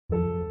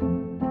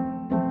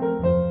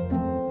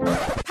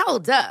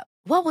Hold up.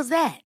 What was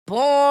that?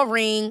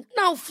 Boring.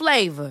 No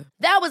flavor.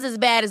 That was as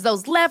bad as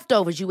those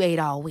leftovers you ate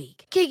all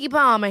week. Keke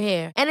Palmer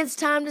here. And it's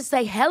time to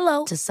say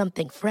hello to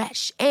something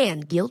fresh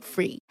and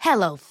guilt-free.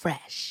 Hello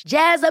Fresh.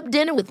 Jazz up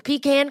dinner with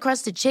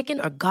pecan-crusted chicken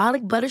or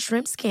garlic butter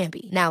shrimp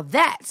scampi. Now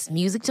that's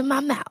music to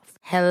my mouth.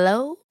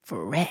 Hello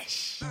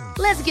Fresh.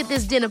 Let's get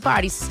this dinner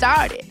party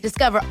started.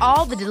 Discover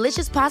all the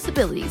delicious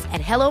possibilities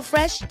at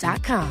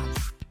hellofresh.com.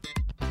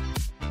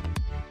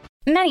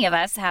 Many of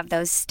us have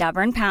those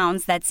stubborn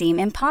pounds that seem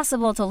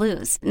impossible to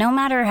lose, no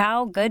matter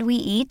how good we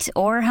eat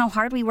or how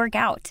hard we work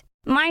out.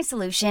 My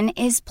solution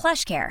is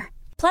PlushCare.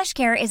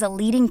 PlushCare is a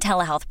leading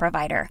telehealth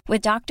provider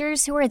with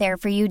doctors who are there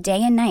for you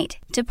day and night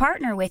to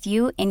partner with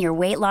you in your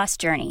weight loss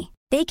journey.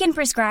 They can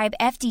prescribe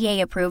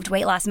FDA-approved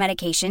weight loss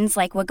medications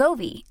like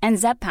Wegovy and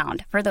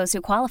Zepbound for those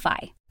who qualify.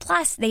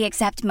 Plus, they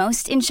accept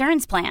most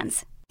insurance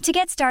plans. To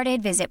get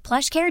started, visit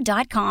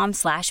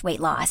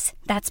plushcare.com/weightloss.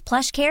 That's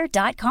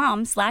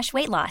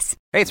plushcare.com/weightloss.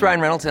 Hey, it's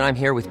Ryan Reynolds, and I'm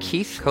here with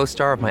Keith,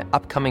 co-star of my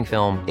upcoming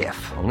film,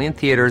 If, only in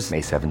theaters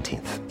May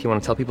 17th. Do you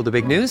want to tell people the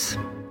big news?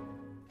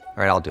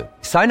 All right, I'll do it.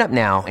 Sign up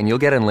now and you'll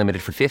get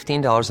unlimited for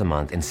 $15 a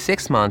month and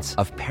 6 months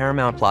of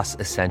Paramount Plus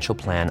Essential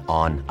Plan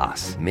on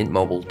us.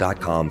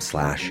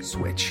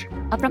 MintMobile.com/switch.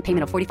 Upfront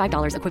payment of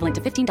 $45 equivalent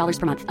to $15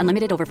 per month.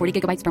 Unlimited over 40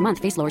 gigabytes per month.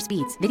 Face lower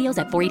speeds. Videos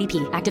at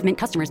 480p. Active Mint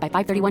customers by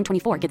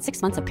 531.24 get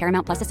 6 months of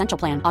Paramount Plus Essential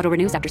Plan. Auto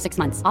renews after 6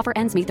 months. Offer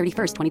ends May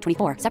 31st,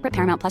 2024. Separate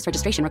Paramount Plus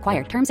registration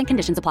required. Terms and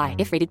conditions apply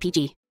if rated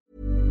PG.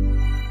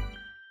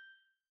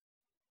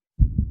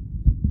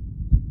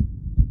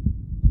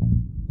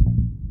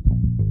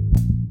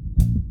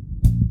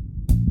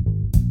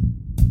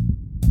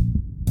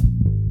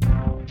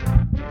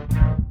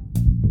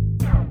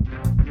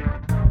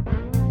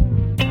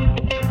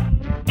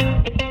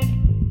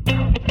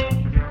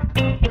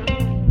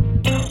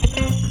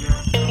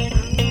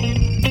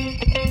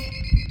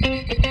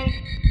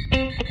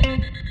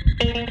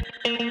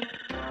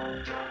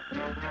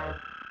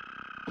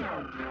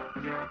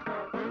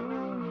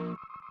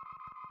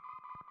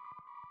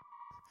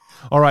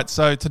 All right,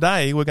 so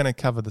today we're going to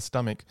cover the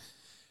stomach,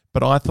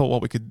 but I thought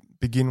what we could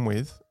begin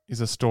with is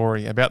a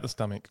story about the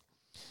stomach.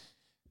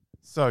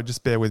 So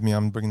just bear with me,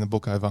 I'm bringing the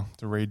book over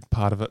to read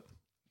part of it.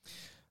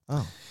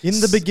 Oh,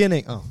 in the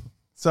beginning. Oh,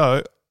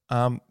 So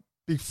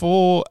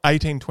before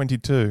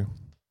 1822,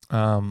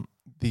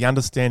 the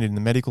understanding,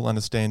 the medical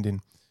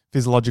understanding,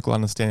 physiological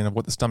understanding of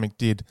what the stomach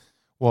did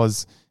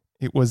was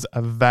it was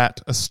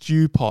a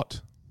stew pot.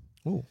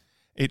 Ooh.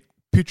 It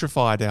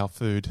putrefied our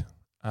food,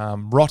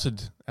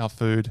 rotted our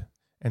food,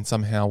 and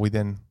somehow we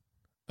then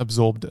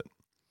absorbed it.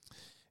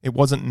 It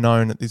wasn't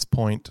known at this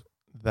point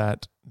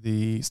that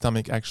the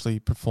stomach actually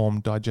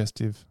performed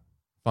digestive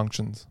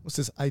functions. What's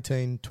this,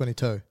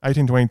 1822?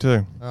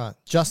 1822. All right,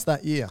 just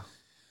that year.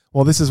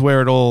 Well, this is where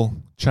it all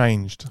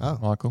changed, Oh.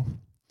 Michael.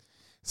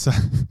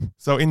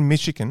 So in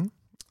Michigan,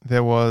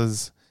 there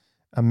was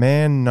a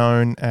man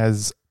known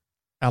as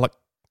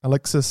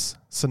Alexis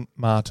St.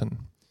 Martin.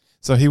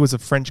 So he was a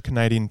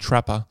French-Canadian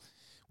trapper,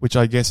 which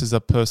I guess is a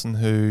person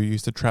who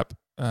used to trap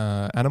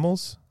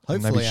animals,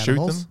 and Hopefully maybe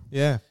animals. shoot them,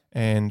 Yeah.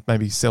 and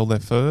maybe sell their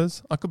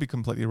furs. I could be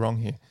completely wrong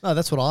here. No,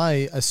 that's what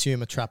I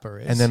assume a trapper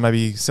is. And then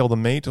maybe sell the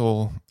meat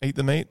or eat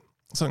the meat,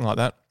 something like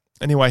that.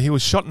 Anyway, he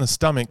was shot in the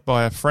stomach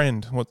by a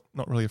friend. Well,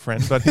 not really a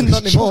friend, but he was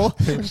Not anymore.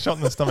 He was shot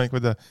in the stomach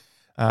with a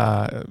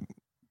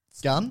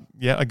gun?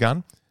 Yeah, a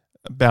gun,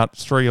 about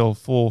 3 or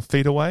 4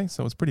 feet away,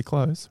 so it was pretty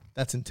close.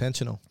 That's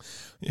intentional.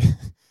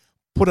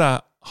 Put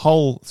a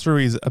hole through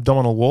his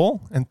abdominal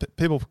wall, and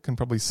people can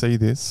probably see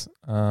this,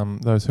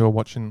 those who are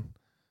watching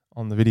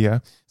on the video.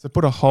 So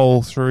put a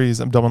hole through his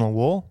abdominal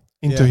wall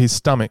into his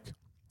stomach,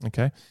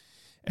 okay?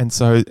 And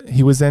so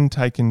he was then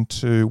taken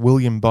to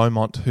William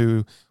Beaumont,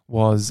 who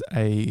was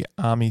a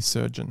army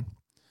surgeon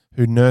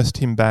who nursed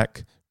him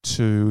back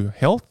to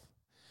health.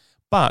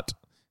 But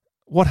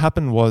what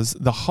happened was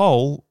the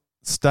hole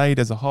stayed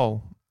as a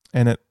hole,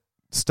 and it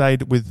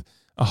stayed with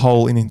a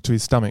hole into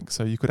his stomach.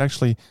 So you could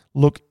actually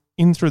look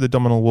in through the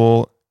abdominal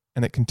wall,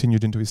 and it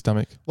continued into his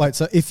stomach. Wait,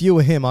 so if you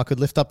were him, I could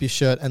lift up your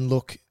shirt and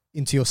look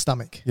into your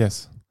stomach?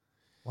 Yes.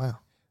 Wow.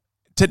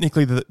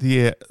 Technically,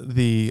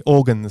 the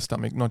organ, the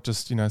stomach, not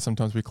just,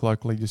 sometimes we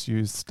colloquially just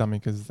use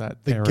stomach as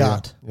that The area.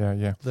 gut.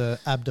 Yeah. The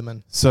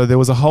abdomen. So there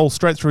was a hole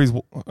straight through his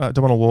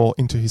abdominal wall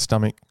into his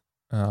stomach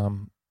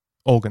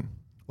organ.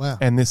 Wow.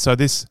 And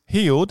this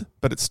healed,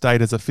 but it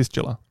stayed as a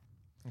fistula.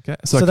 Okay.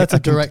 So that's a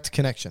direct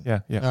connection.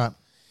 Yeah. All right.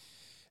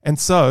 And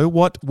so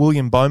what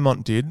William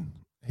Beaumont did,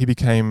 he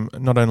became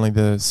not only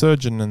the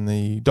surgeon and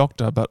the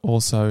doctor, but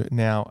also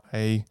now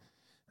a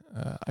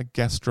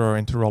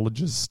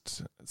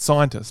gastroenterologist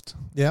scientist.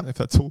 Yeah. If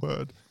that's a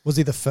word. Was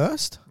he the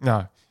first?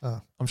 No.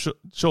 Oh. I'm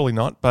surely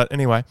not. But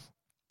anyway,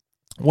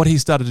 what he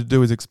started to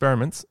do is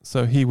experiments.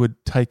 So he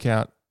would take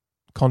out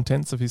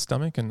contents of his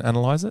stomach and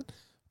analyze it,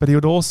 but he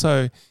would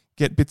also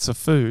get bits of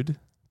food,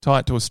 tie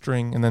it to a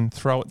string, and then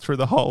throw it through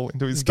the hole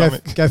into his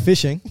stomach. Go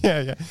fishing.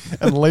 Yeah.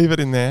 And leave it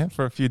in there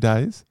for a few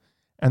days,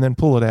 and then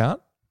pull it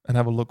out and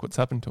have a look what's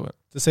happened to it.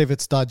 To see if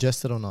it's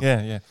digested or not.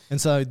 Yeah.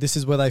 And so this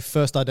is where they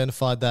first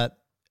identified that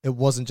it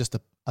wasn't just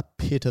a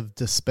pit of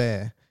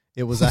despair.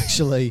 It was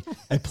actually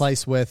a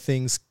place where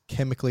things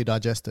chemically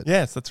digested.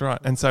 Yes, that's right.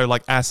 And so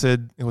like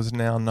acid, it was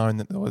now known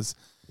that there was...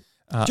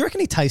 Do you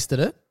reckon he tasted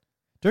it?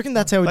 Do you reckon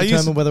that's how we They used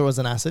determined to- whether it was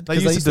an acid? They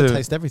Because they used used to to do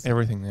taste everything.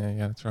 Everything,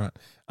 yeah, that's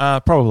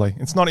right. Probably.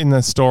 It's not in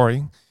the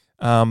story,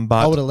 but...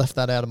 I would have left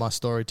that out of my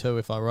story too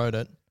if I wrote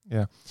it.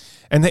 Yeah.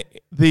 And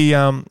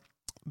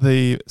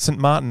the St.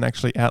 Martin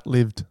actually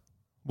outlived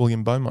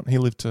William Beaumont. He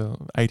lived to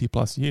 80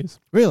 plus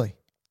years. Really?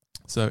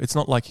 So it's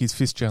not like his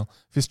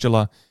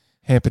fistula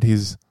hampered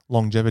his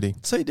longevity.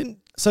 So you didn't.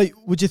 So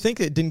would you think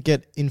it didn't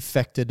get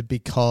infected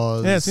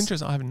because? Yeah, it's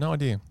interesting. I have no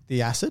idea.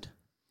 The acid.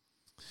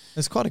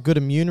 There's quite a good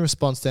immune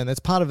response then. That's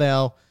part of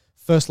our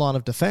first line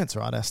of defense,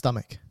 right? Our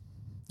stomach,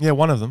 Yeah,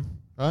 one of them.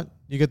 right?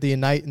 You got the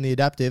innate and the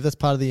adaptive. That's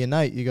part of the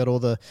innate. You got all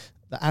the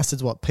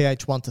acids. What,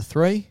 pH 1 to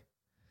 3?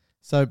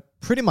 So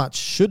pretty much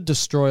should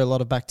destroy a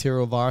lot of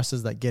bacterial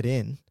viruses that get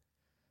in.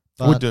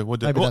 Would do.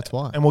 Maybe Well, that's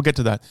why. And we'll get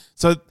to that.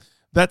 So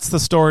that's the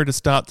story to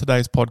start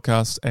today's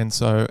podcast. And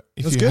so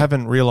if That's you good.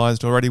 haven't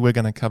realised already, we're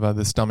going to cover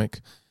the stomach.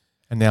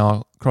 And now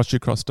I'll cross you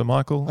across to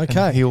Michael. Okay.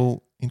 And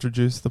he'll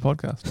introduce the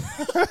podcast.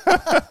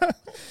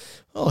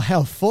 Oh,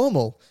 how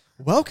formal.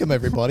 Welcome,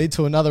 everybody,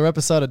 to another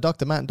episode of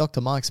Dr. Matt and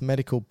Dr. Mike's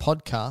Medical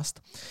Podcast.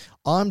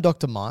 I'm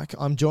Dr. Mike.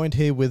 I'm joined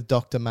here with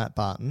Dr. Matt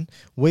Barton.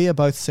 We are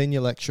both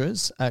senior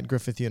lecturers at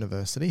Griffith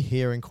University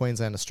here in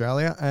Queensland,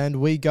 Australia, and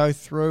we go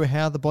through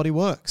how the body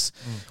works.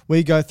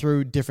 We go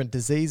through different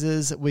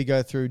diseases. We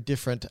go through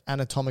different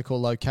anatomical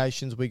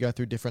locations. We go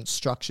through different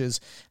structures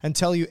and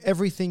tell you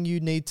everything you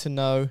need to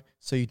know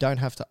so you don't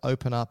have to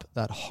open up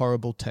that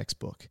horrible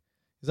textbook.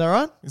 Is that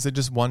right? Is it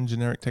just one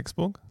generic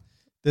textbook?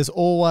 There's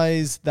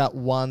always that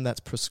one that's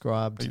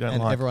prescribed That you don't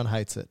and like. everyone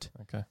hates it.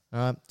 Okay. All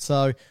right.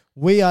 So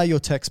we are your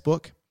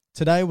textbook.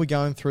 Today we're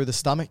going through the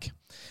stomach.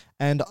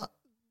 And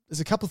there's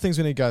a couple of things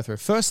we need to go through.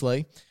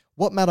 Firstly,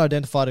 what Matt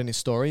identified in his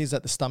story is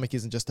that the stomach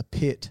isn't just a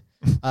pit.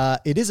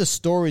 It is a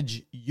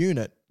storage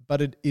unit,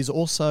 but it is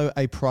also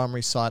a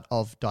primary site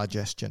of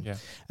digestion. Yeah.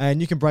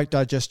 And you can break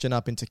digestion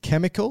up into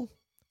chemical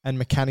and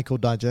mechanical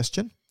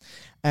digestion.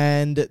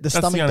 And the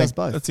stomach does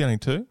both. That's the only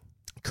two?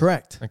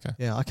 Correct. Okay.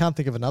 Yeah, I can't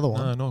think of another one.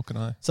 No, nor can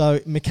I. So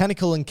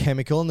mechanical and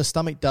chemical, and the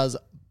stomach does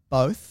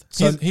both.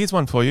 So Here's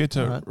one for you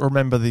to Alright.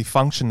 remember the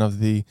function of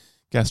the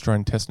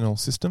gastrointestinal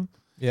system.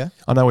 yeah,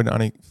 I know we're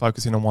only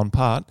focusing on one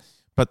part,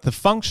 but the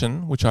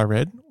function, which I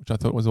read, which I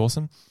thought was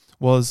awesome,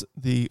 was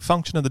the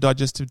function of the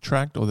digestive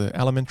tract or the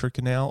alimentary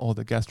canal or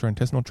the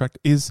gastrointestinal tract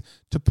is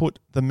to put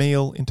the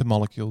meal into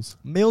molecules.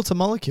 meal to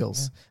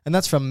molecules, and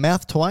that's from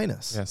mouth to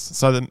anus. Yes.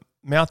 So the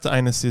mouth to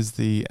anus is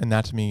the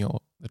anatomy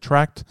or the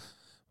tract.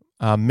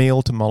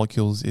 Meal to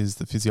molecules is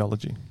the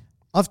physiology.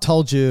 I've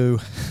told you,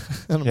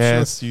 and I'm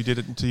Yes, you did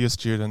it to your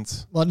students.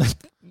 sure. Well,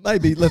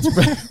 maybe let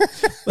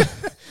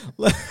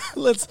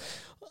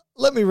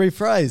me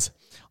rephrase.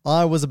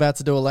 I was about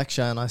to do a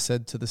lecture, and I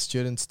said to the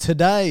students,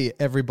 "Today,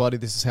 everybody,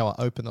 this is how I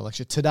open the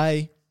lecture.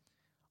 Today,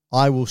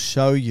 I will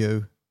show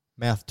you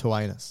mouth to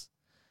anus."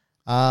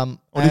 Or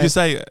did you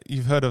say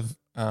you've heard of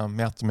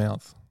mouth to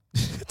mouth?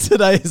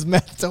 Today is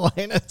mouth to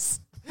anus.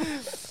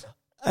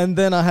 And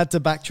then I had to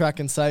backtrack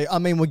and say, I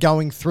mean, we're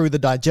going through the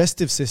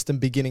digestive system,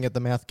 beginning at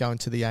the mouth, going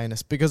to the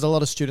anus, because a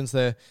lot of students,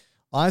 their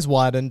eyes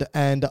widened,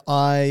 and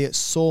I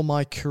saw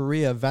my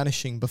career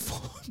vanishing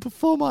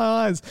before my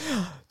eyes.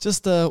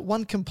 Just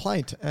one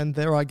complaint, and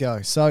there I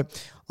go. So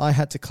I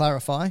had to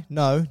clarify,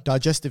 no,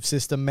 digestive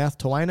system, mouth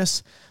to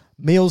anus,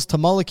 meals to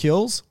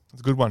molecules.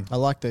 It's a good one. I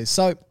like these.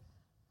 So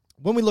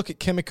when we look at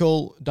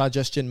chemical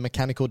digestion,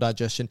 mechanical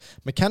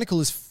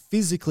is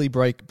physically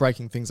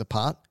breaking things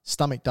apart.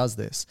 Stomach does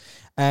this.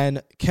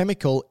 And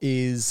chemical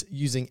is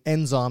using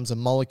enzymes and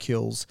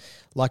molecules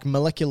like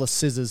molecular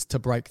scissors to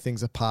break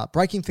things apart,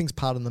 breaking things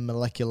apart on the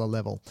molecular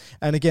level.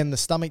 And again, the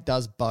stomach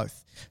does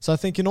both. So I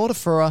think in order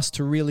for us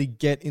to really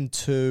get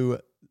into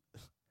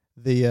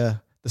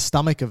the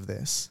stomach of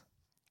this,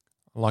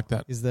 I like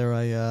that. is there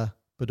a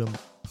badum?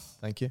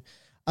 Thank you.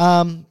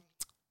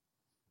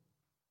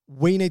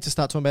 We need to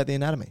start talking about the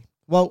anatomy.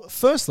 Well,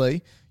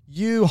 firstly,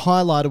 you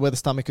highlighted where the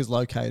stomach is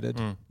located.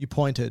 You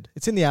pointed.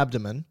 It's in the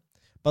abdomen.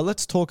 But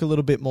let's talk a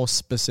little bit more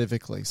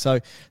specifically. So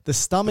the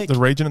stomach... The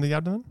region of the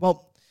abdomen?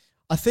 well,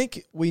 I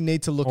think we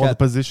need to look Or the at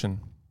position?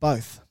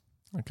 both.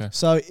 Okay.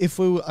 So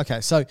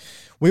so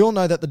we all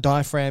know that the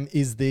diaphragm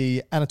is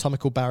the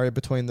anatomical barrier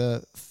between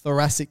the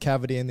thoracic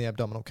cavity and the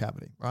abdominal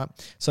cavity, right?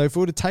 So if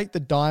we were to take the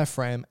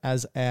diaphragm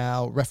as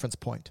our reference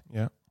point,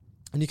 Yeah.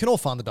 and you can all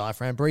find the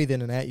diaphragm, breathe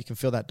in and out, you can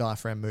feel that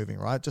diaphragm moving,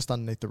 right? Just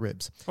underneath the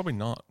ribs. Probably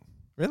not.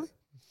 Really?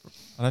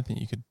 I don't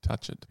think you could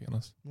touch it, to be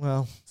honest.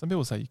 Well, Some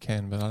people say you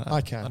can, but I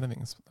can. I don't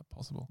think it's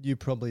possible. you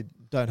probably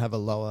don't have a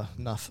lower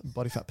enough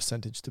body fat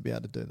percentage to be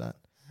able to do that.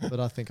 But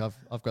I think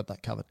I've got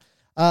that covered.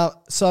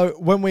 So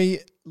when we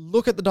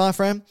look at the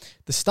diaphragm,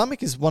 the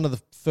stomach is one of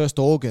the first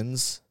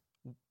organs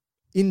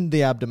in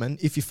the abdomen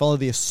if you follow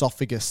the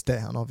esophagus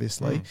down,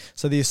 obviously.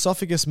 So the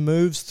esophagus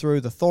moves through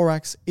the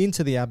thorax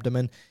into the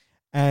abdomen,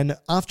 and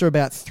after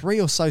about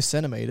 3 or so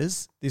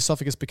centimeters, the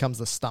esophagus becomes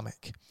the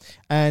stomach.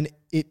 And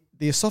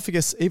the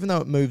esophagus, even though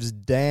it moves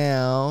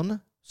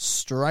down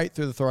straight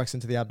through the thorax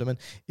into the abdomen,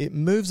 it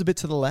moves a bit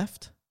to the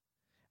left.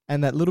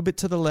 And that little bit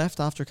to the left,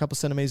 after a couple of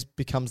centimeters,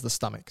 becomes the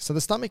stomach. So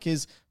the stomach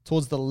is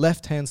towards the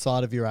left-hand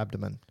side of your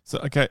abdomen. So,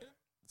 okay.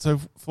 So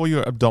for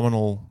your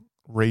abdominal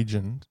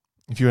region,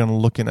 if you're going to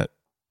look in at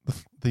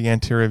the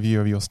anterior view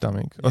of your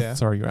stomach,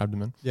 your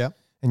abdomen. Yeah.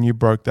 And you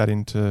broke that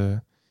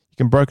into, you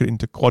can break it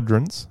into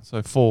quadrants,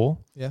 so 4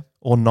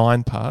 or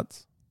 9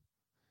 parts.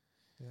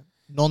 Yeah.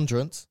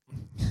 Nondrants.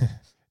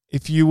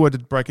 If you were to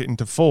break it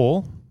into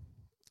 4,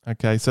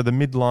 okay, so the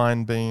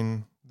midline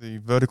being the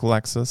vertical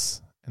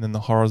axis and then the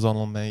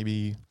horizontal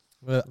maybe...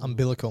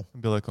 umbilical.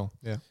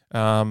 Yeah.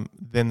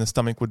 Then the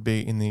stomach would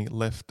be in the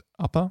left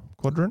upper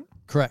quadrant.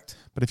 Correct.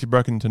 But if you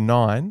broke it into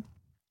 9,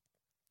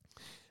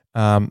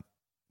 do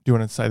you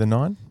want to say the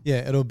 9?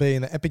 Yeah, it'll be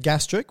in the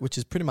epigastric, which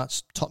is pretty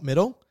much top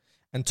middle,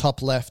 and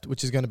top left,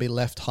 which is going to be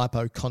left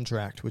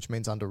hypochondriac, which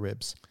means under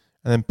ribs.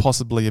 And then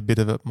possibly a bit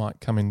of it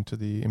might come into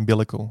the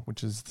umbilical,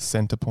 which is the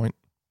center point.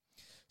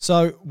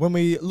 So when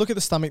we look at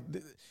the stomach,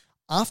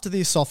 after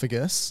the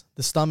esophagus,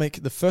 the stomach,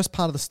 the first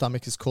part of the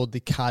stomach is called the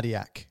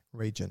cardiac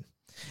region.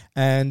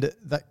 And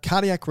that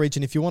cardiac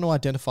region, if you want to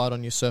identify it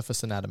on your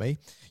surface anatomy,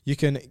 you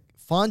can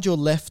find your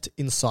left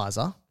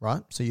incisor,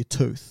 right? So your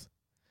tooth,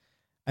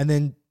 and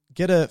then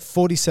get a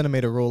 40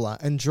 centimeter ruler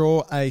and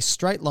draw a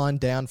straight line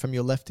down from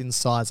your left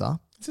incisor.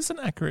 Is this an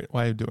accurate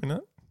way of doing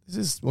it? This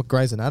is what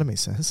Grey's Anatomy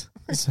says.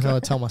 This is how I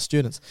tell my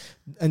students.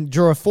 And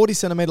draw a 40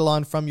 centimeter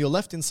line from your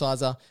left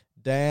incisor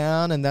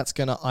down, and that's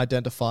going to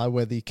identify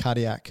where the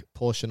cardiac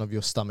portion of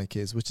your stomach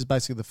is, which is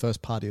basically the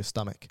first part of your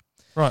stomach.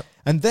 Right.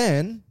 And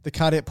then the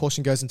cardiac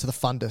portion goes into the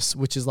fundus,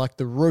 which is like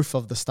the roof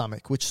of the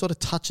stomach, which sort of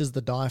touches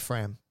the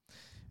diaphragm.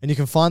 And you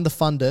can find the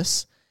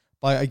fundus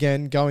by,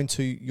 again, going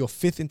to your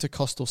 5th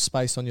intercostal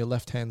space on your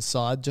left-hand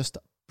side, just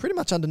pretty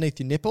much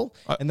underneath your nipple,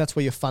 and that's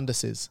where your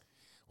fundus is.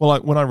 Well,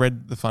 when I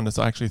read the fundus,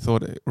 I actually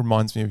thought it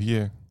reminds me of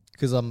you.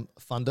 Because I'm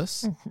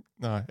fundus?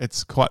 No,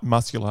 it's quite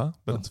muscular,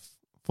 but it's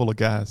full of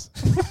gas.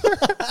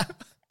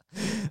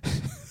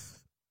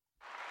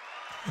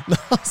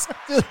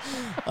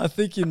 I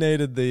think you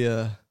needed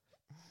the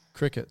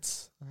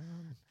crickets.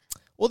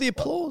 Or the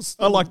applause.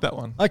 I like that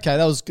one. Okay,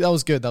 that was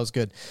good. That was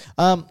good.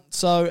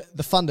 So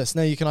the fundus.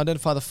 Now you can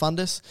identify the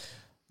fundus.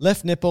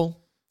 Left nipple,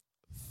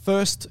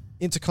 first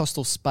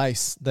intercostal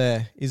space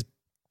there is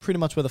pretty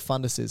much where the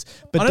fundus is.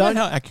 But I don't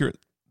know how accurate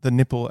the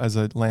nipple as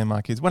a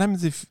landmark is. What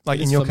happens if, like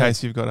in your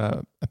case, you've got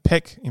a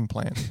pec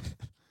implant?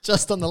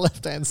 Just on the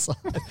left-hand side.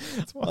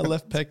 My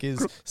left pec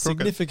is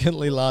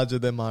significantly larger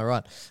than my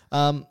right.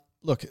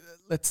 Look,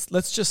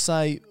 let's just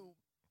say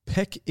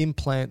pec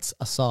implants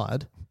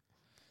aside.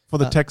 For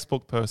the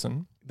textbook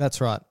person.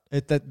 That's right.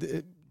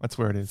 That's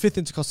where it is. 5th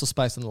intercostal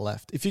space on the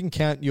left. If you can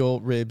count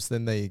your ribs,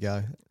 then there you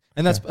go.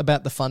 And that's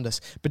about the fundus.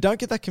 But don't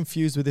get that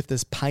confused with if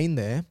there's pain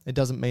there. It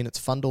doesn't mean it's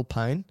fundal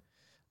pain.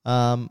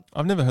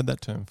 I've never heard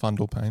that term,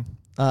 fundal pain.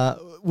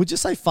 Would you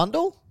say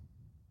fundal?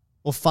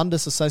 Or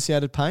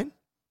fundus-associated pain?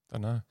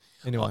 Don't know.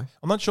 Anyway.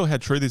 I'm not sure how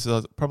true this is.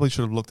 I probably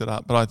should have looked it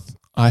up. But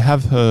I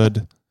have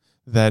heard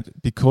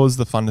that because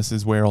the fundus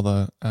is where all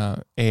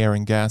the air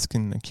and gas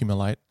can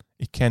accumulate,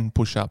 it can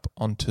push up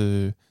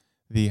onto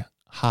the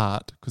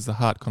heart, because the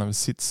heart kind of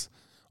sits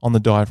on the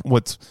diaphragm.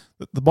 What's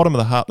the bottom of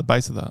the heart, the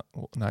base of the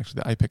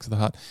apex of the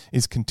heart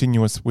is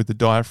continuous with the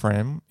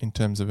diaphragm in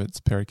terms of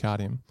its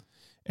pericardium,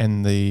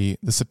 and the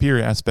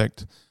superior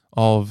aspect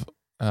of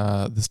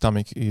the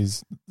stomach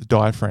is the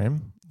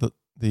diaphragm,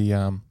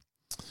 the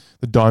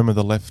dome of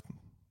the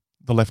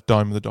left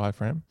dome of the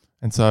diaphragm.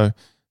 And so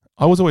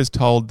I was always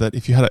told that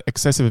if you had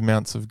excessive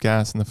amounts of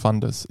gas in the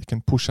fundus, it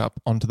can push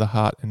up onto the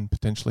heart and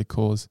potentially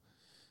cause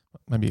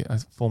maybe a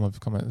form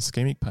of kind of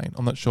ischemic pain.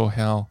 I'm not sure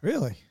how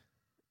really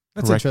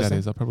that's correct that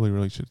is. I probably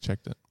really should have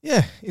checked it.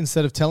 Yeah,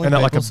 instead of telling and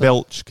people. And like a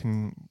belch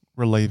can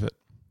relieve it.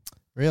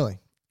 Really?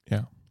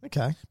 Yeah.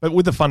 Okay. But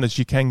with the fundus,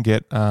 you can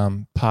get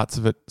parts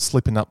of it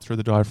slipping up through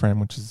the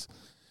diaphragm, which is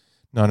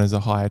known as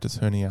a hiatus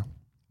hernia.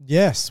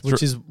 Yes,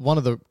 which is one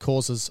of the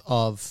causes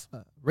of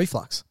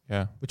reflux.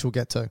 Yeah. Which we'll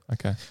get to.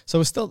 Okay. So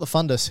we're still at the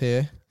fundus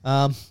here.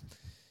 And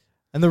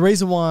the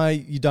reason why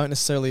you don't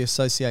necessarily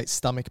associate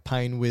stomach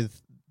pain with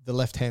the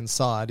left-hand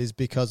side is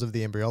because of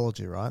the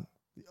embryology, right?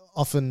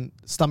 Often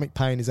stomach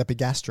pain is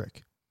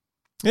epigastric.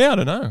 Yeah, I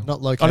don't know.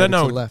 Not located to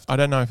the left. I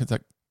don't know if it's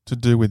like to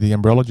do with the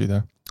embryology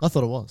though. I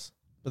thought it was.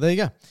 But there you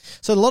go.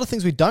 So a lot of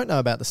things we don't know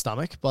about the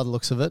stomach by the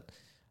looks of it.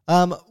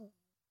 Below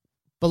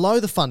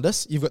the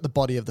fundus, you've got the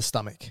body of the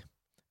stomach.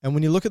 And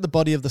when you look at the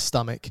body of the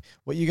stomach,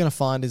 what you're going to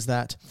find is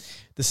that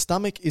the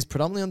stomach is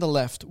predominantly on the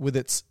left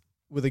it's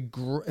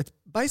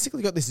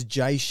basically got this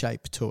J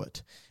shape to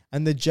it.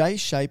 And the J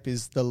shape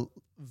is the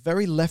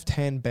very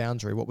left-hand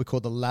boundary, what we call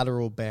the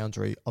lateral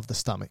boundary of the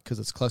stomach, because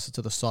it's closer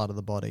to the side of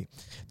the body.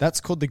 That's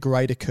called the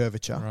greater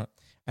curvature. Right.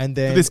 And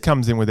then so this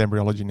comes in with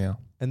embryology now.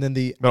 And then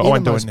the I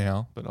won't do it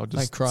now, but I'll just...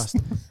 Thank Christ.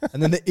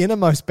 And then the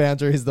innermost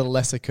boundary is the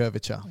lesser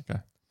curvature. Okay.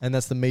 And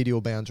that's the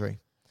medial boundary.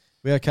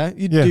 We okay?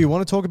 Do you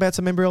want to talk about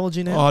some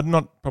embryology now?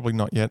 Probably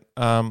not yet.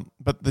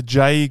 But the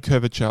J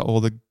curvature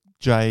or the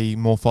J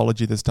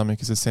morphology of the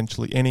stomach is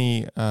essentially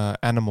any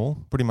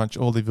animal, pretty much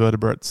all the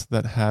vertebrates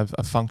that have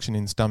a function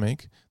in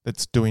stomach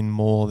that's doing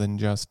more than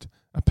just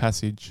a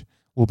passage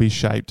will be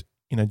shaped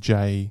in a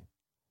J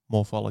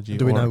morphology.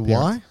 Do we know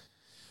why?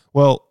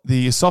 Well,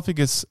 the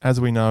esophagus,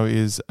 as we know,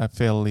 is a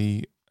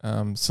fairly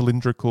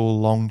cylindrical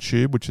long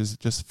tube, which is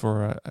just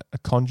for a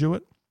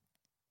conduit.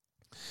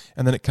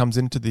 And then it comes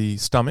into the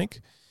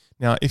stomach.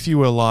 Now, if you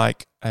were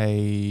like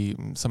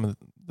some of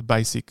the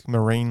basic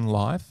marine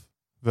life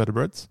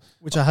vertebrates,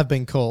 which I have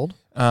been called,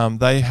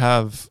 they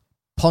have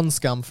pond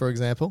scum, for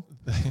example.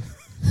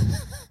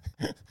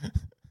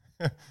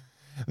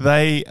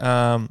 They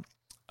are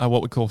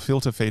what we call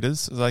filter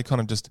feeders. They kind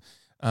of just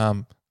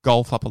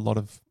gulp up a lot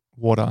of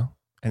water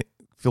and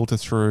filter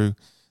through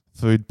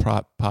food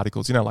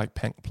particles, like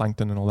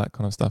plankton and all that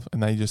kind of stuff.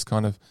 And they just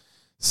kind of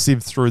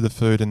sieve through the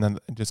food and then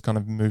it just kind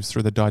of moves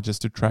through the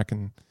digestive tract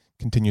and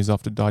continues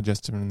off to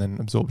digestion and then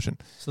absorption.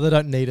 So they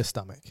don't need a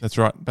stomach. That's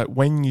right. But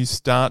when you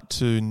start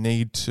to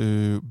need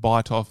to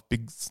bite off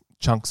big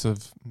chunks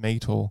of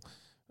meat or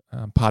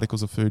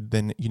particles of food,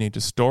 then you need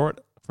to store it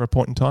for a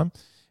point in time.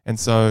 And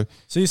so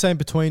you're saying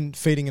between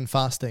feeding and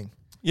fasting?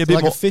 Yeah, so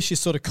like a fish is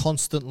sort of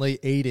constantly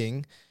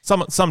eating.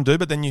 Some do,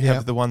 but then you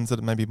have the ones that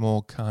are maybe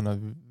more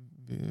carnivorous.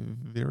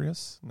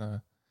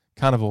 No,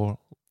 carnivore.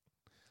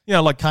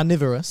 Like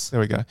carnivorous. There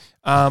we go.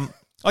 I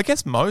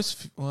guess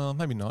most. Well,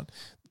 maybe not.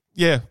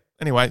 Yeah.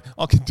 Anyway,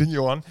 I'll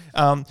continue on.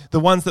 The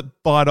ones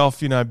that bite off,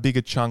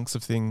 bigger chunks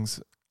of things,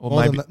 or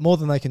more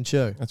than they can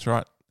chew. That's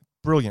right.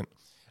 Brilliant.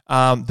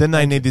 Then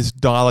they need this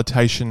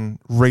dilatation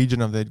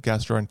region of their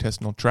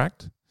gastrointestinal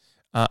tract,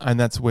 and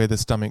that's where the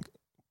stomach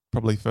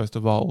probably first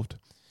evolved.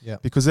 Yeah.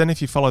 Because then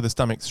if you follow the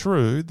stomach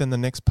through, then the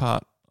next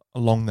part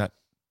along that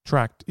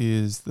tract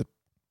is the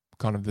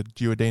kind of the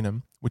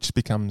duodenum, which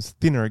becomes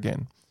thinner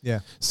again.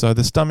 Yeah. So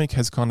the stomach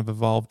has kind of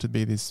evolved to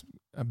be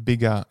a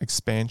bigger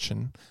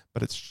expansion,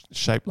 but it's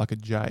shaped like a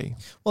J.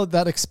 Well,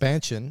 that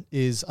expansion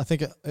is, I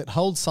think it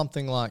holds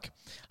something like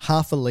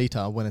half a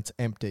litre when it's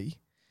empty,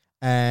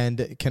 and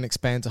it can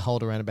expand to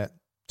hold around about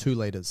 2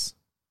 litres.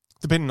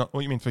 Depending on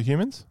what you mean for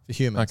humans? For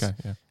humans. Okay,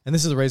 yeah. And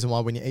this is the reason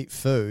why when you eat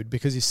food,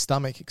 because your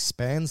stomach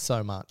expands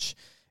so much,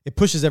 it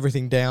pushes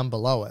everything down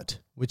below it,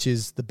 which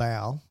is the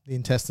bowel, the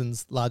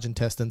intestines, large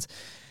intestines.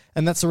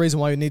 And that's the reason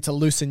why you need to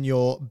loosen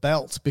your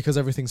belt, because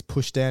everything's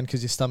pushed down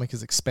because your stomach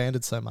has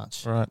expanded so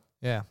much. Right.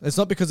 Yeah. It's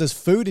not because there's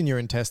food in your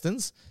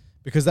intestines,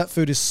 because that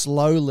food is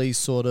slowly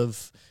sort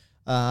of,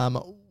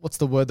 what's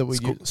the word that we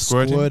use?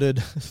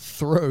 Squirted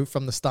through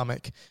from the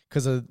stomach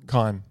because of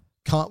chyme.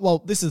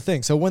 Well, this is the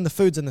thing. So when the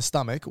food's in the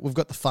stomach, we've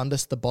got the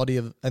fundus,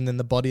 and then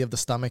the body of the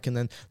stomach, and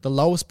then the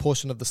lowest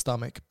portion of the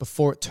stomach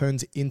before it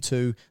turns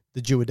into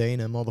the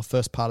duodenum, or the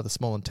first part of the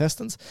small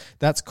intestines.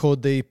 That's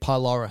called the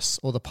pylorus,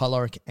 or the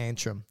pyloric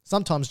antrum,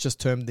 sometimes just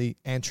termed the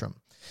antrum.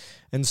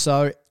 And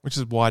so, which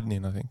is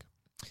widening, I think.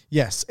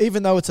 Yes,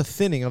 even though it's a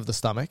thinning of the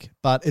stomach,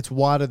 but it's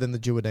wider than the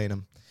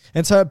duodenum.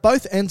 And so at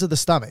both ends of the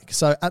stomach,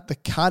 so at the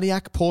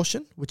cardiac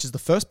portion, which is the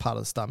first part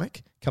of the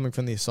stomach, coming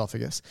from the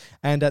esophagus,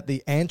 and at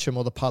the antrum,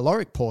 or the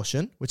pyloric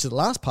portion, which is the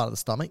last part of the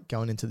stomach,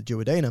 going into the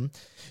duodenum,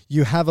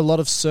 you have a lot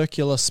of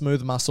circular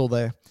smooth muscle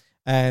there.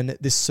 And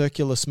this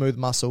circular smooth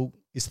muscle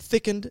is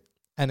thickened,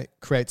 and it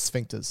creates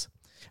sphincters.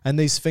 And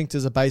these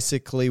sphincters are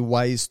basically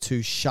ways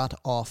to shut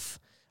off...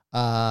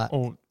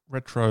 or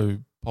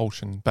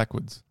retropulsion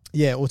backwards.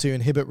 Yeah, or to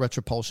inhibit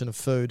retropulsion of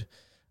food.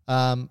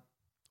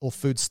 Or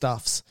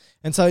foodstuffs.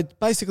 And so it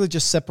basically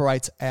just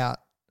separates out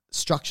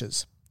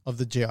structures of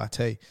the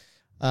GIT.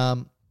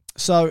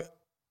 So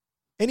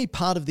any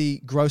part of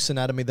the gross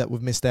anatomy that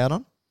we've missed out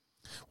on?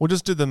 We'll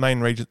just do the main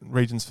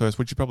regions first,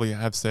 which you probably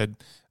have said.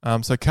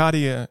 So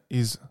cardia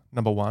is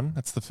number 1.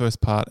 That's the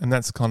first part, and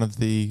that's kind of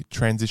the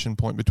transition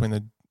point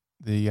between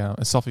the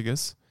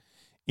esophagus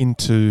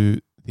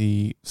into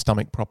the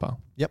stomach proper.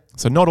 Yep.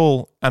 So not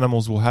all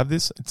animals will have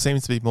this. It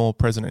seems to be more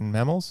present in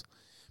mammals,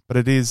 but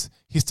it is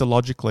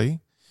histologically.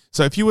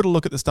 So if you were to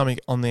look at the stomach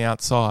on the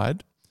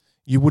outside,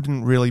 you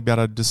wouldn't really be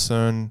able to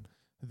discern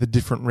the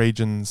different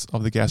regions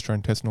of the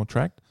gastrointestinal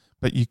tract.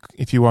 But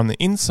if you were on the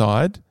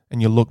inside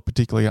and you look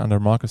particularly under a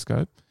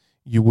microscope,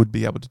 you would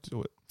be able to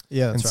do it.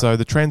 Yeah, that's and right. so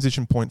the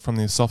transition point from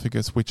the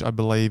esophagus, which I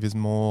believe is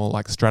more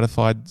like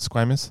stratified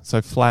squamous,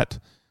 so flat,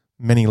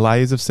 many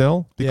layers of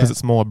cell, because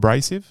it's more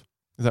abrasive.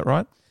 Is that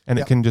right? And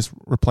it can just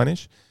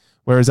replenish.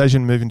 Whereas as you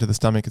move into the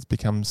stomach, it's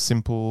become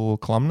simple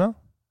columnar.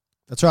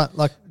 That's right.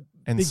 Like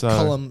and big so,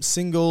 column,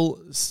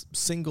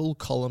 single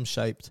column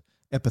shaped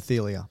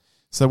epithelia.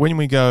 So when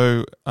we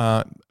go,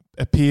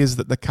 appears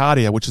that the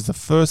cardia, which is the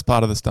first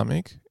part of the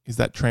stomach, is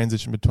that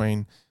transition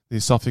between the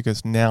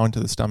esophagus now into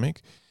the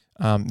stomach.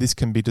 This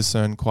can be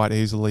discerned quite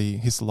easily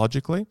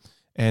histologically,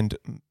 and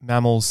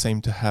mammals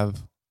seem to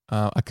have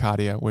a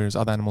cardia, whereas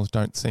other animals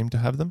don't seem to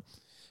have them.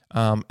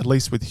 At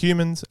least with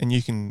humans, and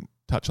you can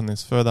touch on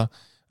this further,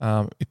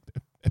 it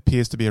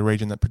appears to be a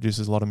region that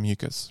produces a lot of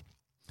mucus.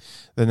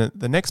 Then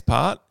the next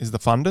part is the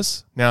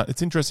fundus. Now,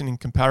 it's interesting in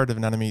comparative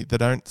anatomy, they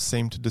don't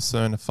seem to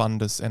discern a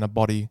fundus and a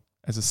body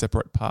as a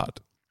separate part.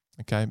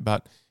 Okay,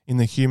 but in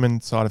the human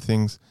side of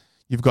things,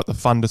 you've got the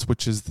fundus,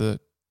 which is the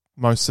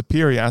most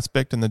superior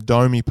aspect, and the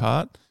domy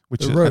part,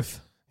 which The is roof.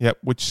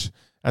 which,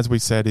 as we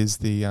said, is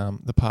the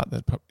part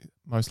that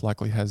most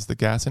likely has the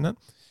gas in it,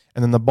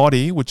 and then the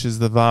body, which is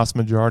the vast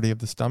majority of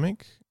the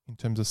stomach in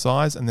terms of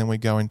size, and then we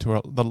go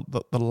into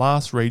the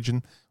last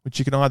region, which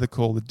you can either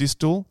call the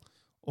distal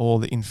or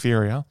the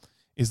inferior,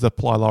 is the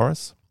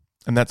pylorus,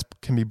 and that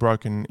can be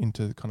broken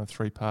into kind of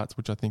three parts,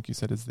 which I think you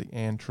said is the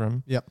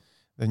antrum. Yep.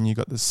 Then you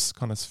got this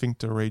kind of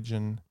sphincter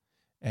region,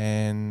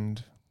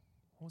 and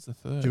what was the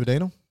third?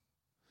 Duodenal?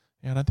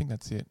 Yeah, I don't think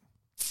that's it.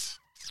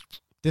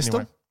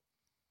 Distal? Anyway.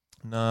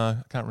 No,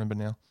 I can't remember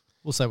now.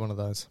 We'll say one of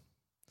those.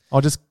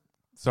 Got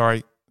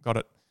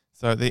it.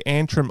 So the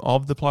antrum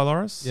of the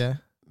pylorus, Yeah.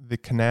 the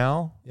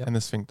canal, Yep. and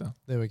the sphincter.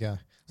 There we go.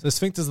 So the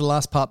sphincter is the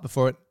last part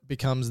before it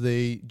becomes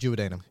the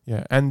duodenum.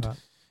 Yeah, and Right.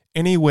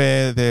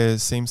 anywhere there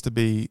seems to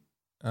be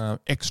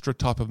extra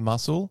type of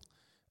muscle,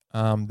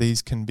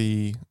 these can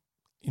be,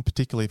 in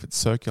particularly if it's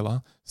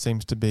circular,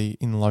 seems to be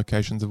in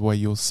locations of where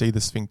you'll see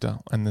the sphincter,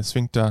 and the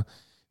sphincter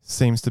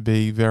seems to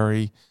be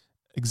very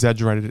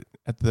exaggerated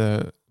at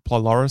the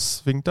pylorus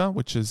sphincter,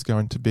 which is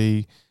going to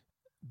be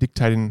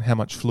dictating how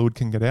much fluid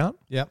can get out.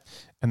 Yep.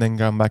 And then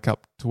going back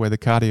up to where the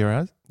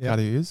cardia Yep.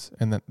 is,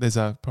 and that there's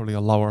probably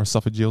a lower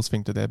esophageal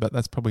sphincter there, but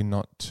that's probably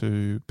not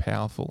too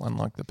powerful,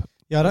 unlike the.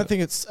 Yeah, I don't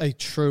think it's a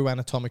true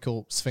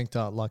anatomical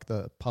sphincter like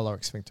the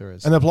pyloric sphincter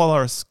is. And the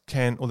pylorus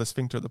the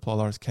sphincter at the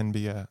pylorus can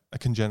be a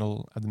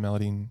congenital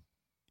abnormality in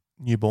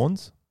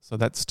newborns, so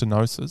that's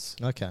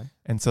stenosis, Okay.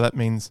 and so that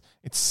means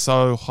it's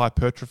so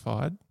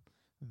hypertrophied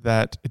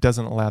that it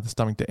doesn't allow the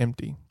stomach to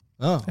empty,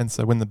 Oh. and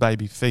so when the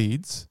baby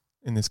feeds,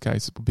 in this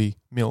case it will be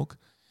milk,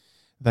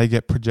 they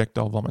get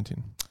projectile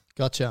vomiting,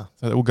 Gotcha.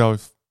 so it will go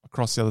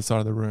across the other side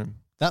of the room.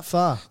 That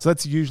far. So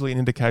that's usually an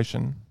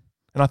indication,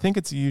 and I think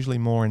it's usually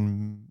more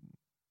in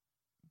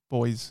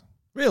boys.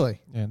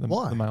 Really? Yeah,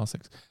 Why? the male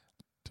sex.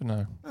 To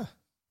know.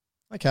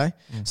 Okay.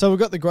 Mm. So we've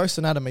got the gross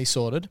anatomy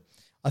sorted.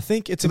 I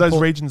think it's So those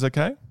important. regions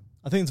okay?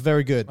 I think it's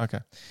very good. Okay.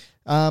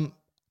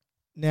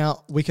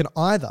 Now, we can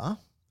either,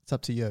 it's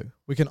up to you,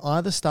 we can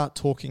either start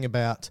talking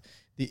about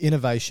the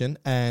innervation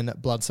and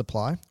blood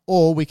supply,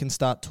 or we can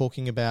start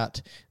talking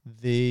about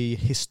the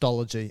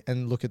histology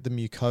and look at the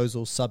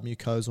mucosal,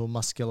 submucosal,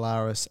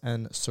 muscularis,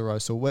 and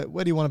serosal.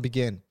 Where do you want to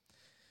begin?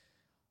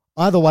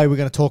 Either way, we're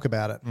going to talk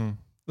about it. Mm.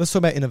 Let's talk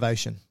about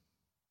innervation.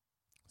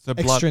 So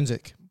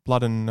Extrinsic,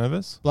 blood and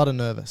nervous? blood and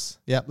nervous.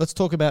 Yeah, let's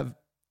talk about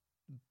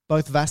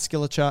both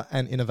vasculature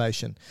and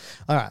innervation.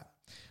 All right.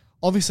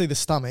 Obviously, the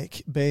stomach,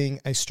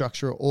 being a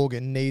structural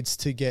organ, needs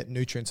to get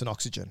nutrients and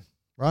oxygen,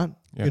 right?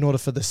 Yeah. In order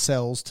for the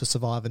cells to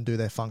survive and do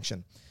their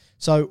function.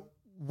 So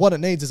what it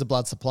needs is a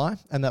blood supply,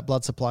 and that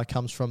blood supply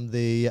comes from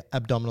the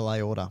abdominal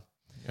aorta.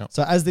 Yep.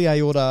 So as the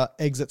aorta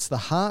exits the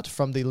heart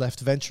from the left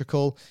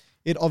ventricle,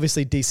 it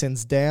obviously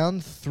descends down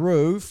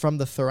from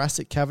the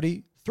thoracic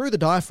cavity, through the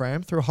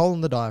diaphragm, through a hole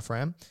in the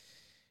diaphragm,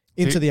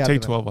 into the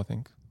abdomen. T12, I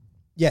think.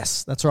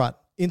 Yes, that's right.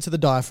 Into the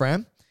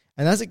diaphragm.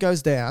 And as it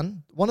goes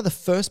down, one of the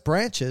first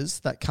branches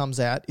that comes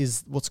out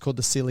is what's called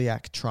the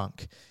celiac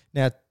trunk.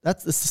 Now,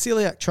 that's the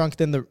celiac trunk,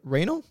 then the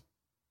renal?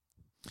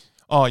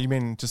 Oh, you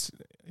mean just,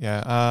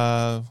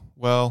 yeah.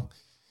 Well,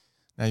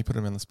 now you put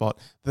them on the spot.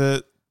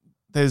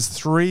 There's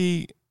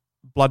 3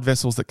 blood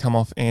vessels that come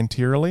off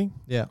anteriorly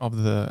Yeah. of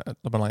the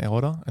abdominal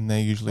aorta, and they're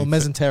usually Or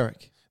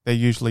mesenteric. they're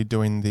usually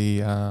doing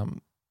the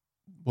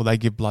they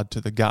give blood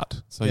to the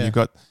gut. So Yeah.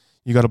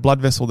 you got a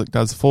blood vessel that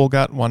does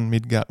foregut, one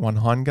midgut, one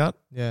hindgut,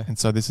 Yeah. and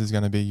so this is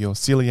going to be your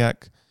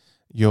celiac,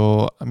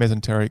 your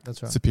mesenteric,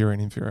 That's right. superior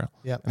and inferior,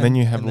 Yeah. and then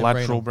you have and then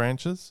lateral renal.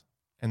 branches,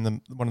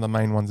 and one of the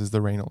main ones is the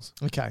renals,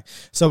 Okay.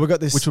 So we've got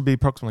this. which would be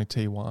approximately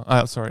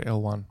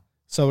L1.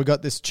 So we've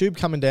got this tube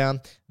coming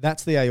down.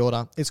 That's the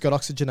aorta. It's got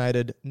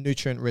oxygenated,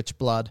 nutrient-rich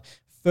blood.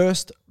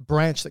 First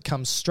branch that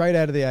comes straight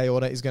out of the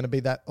aorta is going to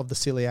be that of the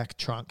celiac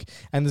trunk.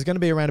 And there's going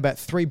to be around about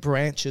 3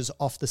 branches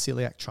off the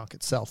celiac trunk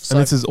itself. So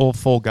And this is all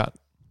foregut.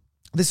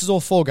 this is all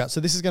foregut. So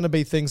this is going to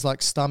be things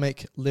like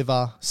stomach,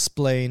 liver,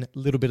 spleen, a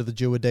little bit of the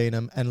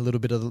duodenum, and a little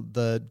bit of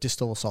the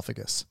distal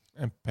esophagus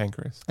And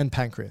pancreas. and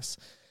pancreas.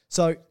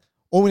 So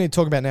all we need to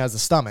talk about now is the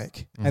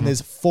stomach. And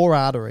there's 4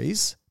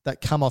 arteries that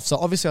come off. So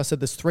obviously I said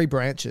there's 3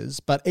 branches,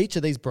 but each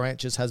of these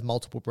branches has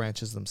multiple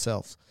branches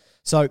themselves.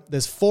 So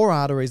there's 4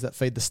 arteries that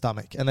feed the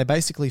stomach, and they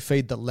basically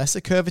feed the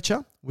lesser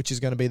curvature, which is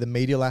going to be the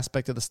medial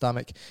aspect of the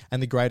stomach,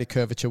 and the greater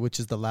curvature, which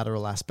is the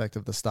lateral aspect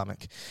of the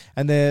stomach.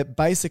 And they're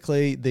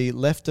basically the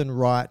left and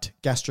right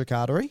gastric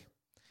artery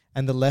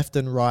and the left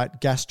and right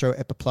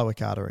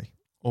gastroepiploic artery.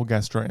 Or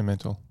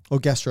gastroemental. Or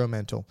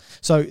gastromental.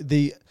 So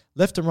the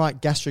left and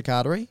right gastric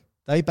artery,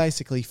 they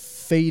basically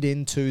feed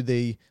into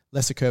the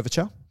lesser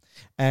curvature,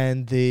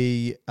 and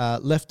the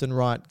left and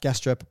right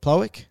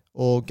gastroepiploic,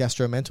 or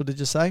gastromental, did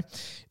you say,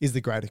 is the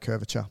greater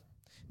curvature.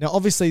 Now,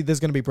 obviously, there's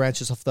going to be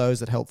branches off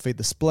those that help feed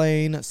the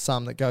spleen,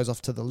 some that goes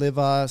off to the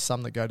liver,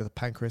 some that go to the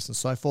pancreas and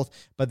so forth,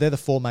 but they're the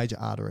 4 major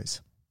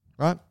arteries,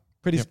 right?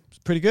 Pretty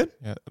good?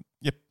 Yeah.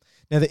 Yep.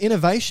 Now, the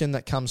innervation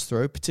that comes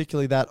through,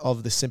 particularly that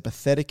of the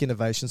sympathetic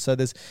innervation, so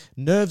there's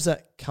nerves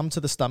that come to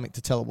the stomach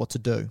to tell it what to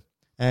do.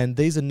 And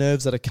these are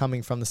nerves that are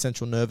coming from the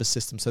central nervous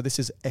system. So this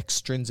is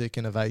extrinsic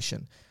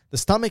innervation. The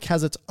stomach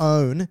has its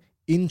own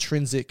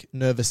intrinsic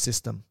nervous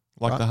system.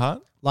 Like the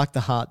heart? Like the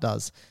heart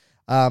does,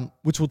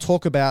 which we'll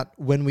talk about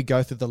when we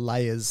go through the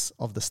layers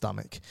of the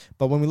stomach.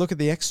 But when we look at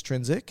the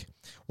extrinsic,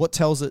 what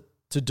tells it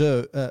to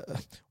do,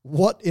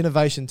 what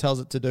innervation tells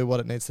it to do what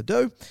it needs to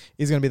do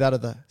is going to be that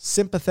of the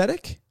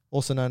sympathetic,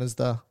 also known as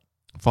the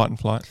fight and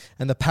flight,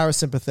 and the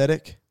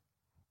parasympathetic,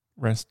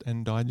 rest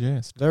and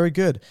digest. Very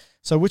good.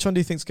 So which one do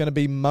you think is going to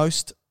be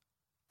most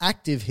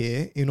active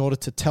here in order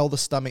to tell the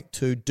stomach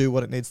to do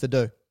what it needs to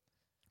do?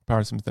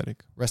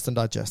 Parasympathetic. Rest and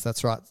digest,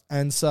 that's right.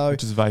 And so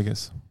which is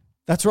vagus.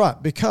 That's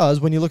right, because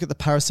when you look at the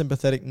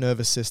parasympathetic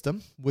nervous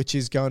system, which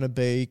is going to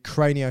be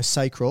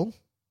craniosacral,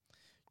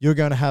 you're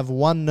going to have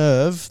one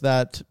nerve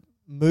that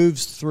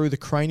moves through the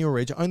cranial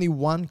region. Only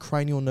one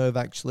cranial nerve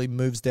actually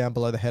moves down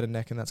below the head and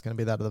neck, and that's going to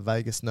be that of the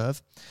vagus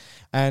nerve.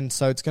 And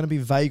so it's going to be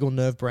vagal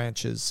nerve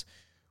branches,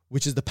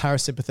 which is the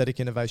parasympathetic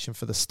innervation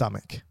for the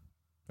stomach.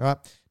 All right.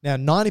 Now,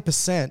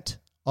 90%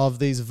 of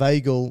these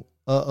vagal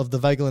of the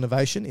vagal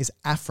innervation is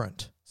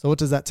afferent. So what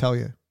does that tell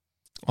you?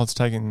 Oh, it's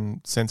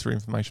taking sensory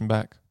information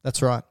back.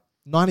 That's right.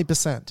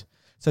 90%.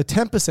 So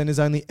 10% is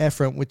only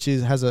efferent, which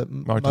has a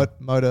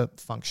motor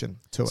function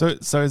to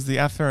it. So is the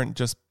afferent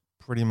just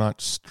pretty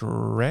much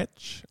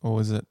stretch,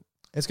 or is it?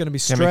 It's going to be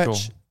chemical?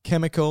 Stretch,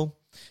 chemical.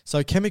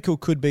 So chemical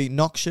could be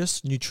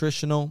noxious,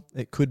 nutritional.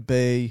 It could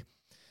be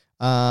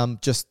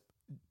just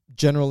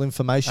general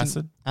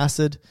information.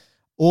 Acid.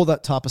 All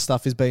that type of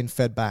stuff is being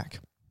fed back.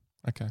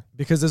 Okay.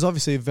 Because there's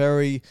obviously a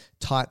very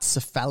tight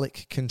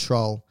cephalic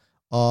control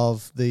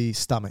of the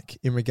stomach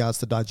in regards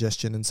to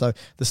digestion. And so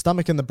the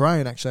stomach and the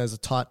brain actually has a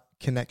tight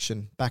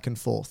connection back and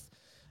forth.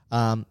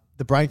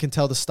 The brain can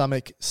tell the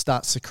stomach,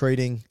 start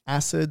secreting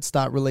acid,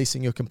 start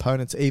releasing your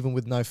components even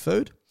with no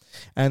food.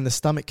 And the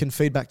stomach can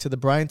feed back to the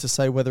brain to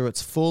say whether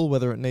it's full,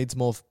 whether it needs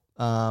more.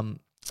 And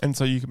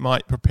so you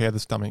might prepare the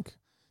stomach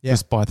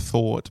just by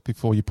thought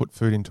before you put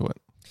food into it.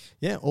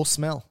 Yeah, or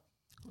smell.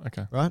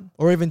 Okay. Right?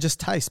 Or even just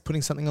taste,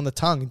 putting something on the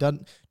tongue. You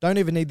don't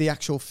even need the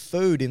actual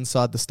food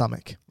inside the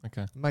stomach.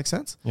 Okay. Make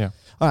sense? Yeah.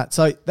 All right,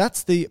 so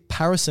that's the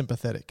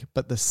parasympathetic.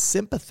 But the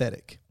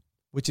sympathetic,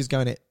 which is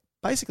going to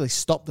basically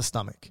stop the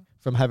stomach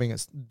from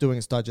doing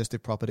its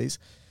digestive properties,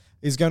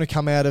 is going to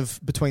come out of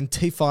between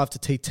T5 to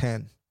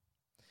T10.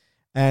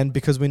 And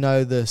because we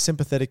know the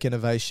sympathetic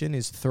innervation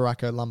is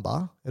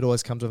thoracolumbar, it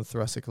always comes on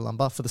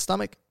thoracolumbar. For the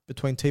stomach,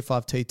 between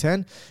T5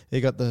 T10,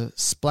 you got the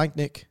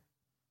splanchnic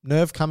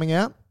nerve coming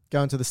out,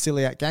 going to the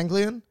celiac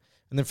ganglion,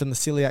 and then from the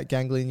celiac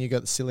ganglion, you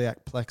got the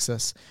celiac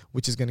plexus,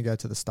 which is going to go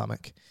to the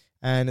stomach.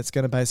 And it's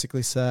going to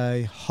basically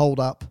say, hold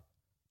up,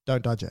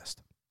 don't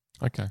digest.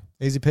 Okay.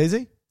 Easy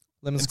peasy,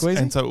 lemon squeezy.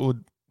 And so it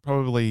would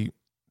probably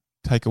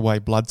take away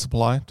blood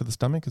supply to the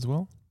stomach as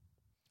well?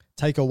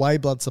 Take away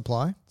blood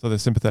supply. So the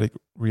sympathetic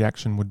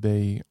reaction would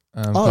be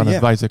of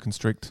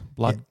vasoconstrict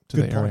blood to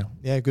the area.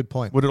 Yeah, good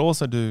point. Would it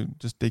also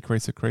just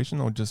decrease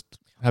secretion or just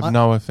have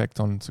no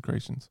effect on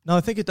secretions? No,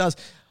 I think it does.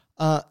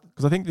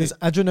 Because I think there's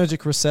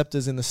adrenergic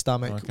receptors in the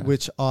stomach,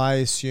 which I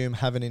assume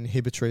have an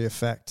inhibitory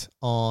effect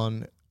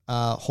on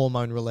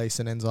hormone release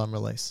and enzyme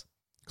release.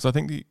 Because I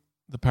think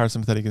the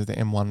parasympathetic is the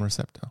M1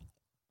 receptor.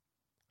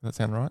 Does that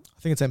sound right?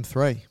 I think it's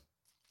M3.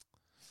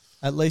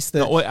 At least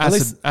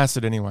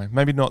acid anyway.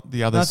 Maybe not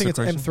the other. No, I think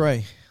secretion. It's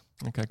M3.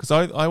 Okay, because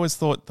I always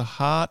thought the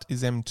heart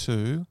is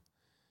M2.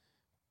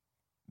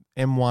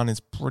 M1 is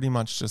pretty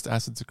much just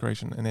acid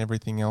secretion, and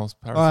everything else.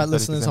 All right,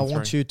 listeners, I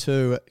want you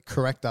to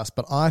correct us,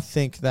 but I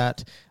think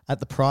that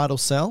at the parietal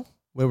cell,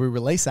 where we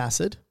release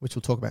acid, which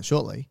we'll talk about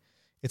shortly,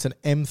 it's an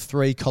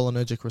M3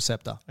 cholinergic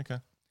receptor. Okay.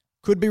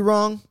 Could be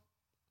wrong,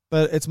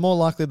 but it's more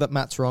likely that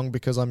Matt's wrong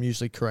because I'm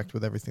usually correct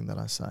with everything that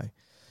I say.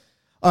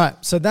 All right,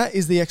 so that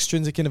is the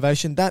extrinsic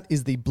innervation. That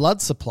is the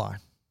blood supply.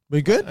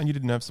 We good? And you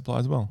did nerve supply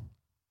as well.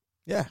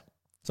 Yeah.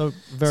 So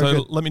very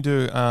good. Let me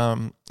do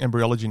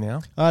embryology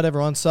now. All right,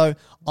 everyone. So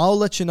I'll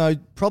let you know,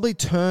 probably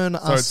turn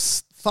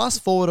us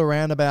fast forward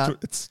around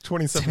about... It's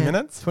 27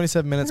 minutes?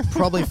 27 minutes.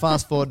 Probably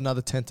fast forward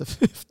another 10 to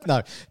 15.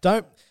 No,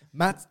 don't.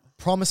 Matt,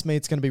 promise me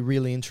it's going to be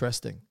really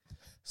interesting.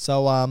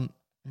 So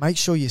make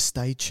sure you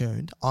stay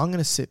tuned. I'm going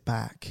to sit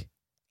back.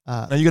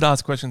 Now you got to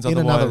ask questions in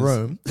otherwise. Another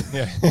room.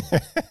 Yeah.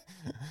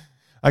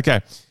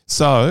 Okay.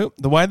 So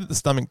the way that the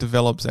stomach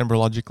develops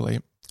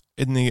embryologically,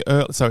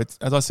 so it's,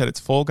 as I said,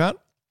 it's foregut.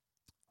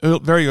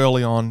 Very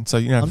early on, so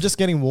I'm just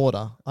getting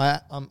water.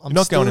 I'm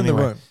not still going in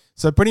anywhere. the room.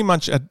 So pretty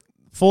much at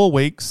 4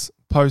 weeks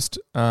post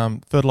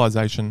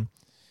fertilization,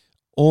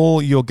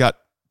 all your gut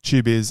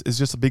tube is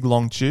just a big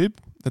long tube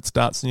that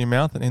starts in your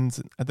mouth and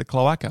ends at the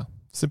cloaca.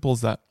 Simple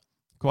as that.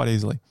 Quite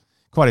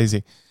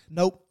easy.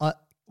 Nope. What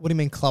do you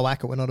mean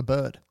cloaca? We're not a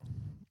bird.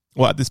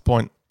 Well, at this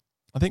point,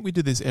 I think we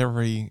do this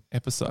every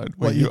episode.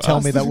 Well, you tell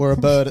me that we're a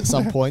bird at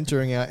some point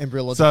during our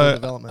embryological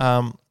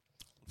development.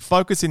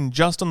 Focusing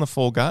just on the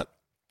foregut.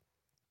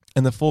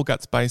 And the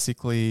foregut's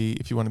basically,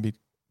 if you want to be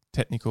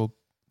technical,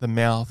 the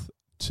mouth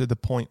to the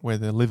point where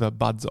the liver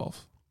buds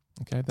off.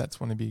 Okay,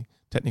 that's want to be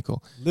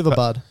technical. Liver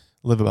bud.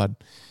 Liver bud.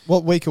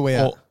 What week are we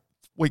at?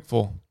 Week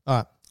 4. All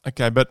right.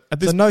 Okay, but at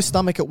this So no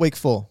stomach at week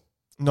 4.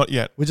 not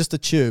yet. We're just a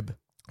tube.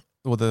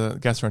 Or the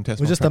gastrointestinal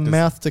We're just tract a is-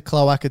 mouth to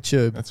cloaca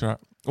tube. That's right.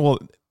 Well,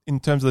 in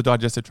terms of the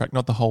digestive tract,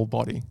 not the whole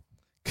body.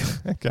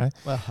 Okay.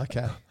 Well,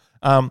 okay.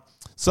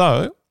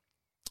 So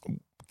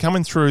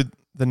coming through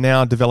the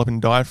now developing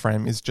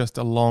diaphragm is just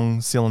a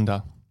long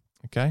cylinder.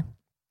 Okay.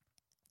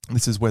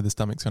 This is where the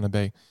stomach's going to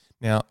be.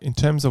 Now, in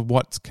terms of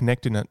what's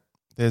connecting it,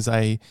 there's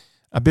a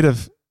bit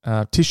of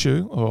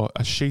tissue or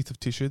a sheath of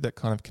tissue that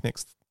kind of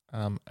connects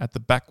at the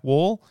back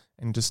wall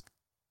and just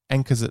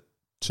anchors it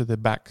to the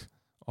back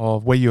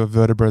of where your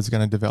vertebra is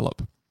going to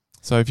develop.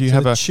 So if you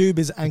have the a tube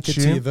is anchored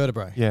to tube? your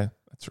vertebrae. yeah,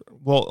 that's right.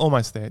 Well,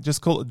 almost there.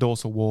 Just call it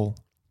dorsal wall,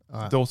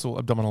 All right. dorsal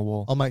abdominal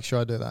wall. I'll make sure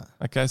I do that.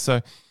 Okay,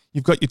 so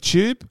you've got your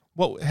tube.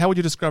 How would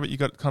you describe it? You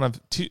got kind of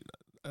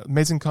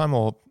mesenchyme,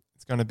 or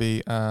it's going to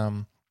be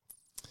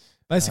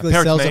Basically,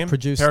 cells that peritoneum,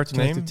 produce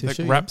peritoneum connective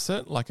tissue. that wraps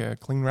it like a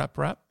cling wrap,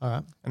 All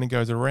right. and it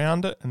goes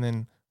around it and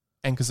then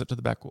anchors it to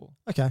the back wall.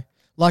 Okay.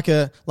 Like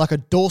a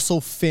dorsal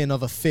fin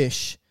of a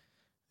fish.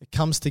 It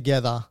comes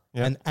together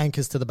Yeah. and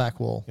anchors to the back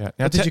wall. Yeah.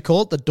 Now What did you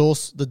call it? The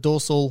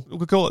dorsal.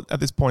 We call it at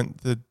this point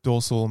the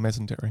dorsal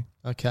mesentery.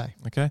 Okay.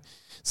 Okay,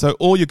 so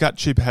all your gut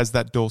tube has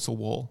that dorsal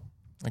wall.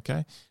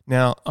 Okay,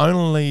 now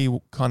only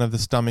kind of the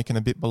stomach and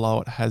a bit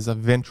below it has a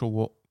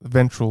ventral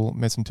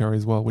mesentery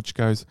as well, which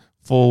goes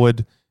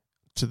forward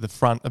to the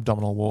front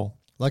abdominal wall.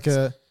 Like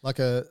a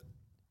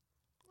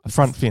A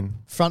front fin.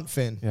 front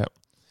fin. Yeah.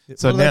 What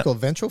So are they now- called?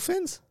 Ventral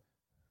fins?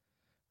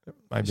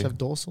 Maybe. Should have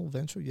dorsal,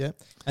 ventral, yeah.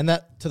 And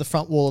that to the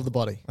front wall of the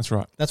body. That's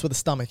right. That's where the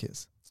stomach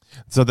is.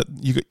 So that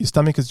your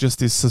stomach is just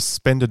this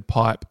suspended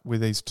pipe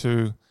with these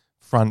two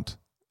front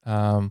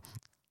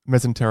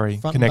mesentery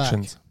Front and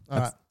connections. back. All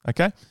right.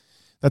 Okay,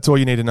 that's all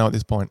you need to know at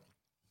this point.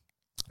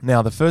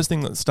 Now, the first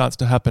thing that starts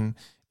to happen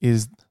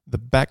is the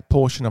back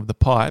portion of the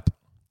pipe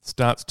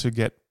starts to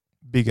get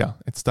bigger.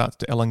 It starts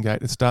to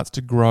elongate. It starts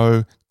to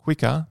grow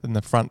quicker than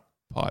the front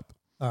pipe.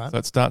 All right. So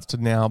it starts to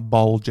now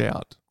bulge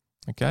out.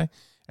 Okay,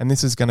 and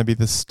this is going to be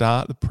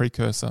the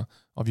precursor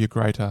of your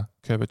greater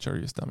curvature of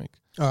your stomach.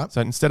 All right.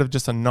 So instead of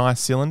just a nice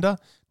cylinder,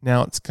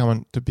 now it's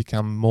coming to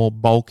become more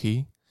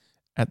bulky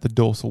at the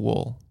dorsal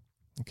wall.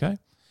 Okay.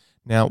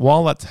 Now,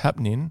 while that's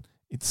happening,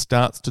 it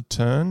starts to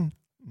turn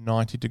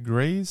 90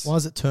 degrees Why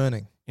is it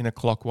turning? in a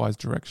clockwise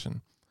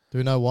direction. Do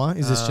we know why?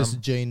 Is this just a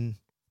gene?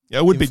 Yeah,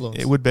 it would Influence.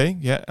 be. It would be.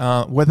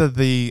 Yeah. Whether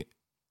the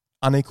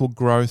unequal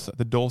growth at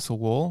the dorsal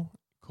wall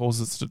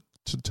causes it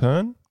to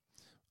turn,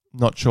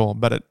 not sure,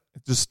 but it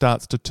just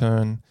starts to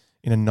turn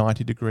in a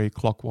 90-degree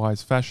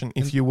clockwise fashion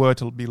if you were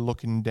to be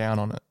looking down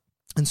on it.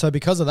 And so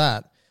because of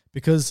that,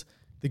 because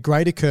the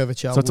greater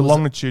curvature So it's a was-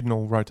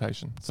 longitudinal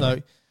rotation.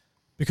 So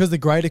because the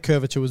greater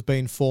curvature was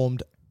being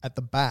formed at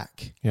the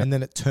back Yep. and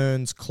then it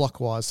turns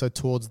clockwise, so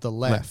towards the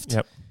left,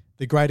 Yep.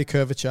 the greater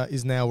curvature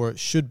is now where it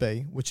should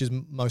be, which is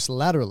most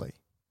laterally.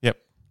 Yep.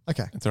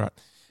 Okay. That's all right.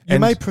 You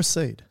may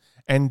proceed.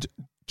 And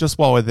just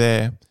while we're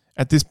there,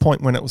 at this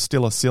point when it was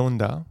still a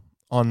cylinder,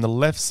 on the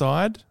left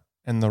side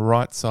and the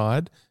right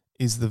side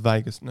is the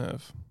vagus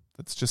nerve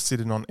that's just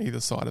sitting on either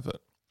side of it.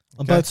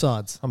 On Okay? both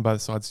sides. On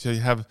both sides. So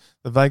you have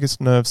the vagus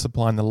nerve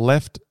supplying the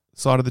left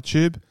side of the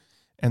tube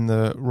and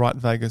the right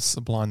vagus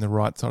supplying the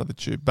right side of the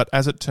tube. But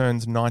as it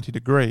turns 90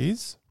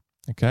 degrees,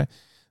 okay,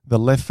 the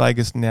left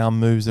vagus now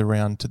moves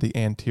around to the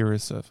anterior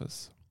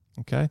surface,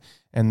 okay,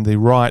 and the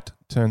right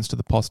turns to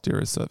the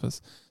posterior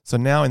surface. So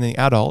now in the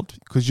adult,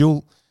 because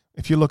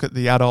if you look at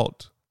the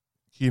adult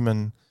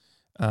human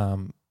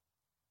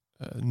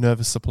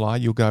nervous supply,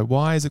 you'll go,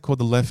 why is it called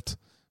the left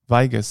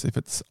vagus if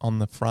it's on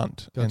the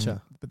front?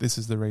 Gotcha. But this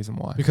is the reason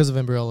why. Because of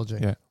embryology.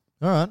 Yeah.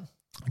 All right.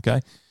 Okay.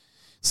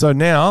 So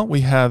now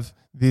we have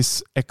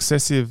this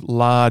excessive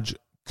large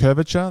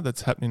curvature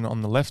that's happening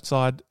on the left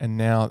side and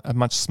now a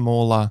much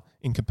smaller,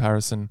 in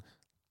comparison,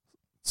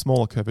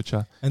 smaller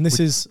curvature. And this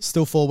is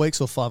still 4 weeks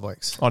or 5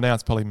 weeks? Oh, now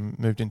it's probably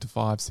moved into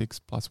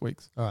 5-6+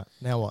 weeks. All right.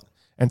 Now what?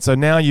 And so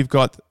now you've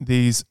got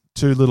these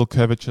two little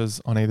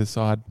curvatures on either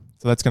side.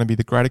 So that's going to be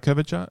the greater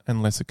curvature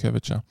and lesser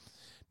curvature.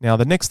 Now,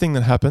 the next thing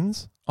that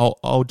happens,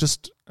 I'll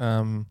just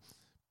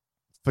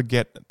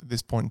forget at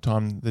this point in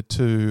time the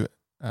two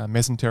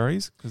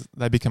mesenteries because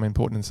they become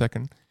important in a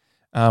second.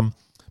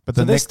 But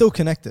So they're still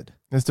connected.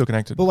 they're still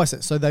connected. But wait a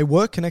second. So they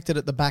were connected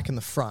at the back and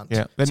the front.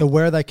 Yeah. Then So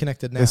where are they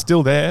connected now? they're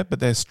still there, but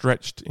they're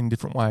stretched in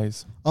different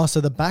ways. Oh, so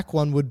the back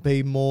one would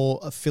be more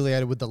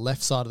affiliated with the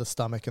left side of the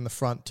stomach and the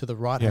front to the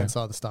right-hand Yeah.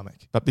 side of the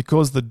stomach. But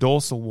because the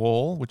dorsal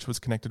wall, which was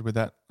connected with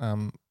that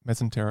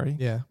mesentery,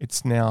 Yeah.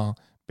 it's now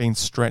been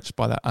stretched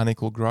by that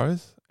unequal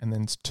growth and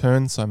then it's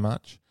turned so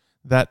much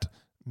that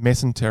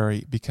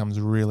mesentery becomes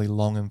really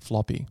long and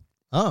floppy,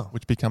 Oh,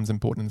 which becomes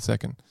important in a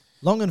second.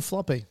 long and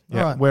floppy. Yeah.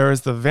 All right.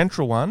 Whereas the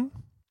ventral one,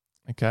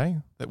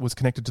 okay, that was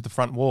connected to the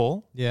front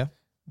wall, Yeah.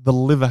 the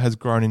liver has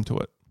grown into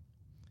it.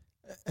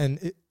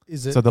 And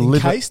is it So the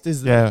liver- encased?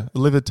 Yeah, the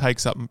liver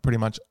takes up pretty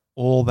much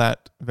all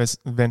that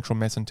ventral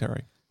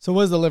mesentery. So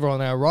where's the liver,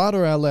 on our right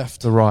or our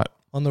left? The right.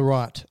 On the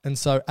right. And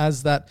so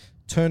as that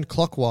turned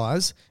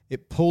clockwise,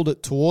 it pulled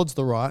it towards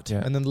the right,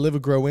 Yeah. and then the liver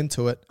grew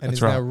into it and That's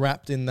is now right.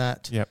 wrapped in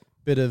that Yep.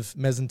 bit of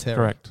mesentery.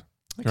 Correct.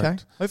 Okay.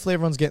 Correct. Hopefully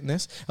everyone's getting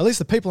this. At least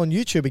the people on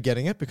YouTube are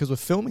getting it because we're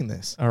filming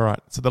this. All right.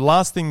 So the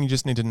last thing you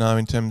just need to know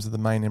in terms of the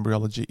main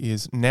embryology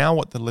is now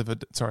what what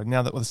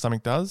the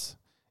stomach does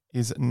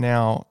is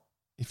now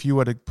if you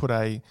were to put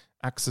a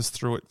axis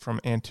through it from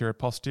anterior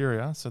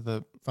posterior, so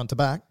the Front to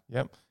back.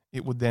 Yep.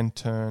 It would then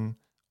turn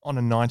on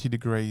a 90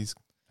 degrees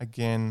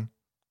again,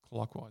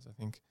 clockwise, I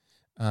think,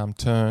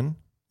 turn,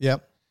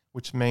 Yep.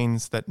 which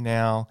means that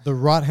now, The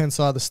right-hand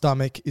side of the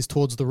stomach is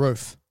towards the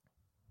roof.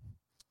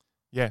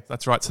 yeah,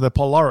 that's right. So the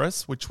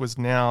pylorus, which was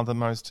now the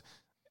most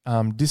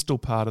distal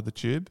part of the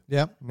tube,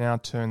 Yep. now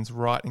turns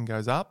right and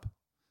goes up,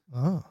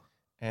 Oh.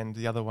 and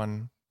the other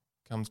one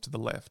comes to the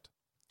left,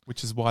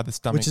 which is why the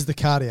stomach... Which is the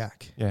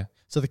cardiac. Yeah.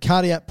 So the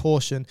cardiac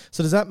portion.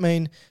 So does that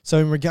mean, so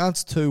in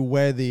regards to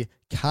where the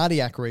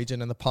cardiac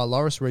region and the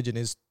pylorus region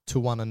is to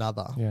one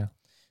another, Yeah.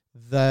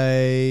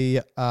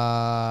 they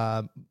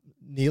are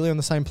nearly on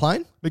the same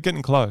plane? We're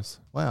getting close.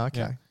 Wow, okay.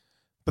 Yeah.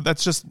 But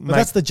that's just... But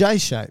that's the J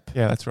shape.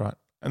 Yeah, that's right.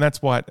 And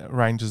that's why it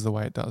arranges the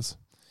way it does.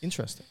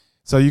 Interesting.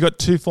 So you've got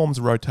two forms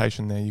of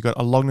rotation there. You've got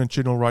a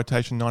longitudinal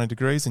rotation, 90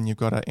 degrees, and you've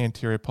got an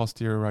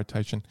anterior-posterior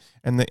rotation.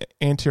 And the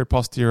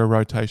anterior-posterior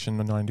rotation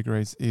of 90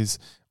 degrees is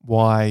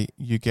why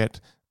you get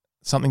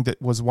something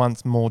that was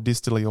once more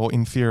distally or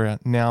inferior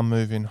now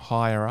moving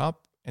higher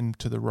up and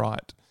to the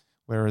right,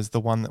 whereas the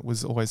one that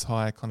was always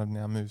higher kind of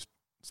now moves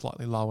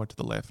slightly lower to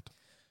the left.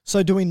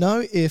 So do we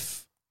know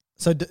if,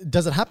 so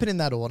does it happen in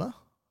that order?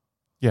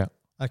 Yeah.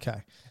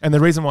 Okay. And the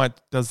reason why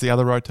it does the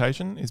other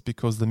rotation is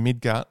because the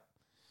midgut,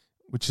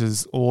 which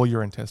is all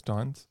your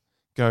intestines,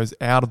 goes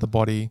out of the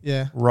body,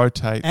 Yeah.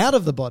 rotates. Out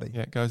of the body?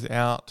 Yeah, it goes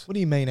out. What do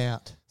you mean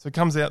out? So it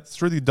comes out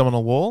through the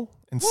abdominal wall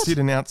and What?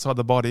 sitting outside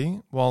the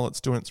body while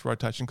it's doing its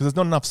rotation because there's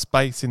not enough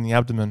space in the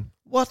abdomen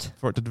What?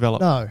 for it to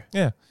develop. No.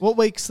 Yeah. What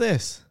week's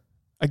this?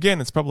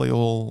 Again, it's probably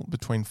all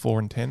between 4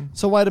 and 10.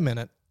 So wait a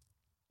minute.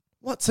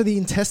 What? So the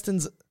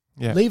intestines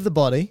Yeah. leave the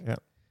body, Yeah.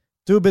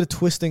 do a bit of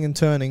twisting and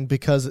turning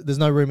because there's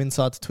no room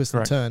inside to twist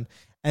Correct. and turn,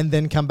 and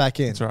then come back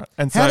in. That's right.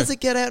 And How so does it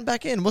get out and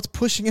back in? What's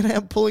pushing it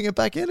out, pulling it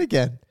back in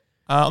again?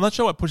 I'm not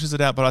sure what pushes it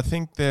out, but I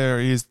think there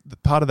is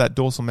part of that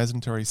dorsal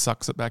mesentery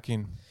sucks it back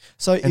in.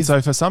 So, And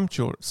so for some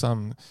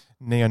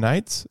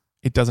neonates,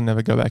 it doesn't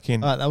ever go back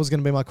in. all right, that was going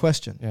to be my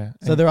question. Yeah.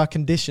 So there are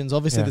conditions.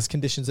 Obviously, Yeah. there's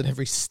conditions at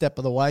every step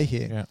of the way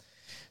here. Yeah.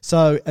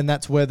 So, and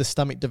that's where the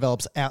stomach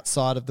develops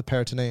outside of the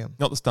peritoneum.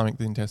 Not the stomach,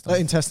 the intestines.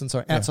 Intestine,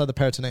 sorry, Yeah. outside the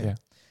peritoneum. Yeah.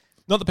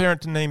 Not the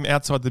peritoneum,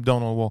 outside the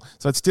abdominal wall.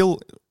 So it's still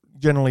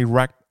generally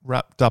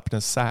wrapped up in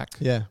a sac.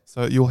 Yeah.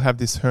 So you'll have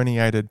this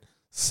herniated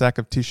sac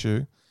of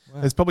tissue.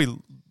 Wow. There's probably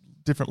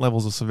different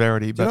levels of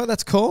severity, Do you know but what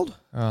that's called?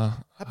 uh,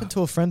 Happened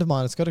to a friend of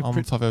mine. It's got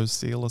a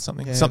seal or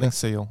something. Yeah, Something that's-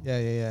 seal.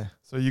 yeah.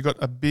 So you've got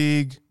a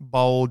big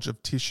bulge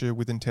of tissue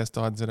with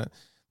intestines in it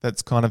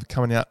that's kind of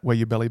coming out where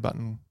your belly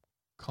button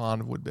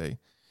kind of would be.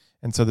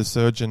 And so the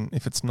surgeon,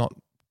 if it's not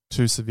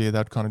too severe,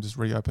 they'd kind of just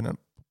reopen it,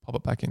 pop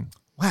it back in.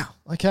 Wow.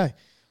 Okay.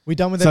 We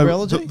done with So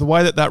embryology? the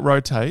way that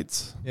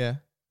rotates Yeah.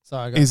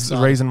 Sorry, I got is the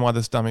excited. reason why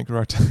the stomach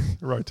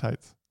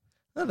rotates.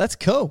 Oh, that's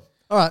cool.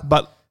 All right.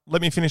 But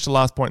let me finish the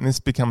last point, and this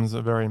becomes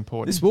a very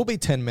important. This will be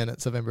 10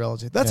 minutes of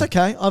embryology. That's Yeah.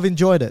 okay. I've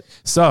enjoyed it.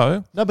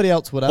 So Nobody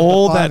else would have,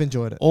 all but that I've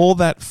enjoyed it. all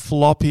that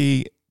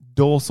floppy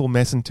dorsal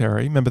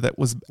mesentery, remember that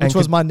was Which anchored,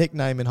 was my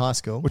nickname in high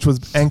school. which was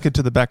anchored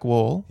to the back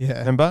wall. Yeah.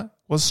 Remember,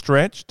 was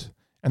stretched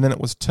and then it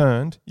was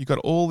turned. You got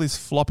all this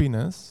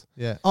floppiness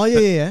Yeah. Oh,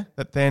 yeah.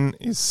 that then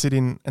is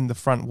sitting in the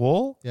front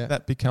wall. Yeah.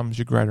 That becomes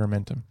your greater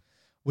omentum.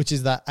 Which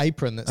is that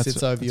apron that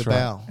sits over your right.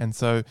 bowel. And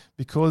so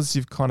because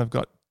you've kind of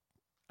got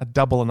a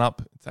double and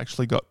up, it's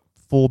actually got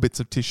 4 bits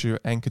of tissue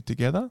anchored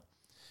together.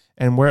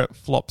 And where it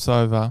flops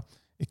over,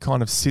 it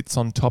kind of sits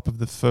on top of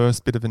the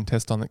first bit of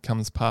intestine that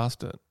comes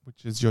past it,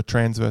 which is your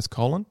transverse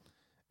colon,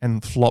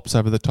 and flops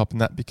over the top, and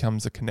that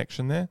becomes a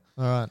connection there.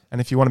 All right. And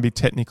if you want to be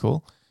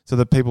technical, so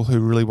the people who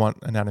really want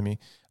anatomy,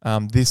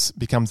 this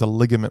becomes a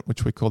ligament,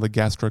 which we call the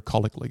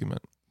gastrocolic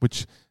ligament,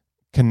 which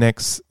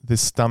connects the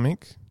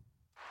stomach.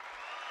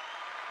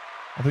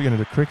 I thought you were going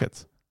to do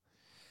crickets.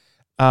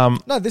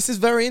 No, this is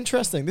very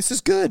interesting. This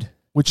is good.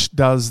 Which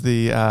does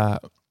the no,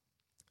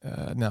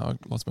 I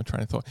lost my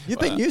train of thought. You've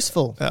been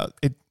useful.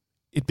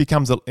 It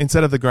becomes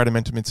instead of the greater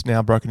omentum, it's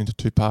now broken into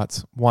 2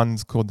 parts.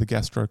 One's called the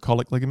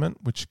gastrocolic ligament,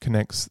 which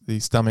connects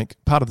the stomach,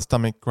 part of the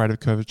stomach, grade of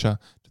curvature,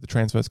 to the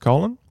transverse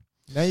colon.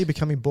 Now you're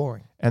becoming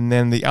boring. And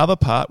then the other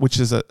part, which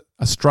is a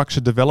structure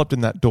developed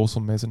in that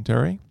dorsal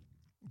mesentery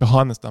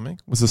behind the stomach,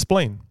 was the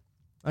spleen.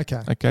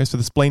 Okay. Okay, so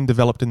the spleen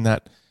developed in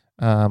that,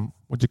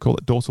 what do you call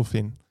it, dorsal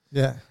fin.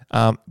 Yeah.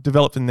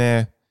 Developed in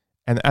there,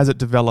 and as it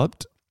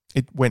developed,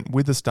 it went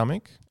with the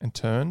stomach and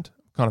turned,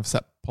 kind of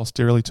sat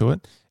posteriorly to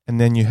it, and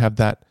then you have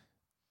that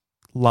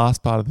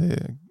last part of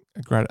the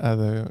greater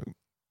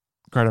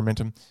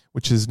omentum,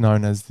 which is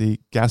known as the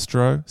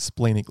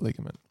gastrosplenic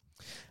ligament.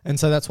 And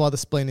so that's why the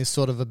spleen is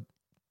sort of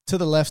to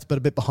the left, but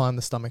a bit behind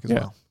the stomach as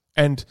well.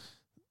 And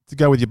to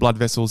go with your blood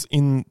vessels,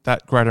 in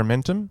that greater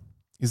omentum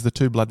is the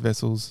 2 blood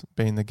vessels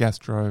being the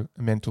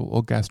gastroemental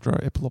or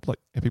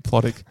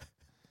gastroepiplotic.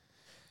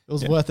 It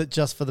was worth it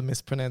just for the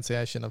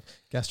mispronunciation of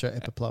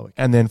gastroepiploic.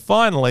 And then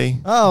finally,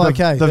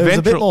 okay. There's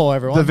a bit more,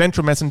 everyone. The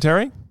ventral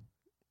mesentery.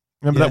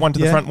 Remember that one to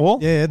the front wall?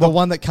 Yeah, the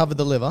one that covered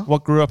the liver.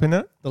 What grew up in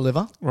it? The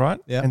liver. Right.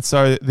 Yeah. And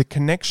so the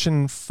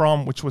connection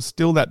from, which was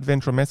still that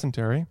ventral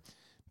mesentery,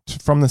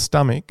 from the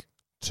stomach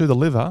to the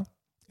liver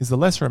is the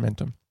lesser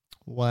omentum.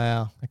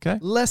 Wow. Okay.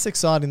 Less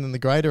exciting than the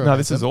greater omentum. No,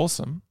 this is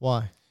awesome.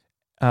 Why?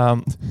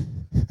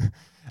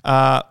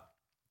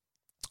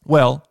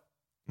 Well,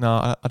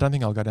 no, I don't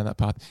think I'll go down that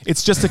path.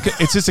 It's just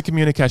a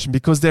communication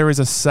because there is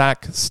a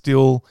sac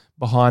still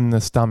behind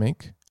the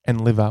stomach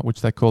and liver,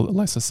 which they call the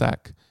lesser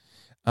sac.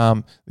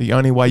 The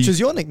only way which is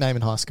your nickname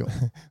in high school.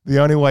 The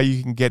only way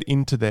you can get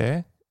into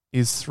there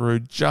is through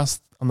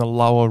just on the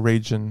lower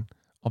region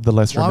of the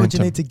lesser omentum. Why would you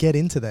need to get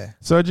into there?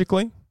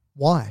 Surgically?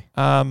 Why?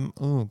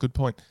 Good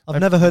point.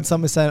 I've never heard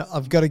someone say,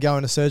 I've got to go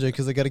into surgery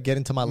because I've got to get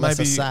into my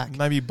lesser sac.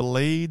 Maybe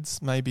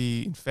bleeds,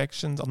 maybe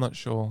infections. I'm not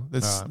sure.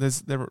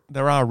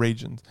 There are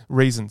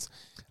reasons.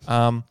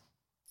 The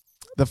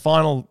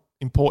final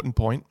important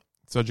point,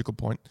 surgical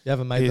point. You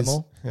haven't made them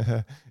all?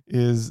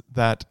 Is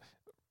that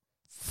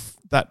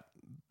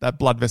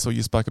blood vessel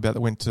you spoke about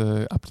that went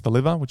up to the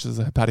liver, which is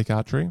a hepatic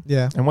artery.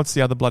 Yeah. And what's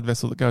the other blood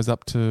vessel that goes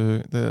up to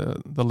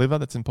the liver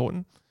that's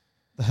important?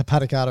 The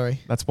hepatic artery.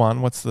 That's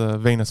one. What's the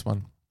venous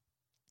one?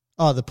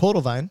 Oh, the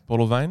portal vein.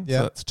 Portal vein. Yeah.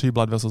 So that's 2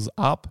 blood vessels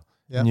up.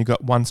 Yep. And you've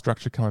got one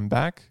structure coming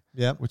back,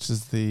 which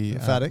is the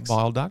lymphatics.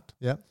 bile duct.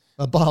 Yeah.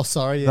 Bile,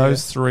 sorry. Yeah,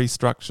 Those 3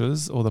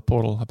 structures, or the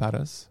portal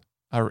hepatis,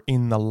 are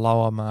in the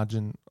lower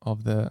margin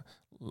of the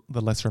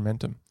lesser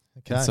omentum.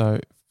 Okay. And so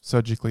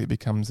surgically it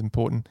becomes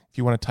important. If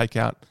you want to take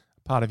out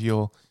part of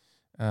your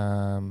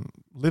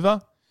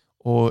liver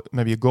or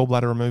maybe a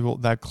gallbladder removal,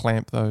 they'll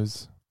clamp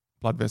those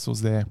blood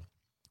vessels there.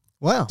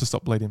 Wow. To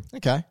stop bleeding.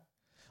 Okay.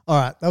 All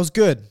right. That was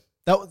good.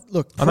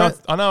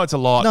 I know it's a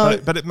lot, No.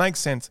 but it makes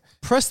sense.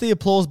 Press the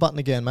applause button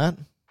again, Matt.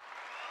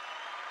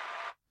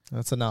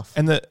 That's enough.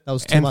 And that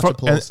was too much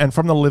applause. And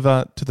from the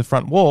liver to the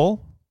front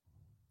wall,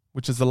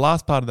 which is the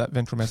last part of that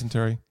ventral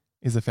mesentery,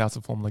 is the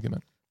falciform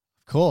ligament.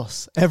 Of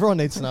course. Everyone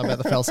needs to know about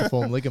the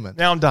falciform ligament.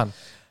 Now I'm done.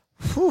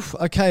 Whew.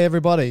 Okay,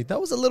 everybody. That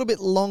was a little bit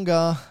longer.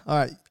 All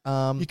right.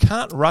 You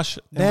can't rush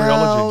now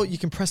embryology. You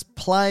can press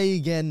play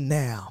again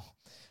now.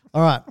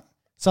 All right.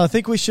 So I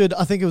think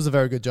it was a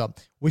very good job.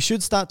 We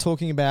should start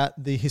talking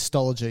about the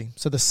histology,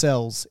 so the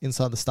cells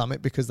inside the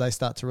stomach, because they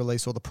start to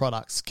release all the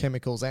products,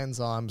 chemicals,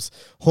 enzymes,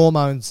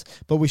 hormones.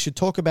 But we should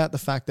talk about the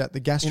fact that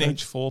the In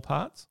each 4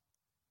 parts?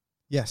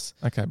 Yes.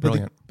 Okay,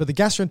 brilliant. But the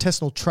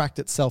gastrointestinal tract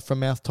itself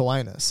from mouth to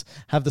anus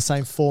have the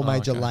same 4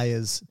 major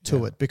layers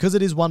to it. Because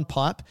it is one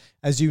pipe,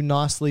 as you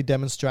nicely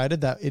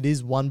demonstrated, that it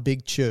is one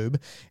big tube,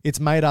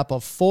 it's made up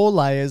of 4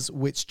 layers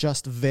which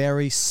just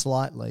vary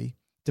slightly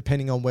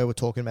depending on where we're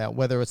talking about,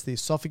 whether it's the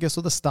esophagus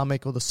or the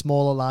stomach or the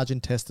small or large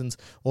intestines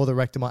or the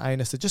rectum or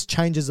anus. It just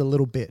changes a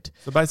little bit.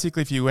 So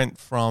basically, if you went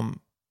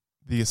from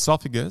the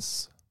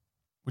esophagus,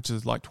 which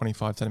is like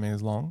 25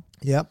 centimeters long,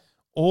 yep,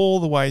 all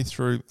the way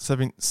through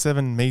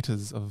 7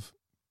 meters of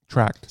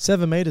tract.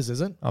 7 meters, is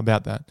it?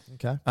 About that.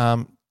 Okay.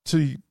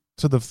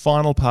 To the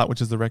final part,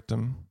 which is the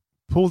rectum,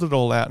 pulled it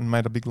all out and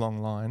made a big long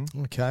line.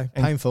 Okay.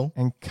 Painful.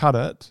 And cut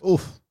it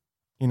Oof.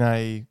 in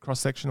a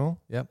cross-sectional.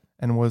 Yep.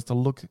 And was to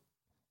look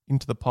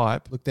into the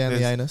pipe. Look down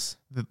the anus.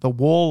 The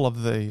wall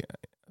of the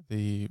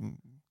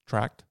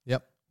tract.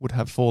 Yep. Would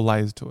have 4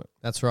 layers to it.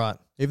 That's right.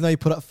 Even though you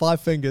put up 5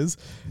 fingers,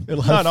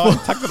 it'll have I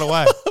tucked it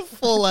away.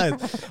 4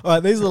 layers. All right,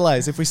 these are the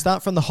layers. If we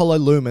start from the hollow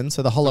lumen,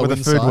 so the hollow where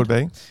inside, the food would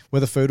be, where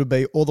the food would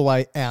be, all the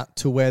way out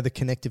to where the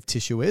connective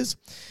tissue is,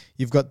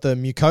 you've got the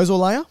mucosal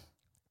layer,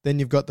 then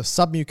you've got the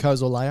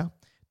submucosal layer,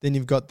 then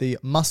you've got the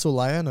muscle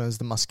layer, known as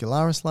the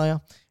muscularis layer,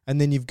 and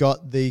then you've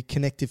got the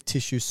connective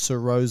tissue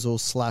serosal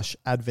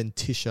 /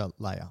 adventitia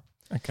layer.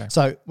 Okay.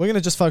 So we're going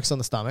to just focus on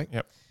the stomach.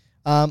 Yep.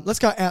 Let's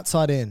go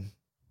outside in,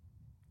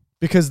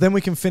 because then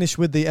we can finish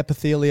with the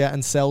epithelia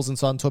and cells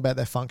inside and talk about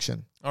their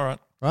function. All right.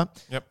 Right?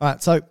 Yep. All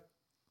right. So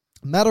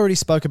Matt already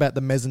spoke about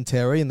the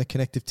mesentery and the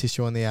connective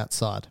tissue on the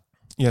outside.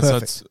 Yeah,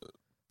 Perfect. so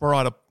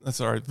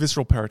it's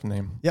visceral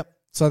peritoneum. Yep.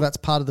 So that's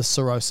part of the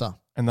serosa.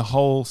 And the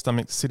whole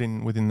stomach's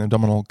sitting within the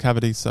abdominal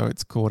cavity, so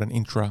it's called an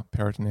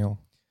intraperitoneal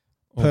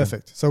organ.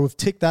 Perfect. So we've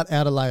ticked that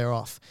outer layer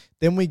off.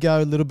 Then we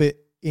go a little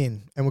bit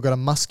in, and we've got a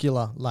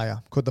muscular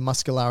layer called the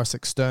muscularis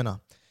externa.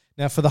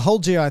 Now, for the whole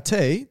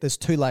GIT, there's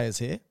 2 layers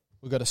here.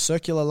 We've got a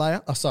circular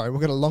layer.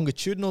 We've got a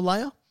longitudinal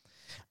layer,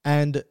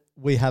 and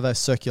we have a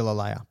circular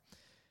layer.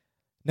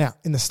 Now,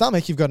 in the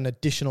stomach, you've got an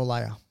additional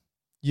layer.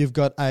 You've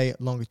got a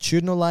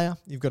longitudinal layer,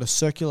 you've got a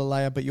circular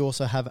layer, but you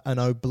also have an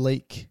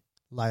oblique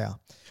layer.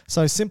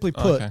 So simply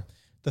put,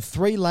 the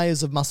 3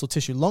 layers of muscle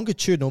tissue,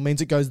 longitudinal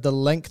means it goes the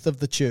length of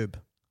the tube.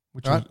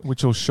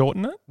 Which will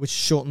shorten it? Which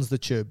shortens the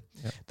tube.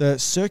 Yep. The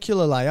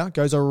circular layer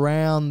goes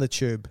around the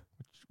tube.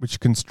 Which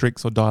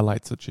constricts or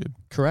dilates the tube.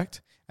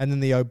 Correct. And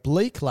then the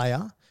oblique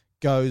layer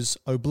goes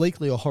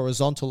obliquely or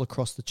horizontal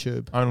across the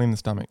tube. Only in the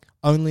stomach.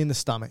 Only in the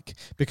stomach.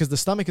 Because the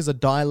stomach is a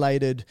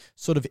dilated,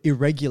 sort of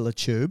irregular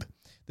tube.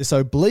 This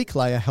oblique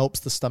layer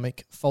helps the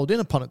stomach fold in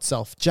upon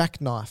itself,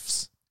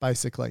 jackknifes,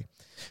 basically.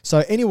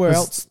 So anywhere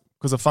else,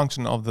 because a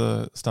function of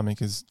the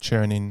stomach is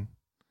churning,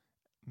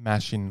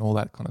 mashing, all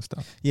that kind of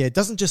stuff. yeah, it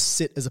doesn't just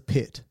sit as a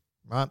pit,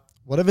 right?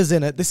 Whatever's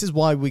in it, this is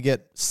why we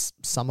get,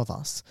 some of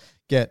us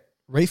get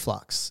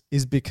reflux,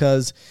 is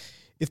because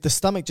if the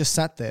stomach just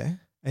sat there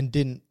and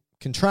didn't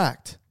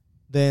contract,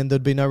 then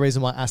there'd be no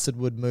reason why acid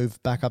would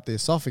move back up the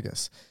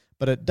esophagus.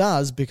 But it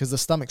does because the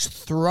stomach's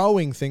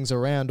throwing things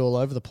around all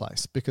over the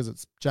place because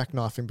it's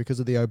jackknifing because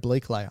of the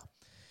oblique layer.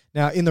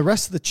 Now, in the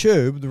rest of the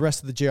tube, the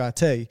rest of the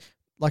GIT,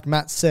 like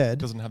Matt said, It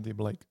doesn't have the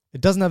oblique.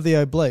 it doesn't have the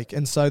oblique.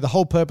 And so the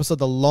whole purpose of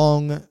the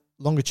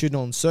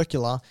longitudinal and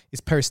circular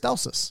is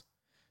peristalsis.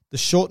 The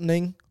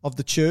shortening of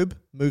the tube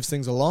moves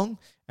things along,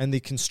 and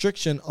the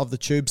constriction of the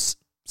tubes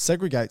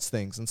segregates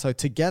things. And so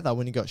together,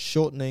 when you got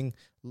shortening,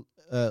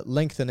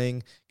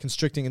 lengthening,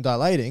 constricting, and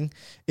dilating,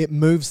 it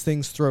moves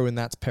things through, and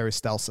that's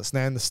peristalsis.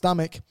 Now, in the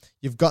stomach,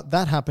 you've got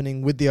that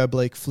happening with the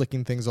oblique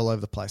flicking things all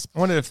over the place. I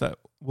wonder if that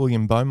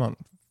William Beaumont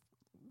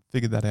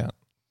figured that out.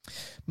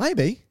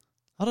 Maybe.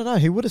 I don't know.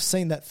 He would have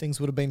seen that things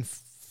would have been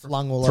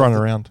flung all Thrown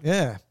over. around.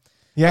 Yeah.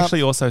 He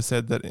actually also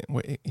said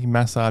that he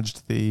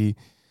massaged the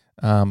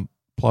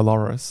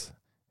pylorus.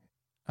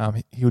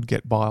 He would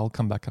get bile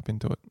come back up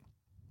into it.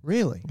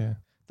 Really? Yeah.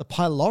 The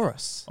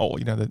pylorus. Oh,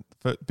 the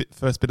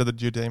first bit of the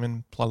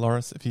duodenum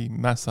pylorus, if he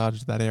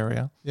massaged that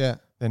area, Yeah.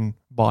 then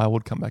bile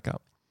would come back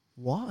up.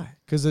 Why?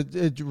 Because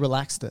it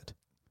relaxed it.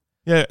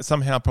 Yeah,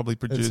 somehow probably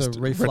produced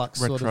reflux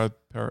sort of-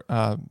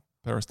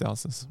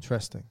 peristalsis.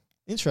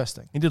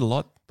 Interesting. He did a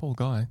lot, poor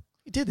guy.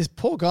 He did. This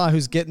poor guy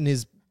who's getting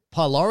his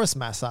pylorus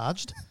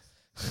massaged.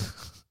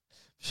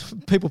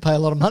 People pay a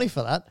lot of money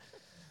for that.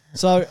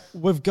 So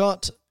we've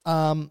got,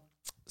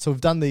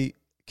 we've done the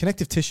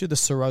connective tissue, the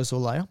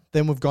serosal layer.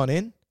 Then we've gone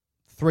in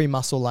 3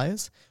 muscle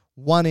layers.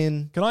 One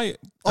in. Can I?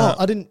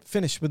 I didn't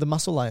finish with the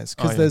muscle layers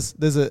because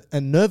there's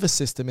a nervous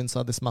system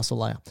inside this muscle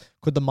layer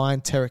called the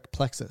myenteric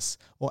plexus,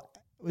 or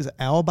is it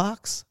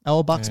Auerbach's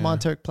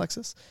myenteric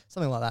plexus?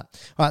 Something like that.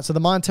 All right, so the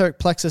myenteric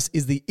plexus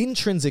is the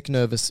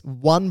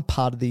one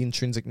part of the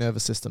intrinsic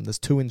nervous system. There's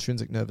 2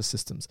 intrinsic nervous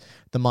systems,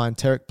 the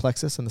myenteric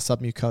plexus and the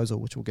submucosal,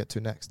 which we'll get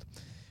to next.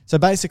 So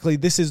basically,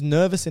 this is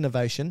nervous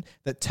innervation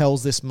that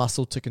tells this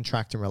muscle to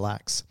contract and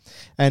relax.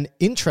 And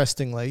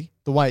interestingly,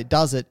 the way it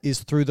does it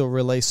is through the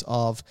release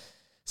of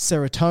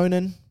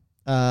serotonin,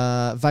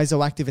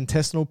 vasoactive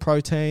intestinal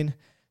protein,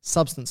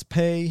 substance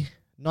P,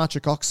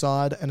 nitric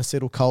oxide, and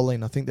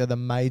acetylcholine. I think they're the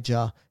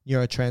major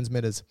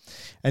neurotransmitters.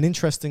 And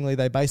interestingly,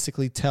 they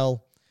basically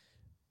tell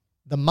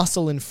the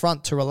muscle in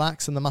front to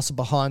relax and the muscle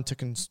behind to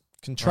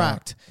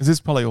contract. Is this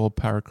probably all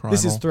paracrinal?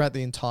 This is throughout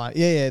the entire...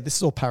 Yeah, this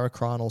is all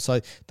paracrinal. So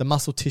the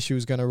muscle tissue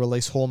is going to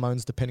release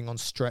hormones depending on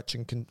stretch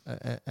and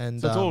So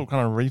it's all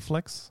kind of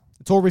reflex?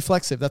 It's all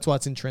reflexive. That's why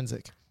it's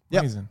intrinsic.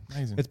 Yep.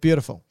 Amazing. It's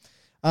beautiful.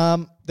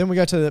 Then we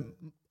go to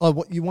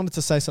what you wanted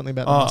to say something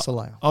about the muscle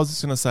layer. I was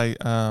just going to say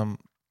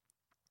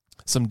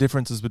some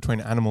differences between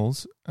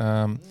animals.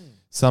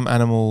 Some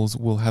animals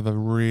will have a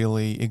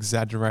really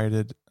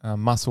exaggerated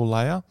muscle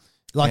layer.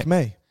 Like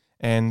me.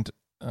 And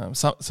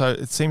so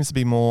it seems to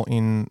be more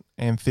in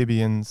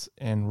amphibians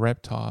and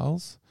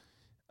reptiles,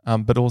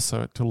 but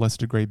also to a lesser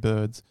degree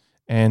birds.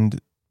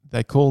 And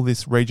they call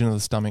this region of the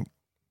stomach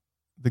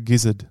the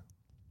gizzard.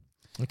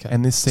 Okay.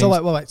 And this seems...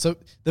 So wait. So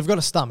they've got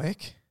a stomach.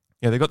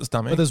 Yeah, they've got the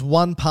stomach. But there's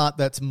one part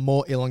that's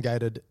more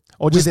elongated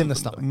or just within the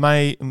stomach.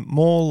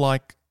 More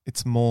like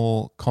it's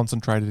more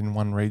concentrated in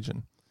one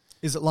region.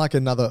 Is it like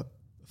another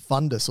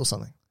fundus or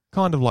something?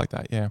 Kind of like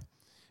that, yeah.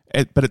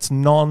 But it's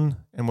and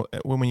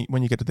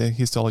when you get to the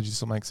histology,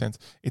 this will make sense.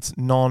 It's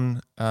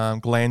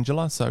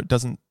non-glandular, so it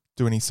doesn't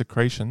do any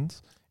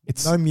secretions.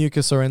 It's no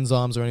mucus or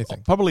enzymes or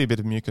anything. Probably a bit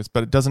of mucus,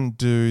 but it doesn't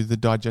do the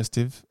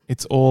digestive.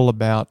 It's all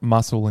about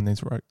muscle in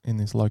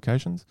these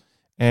locations.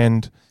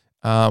 And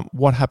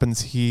what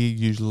happens here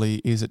usually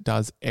is it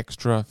does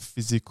extra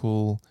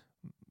physical,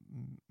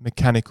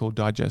 mechanical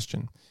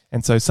digestion.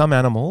 And so some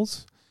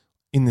animals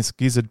in this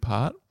gizzard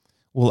part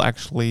will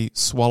actually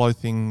swallow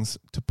things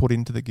to put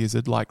into the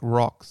gizzard, like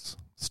rocks,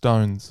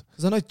 stones.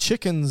 Because I know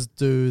chickens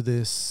do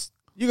this.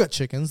 You got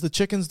chickens. The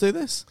chickens do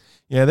this?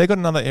 Yeah, they've got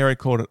another area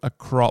called a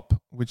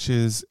crop, which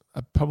is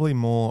probably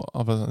more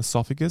of an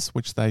esophagus,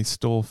 which they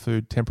store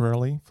food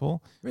temporarily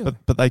for. Really?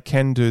 But they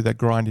can do that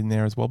grind in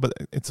there as well. But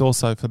it's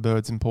also for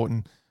birds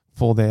important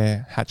for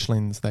their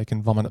hatchlings. They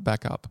can vomit it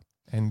back up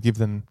and give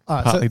them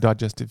partly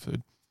digestive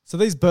food. So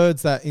these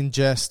birds that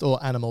ingest,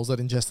 or animals that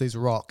ingest these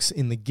rocks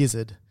in the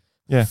gizzard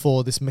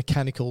for this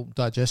mechanical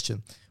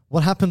digestion,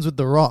 what happens with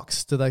the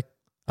rocks? Do they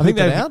poop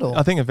it out? Or?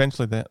 I think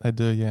eventually they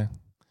do, yeah.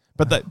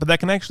 But they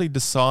can actually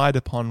decide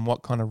upon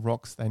what kind of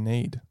rocks they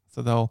need.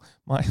 So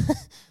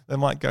they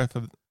might go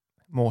for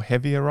more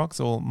heavier rocks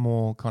or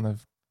more kind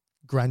of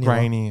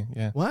grainy.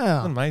 Yeah. Wow.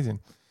 It's amazing.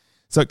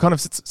 So it kind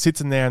of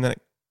sits in there and then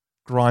it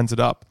grinds it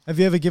up. Have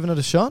you ever given it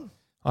a shot?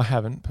 I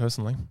haven't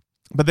personally.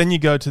 But then you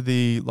go to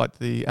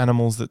the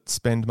animals that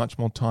spend much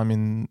more time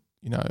in,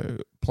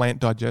 plant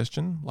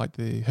digestion, like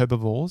the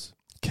herbivores.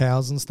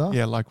 Cows and stuff?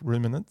 Yeah, like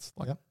ruminants.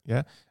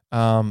 Yeah.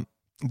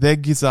 Their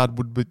gizzard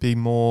would be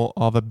more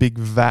of a big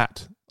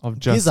vat of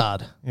just...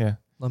 Gizzard? Yeah.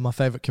 Like my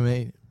favorite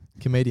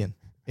comedian,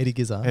 Eddie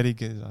Gizzard. Eddie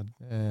Gizzard.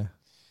 Yeah.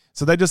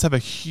 So they just have a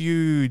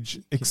huge...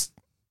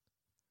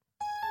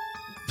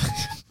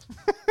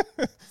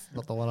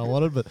 Not the one I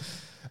wanted, but...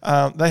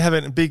 they have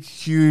a big,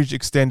 huge,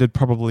 extended,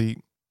 probably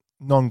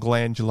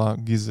non-glandular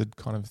gizzard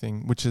kind of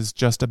thing, which is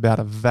just about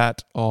a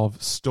vat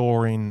of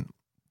storing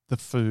the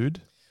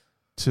food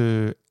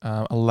to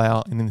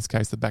allow, and in this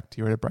case, the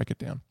bacteria to break it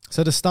down.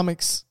 So do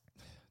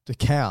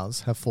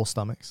cows have 4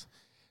 stomachs?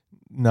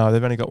 No,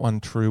 they've only got one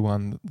true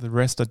one. The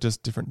rest are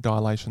just different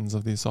dilations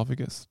of the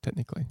esophagus,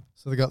 technically.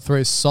 So they've got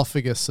 3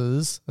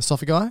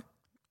 esophagi,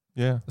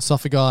 Yeah,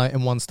 esophagi,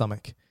 and 1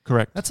 stomach.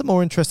 correct. That's a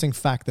more interesting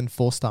fact than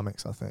 4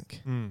 stomachs, I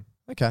think. Mm.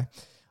 Okay.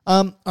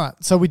 All right.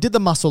 So we did the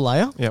muscle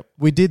layer. Yep.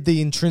 We did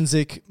the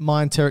intrinsic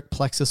myenteric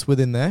plexus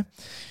within there.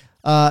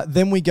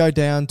 Then we go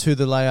down to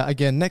the layer,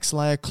 again, next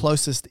layer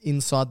closest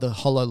inside the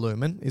hollow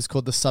lumen is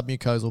called the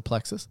submucosal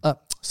plexus.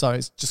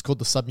 It's just called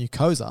the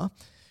submucosa,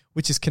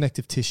 which is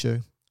connective tissue.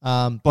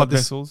 Blood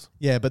vessels.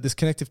 Yeah, but this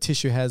connective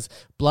tissue has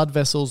blood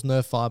vessels,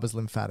 nerve fibers,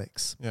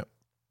 lymphatics. Yep.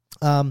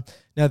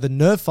 Now, the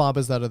nerve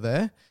fibers that are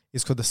there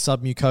is called the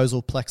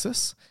submucosal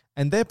plexus,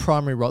 and their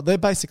primary role, they're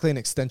basically an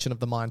extension of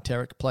the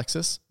myenteric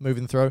plexus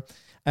moving through,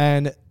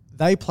 and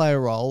they play a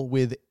role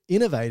with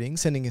innervating,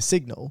 sending a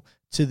signal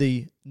to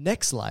the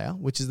next layer,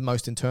 which is the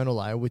most internal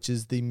layer, which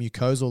is the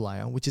mucosal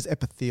layer, which is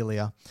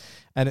epithelia,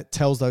 and it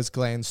tells those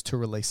glands to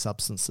release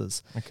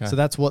substances. Okay. So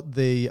that's what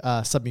the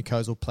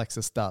submucosal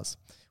plexus does,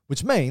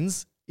 which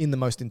means in the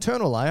most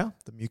internal layer,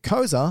 the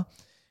mucosa,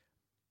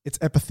 it's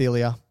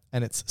epithelia,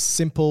 and it's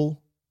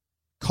simple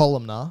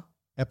columnar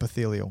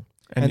epithelial.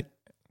 And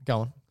go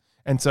on.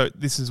 And so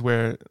this is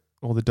where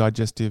all the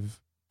digestive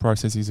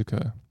processes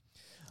occur.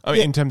 Oh,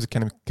 Yeah. in terms of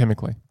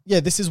chemically. Yeah,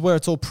 this is where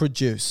it's all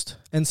produced.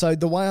 And so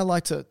the way I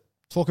like to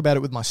talk about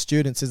it with my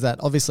students is that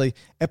obviously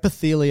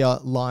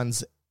epithelia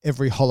lines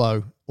every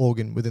hollow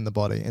organ within the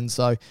body. And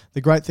so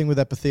the great thing with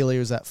epithelia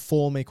is that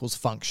form equals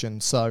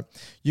function. So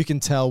you can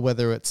tell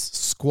whether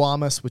it's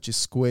squamous, which is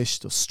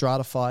squished, or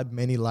stratified,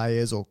 many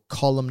layers, or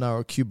columnar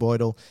or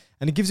cuboidal.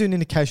 And it gives you an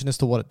indication as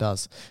to what it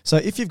does. So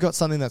if you've got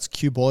something that's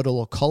cuboidal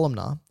or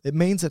columnar, it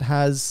means it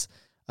has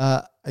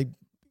a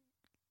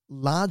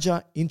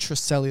larger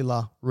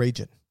intracellular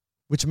region,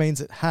 which means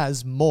it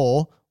has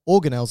more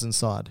organelles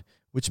inside,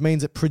 which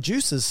means it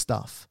produces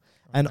stuff.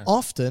 Okay. And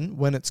often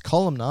when it's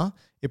columnar,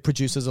 it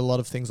produces a lot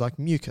of things like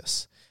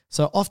mucus.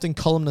 So often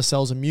columnar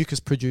cells are mucus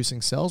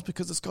producing cells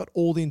because it's got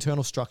all the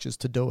internal structures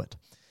to do it.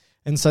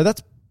 And so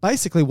that's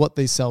basically what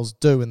these cells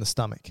do in the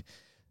stomach.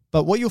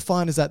 But what you'll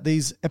find is that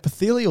these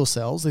epithelial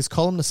cells, these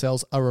columnar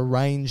cells, are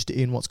arranged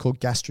in what's called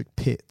gastric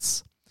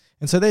pits.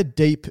 And so they're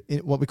deep in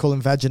what we call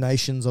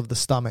invaginations of the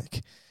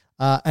stomach.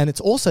 And it's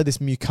also this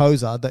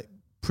mucosa that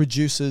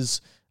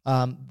produces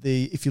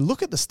if you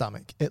look at the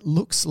stomach, it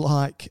looks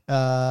like,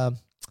 how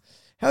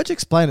would you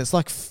explain it? It's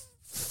like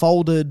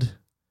folded,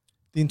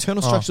 the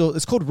internal structure,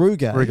 it's called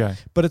rugae,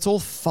 but it's all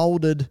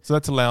folded. So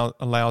that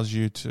allows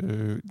you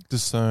to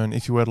discern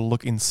if you were to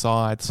look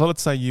inside. So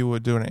let's say you were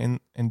doing an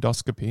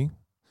endoscopy,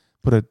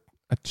 put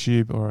a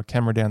tube or a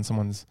camera down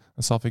someone's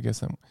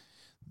esophagus, and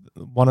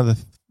one of the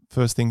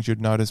first things you'd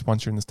notice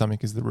once you're in the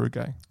stomach is the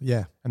rugae.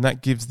 Yeah. And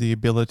that gives the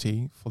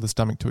ability for the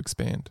stomach to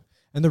expand.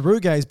 And the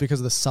rugae is because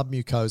of the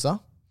submucosa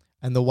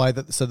and the way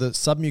that, so the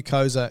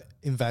submucosa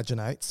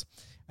invaginates,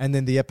 and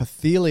then the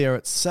epithelia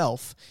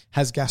itself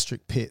has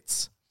gastric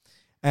pits.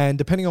 And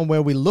depending on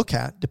where we look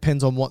at,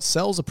 depends on what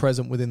cells are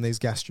present within these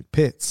gastric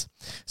pits.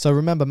 So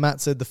remember, Matt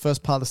said the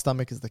first part of the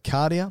stomach is the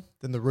cardia,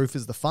 then the roof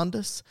is the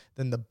fundus,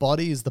 then the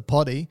body is the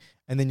body,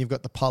 and then you've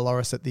got the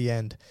pylorus at the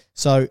end.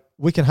 So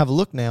we can have a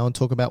look now and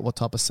talk about what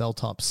type of cell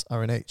types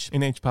are in each.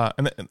 In each part.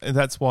 And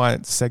that's why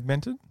it's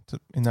segmented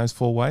in those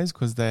 4 ways,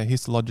 because they're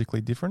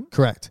histologically different?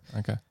 Correct.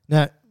 Okay.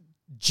 Now,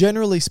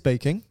 generally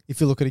speaking, if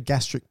you look at a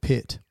gastric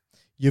pit,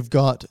 you've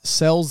got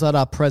cells that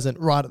are present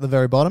right at the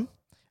very bottom,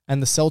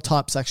 and the cell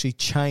types actually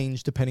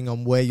change depending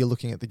on where you're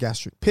looking at the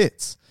gastric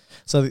pits.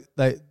 So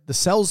the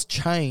cells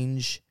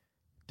change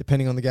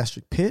depending on the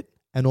gastric pit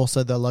and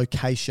also the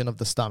location of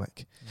the stomach.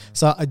 Mm-hmm.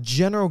 So a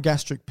general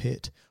gastric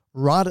pit,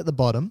 right at the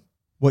bottom,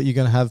 what you're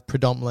going to have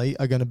predominantly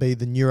are going to be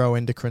the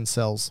neuroendocrine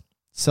cells,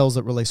 cells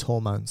that release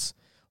hormones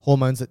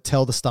that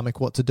tell the stomach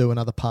what to do and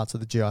other parts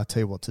of the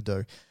GIT what to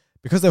do.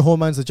 Because they're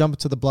hormones, they jump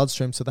into the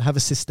bloodstream, so they have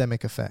a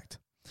systemic effect.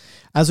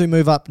 As we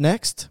move up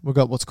next, we've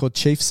got what's called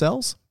chief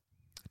cells.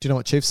 Do you know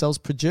what chief cells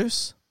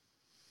produce?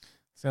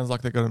 Sounds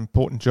like they've got an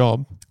important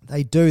job.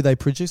 They do. They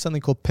produce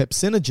something called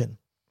pepsinogen.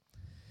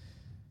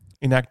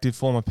 Inactive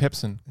form of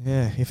pepsin.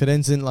 Yeah. If it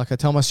ends in, like I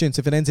tell my students,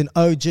 if it ends in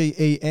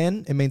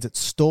OGEN, it means it's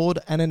stored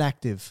and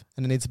inactive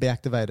and it needs to be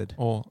activated.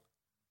 Or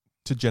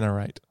to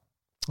generate.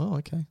 Oh,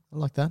 okay. I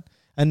like that.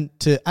 And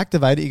to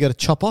activate it, you got to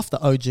chop off the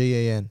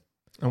OGEN.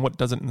 And what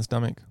does it in the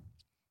stomach?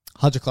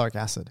 Hydrochloric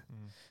acid.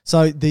 Mm.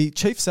 So the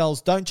chief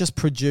cells don't just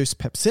produce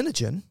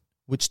pepsinogen,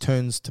 which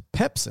turns to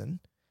pepsin.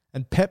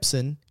 And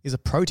pepsin is a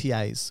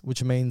protease,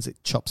 which means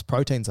it chops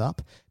proteins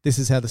up. This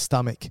is how the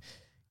stomach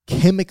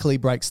chemically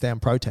breaks down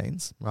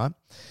proteins, right?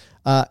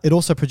 It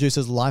also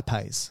produces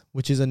lipase,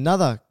 which is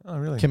another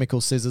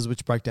chemical scissors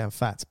which break down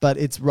fats, but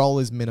its role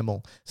is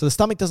minimal. So the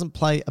stomach doesn't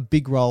play a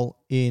big role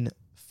in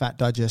fat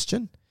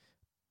digestion,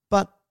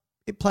 but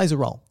it plays a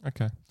role.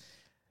 Okay.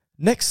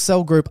 Next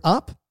cell group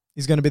up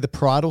is going to be the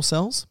parietal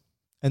cells,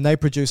 and they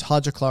produce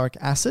hydrochloric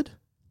acid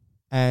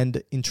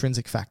and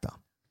intrinsic factor.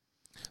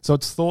 So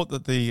it's thought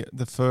that the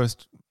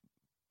first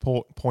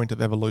point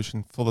of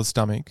evolution for the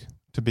stomach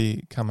to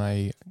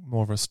become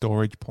more of a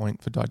storage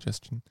point for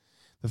digestion,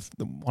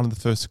 one of the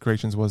first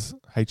secretions was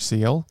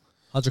HCl.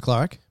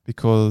 Hydrochloric.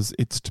 Because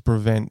it's to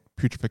prevent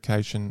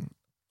putrefaction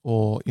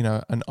or,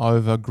 an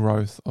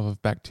overgrowth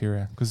of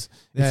bacteria. Because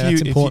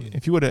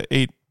if you were to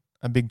eat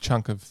a big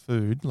chunk of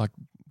food, like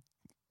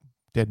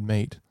dead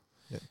meat.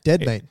 Yeah,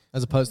 dead meat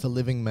as opposed to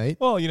living meat.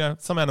 Well,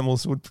 some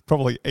animals would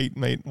probably eat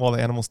meat while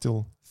the animal's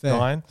still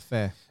dying.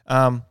 Fair.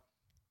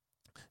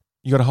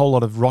 You got a whole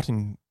lot of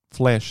rotting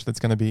flesh that's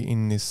going to be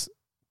in this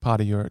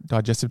part of your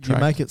digestive tract.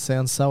 You make it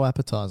sound so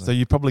appetizing. So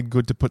you're probably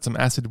good to put some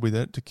acid with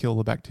it to kill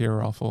the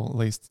bacteria off, or at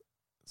least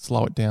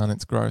slow it down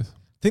its growth.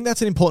 I think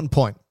that's an important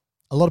point.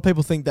 A lot of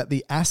people think that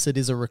the acid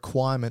is a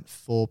requirement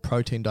for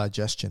protein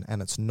digestion,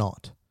 and it's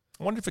not.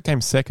 I wonder if it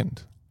came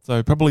second.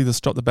 So probably to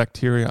stop the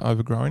bacteria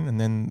overgrowing, and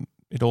then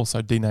it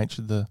also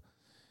denatured the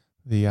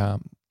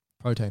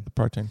protein. The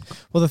protein.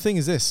 Well, the thing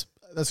is this.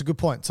 That's a good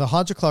point. So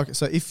hydrochloric.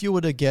 So if you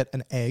were to get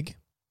an egg,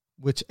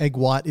 which egg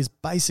white is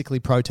basically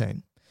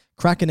protein,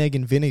 crack an egg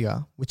in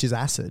vinegar, which is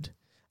acid,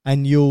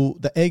 and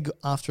the egg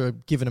after a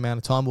given amount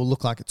of time will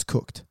look like it's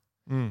cooked.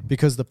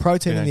 Because the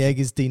protein in the egg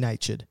is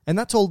denatured. And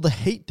that's all the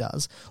heat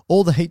does.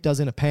 All the heat does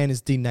in a pan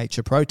is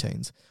denature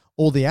proteins.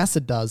 All the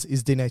acid does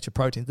is denature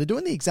proteins. They're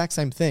doing the exact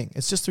same thing.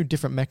 It's just through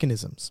different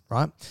mechanisms,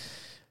 right?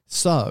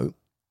 So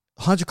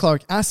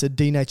hydrochloric acid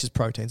denatures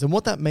proteins. And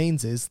what that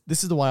means is,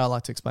 this is the way I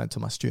like to explain it to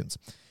my students.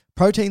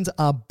 Proteins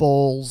are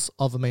balls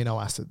of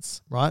amino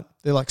acids, right?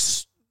 They're like,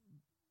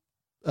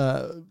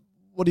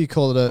 what do you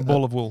call it? A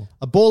ball of wool.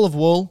 A ball of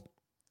wool.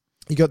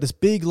 You got this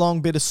big,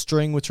 long bit of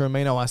string, which are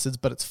amino acids,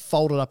 but it's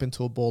folded up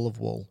into a ball of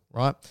wool,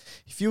 right?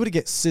 If you were to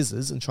get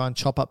scissors and try and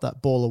chop up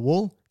that ball of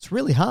wool, it's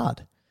really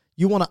hard.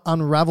 You want to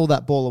unravel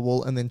that ball of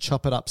wool and then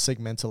chop it up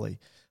segmentally.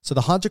 So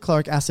the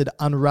hydrochloric acid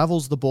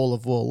unravels the ball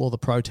of wool or the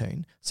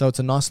protein, so it's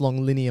a nice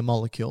long linear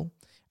molecule,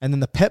 and then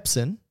the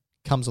pepsin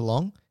comes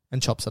along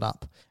and chops it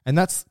up. And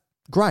that's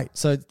great.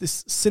 So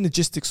this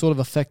synergistic sort of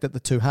effect that the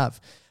two have.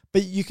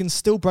 But you can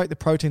still break the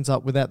proteins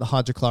up without the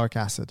hydrochloric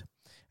acid.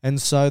 And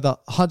so the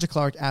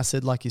hydrochloric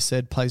acid, like you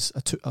said, plays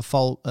a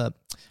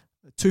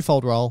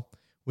twofold role,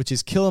 which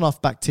is killing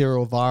off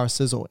bacterial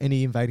viruses or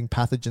any invading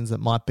pathogens that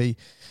might be.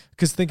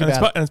 Because think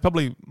about it. And it's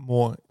probably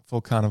more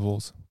for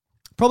carnivores.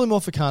 Probably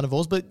more for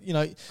carnivores, but,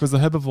 Because the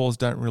herbivores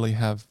don't really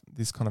have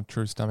this kind of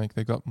true stomach.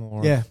 They got more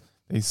of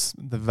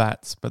the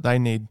vats, but they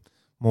need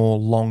more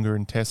longer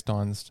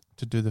intestines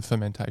to do the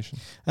fermentation.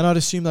 And I'd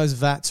assume those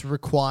vats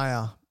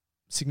require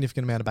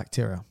significant amount of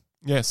bacteria.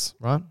 Yes.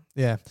 Right?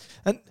 Yeah.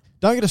 And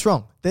don't get us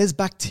wrong. There's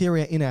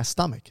bacteria in our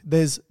stomach.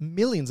 There's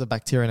millions of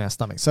bacteria in our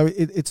stomach. So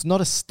it's not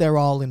a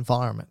sterile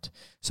environment.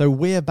 So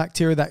we have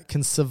bacteria that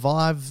can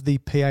survive the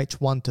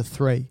pH 1 to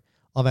 3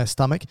 of our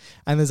stomach.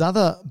 And there's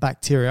other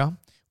bacteria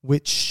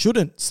which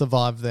shouldn't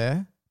survive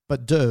there,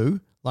 but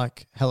do,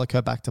 like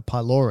Helicobacter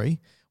pylori,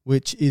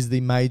 which is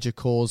the major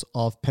cause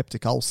of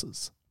peptic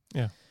ulcers.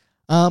 Yeah.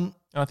 And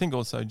I think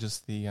also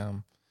just the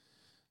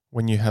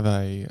when you have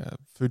a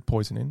food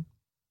poisoning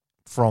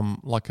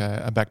from like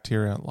a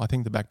bacteria, I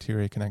think the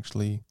bacteria can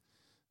actually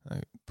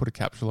put a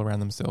capsule around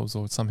themselves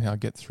or somehow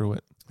get through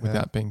it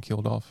without being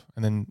killed off.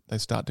 And then they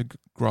start to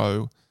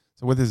grow.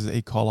 So whether it's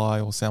E.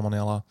 coli or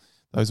Salmonella,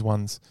 those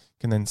ones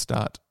can then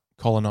start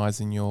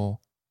colonizing your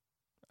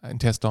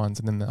intestines,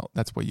 and then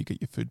that's where you get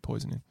your food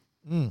poisoning.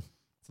 So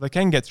they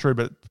can get through,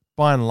 but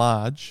by and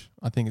large,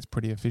 I think it's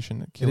pretty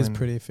efficient at killing. It is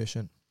pretty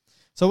efficient.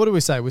 So what do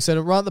we say? We said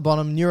it right at the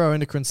bottom,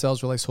 neuroendocrine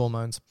cells release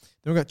hormones.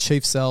 Then we've got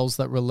chief cells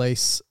that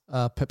release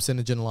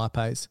pepsinogen and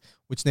lipase,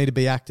 which need to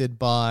be acted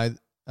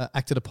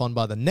upon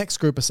by the next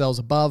group of cells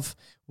above,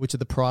 which are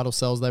the parietal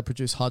cells. They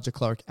produce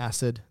hydrochloric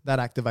acid. That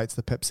activates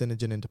the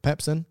pepsinogen into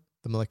pepsin,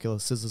 the molecular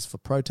scissors for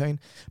protein.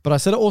 But I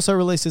said it also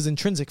releases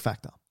intrinsic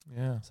factor.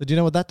 Yeah. So do you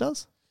know what that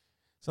does?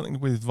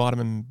 Something with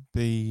vitamin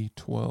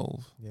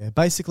B12. Yeah,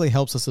 basically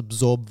helps us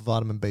absorb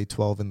vitamin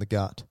B12 in the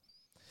gut.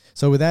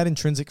 So without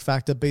intrinsic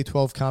factor,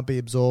 B12 can't be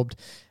absorbed.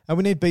 And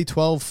we need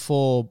B12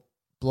 for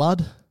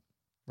blood,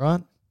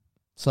 right?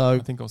 So I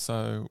think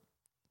also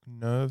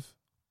nerve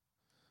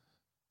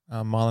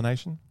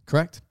myelination.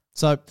 Correct.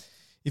 So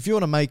if you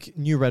want to make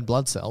new red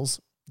blood cells,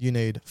 you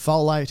need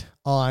folate,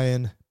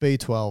 iron,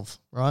 B12,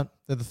 right?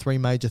 They're the three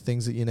major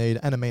things that you need,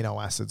 and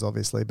amino acids,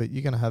 obviously, but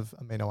you're going to have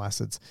amino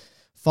acids.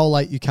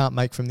 Folate you can't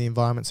make from the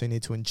environment, so you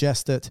need to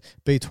ingest it.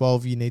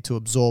 B12 you need to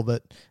absorb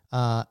it,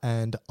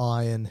 and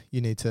iron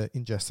you need to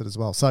ingest it as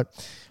well. So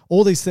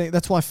all these things,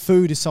 that's why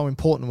food is so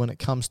important when it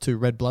comes to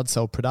red blood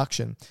cell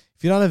production.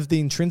 If you don't have the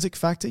intrinsic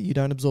factor, you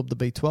don't absorb the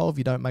B12,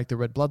 you don't make the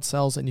red blood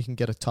cells, and you can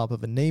get a type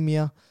of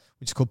anemia,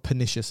 which is called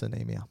pernicious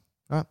anemia.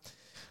 Right?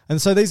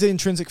 And so these are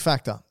intrinsic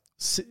factor.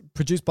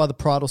 produced by the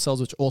parietal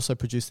cells, which also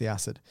produce the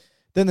acid.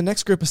 Then the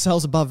next group of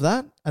cells above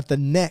that, at the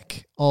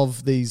neck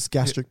of these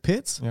gastric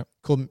pits,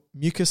 called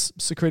mucus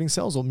secreting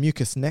cells or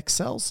mucus neck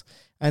cells.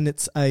 And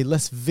it's a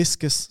less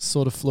viscous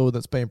sort of fluid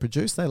that's being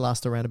produced. They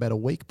last around about a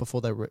week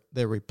before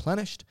they're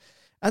replenished.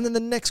 And then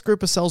the next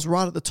group of cells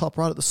right at the top,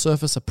 right at the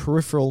surface, are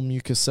peripheral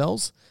mucus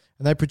cells.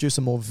 And they produce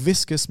a more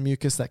viscous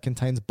mucus that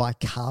contains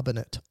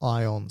bicarbonate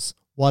ions.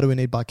 Why do we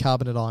need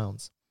bicarbonate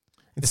ions?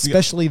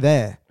 Especially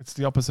there. It's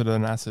the opposite of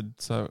an acid,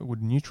 so it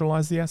would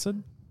neutralize the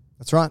acid.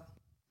 That's right.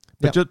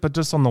 But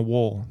just on the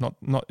wall, not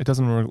it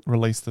doesn't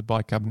release the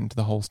bicarbonate into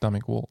the whole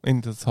stomach wall,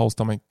 into the whole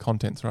stomach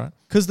contents, right?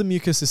 Because the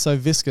mucus is so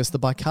viscous, the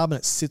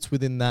bicarbonate sits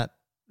within that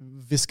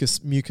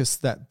viscous mucus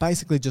that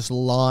basically just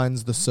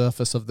lines the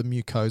surface of the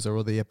mucosa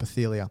or the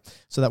epithelia,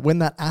 so that when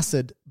that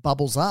acid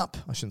bubbles up,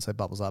 I shouldn't say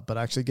bubbles up, but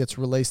actually gets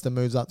released and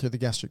moves up through the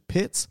gastric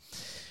pits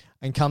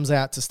and comes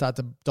out to start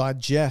to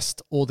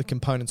digest all the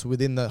components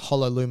within the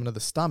hollow lumen of the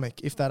stomach,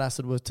 if that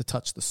acid were to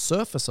touch the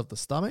surface of the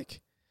stomach,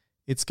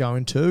 it's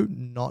going to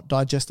not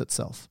digest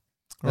itself.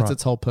 That's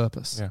its whole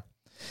purpose. Yeah.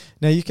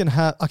 Now you can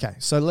have, okay,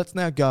 so let's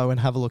now go and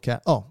have a look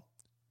at,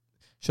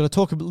 should I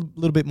talk a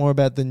little bit more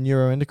about the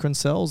neuroendocrine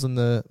cells and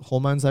the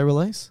hormones they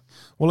release?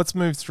 Well, let's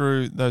move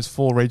through those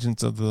 4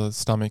 regions of the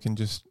stomach and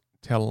just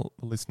tell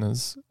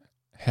listeners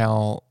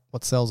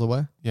what cells are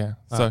where? Yeah.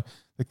 So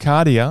the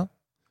cardia,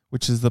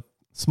 which is the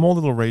small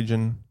little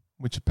region,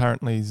 which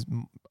apparently is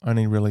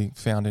only really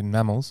found in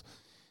mammals,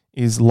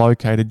 is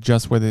located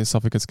just where the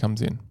esophagus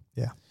comes in.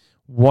 Yeah.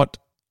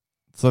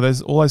 So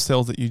there's all those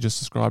cells that you just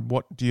described.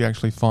 What do you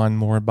actually find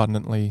more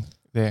abundantly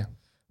there?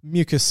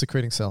 Mucus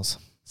secreting cells.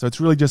 So it's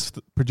really just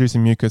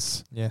producing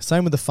mucus. Yeah,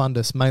 same with the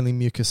fundus, mainly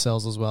mucus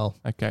cells as well.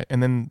 Okay,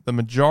 and then the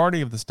majority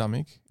of the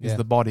stomach is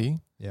the body.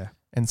 Yeah.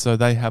 And so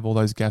they have all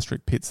those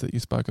gastric pits that you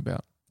spoke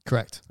about.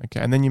 Correct. Okay,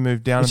 and then you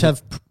move down. Which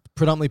have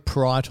predominantly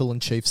parietal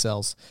and chief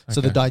cells. Okay.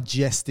 So the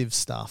digestive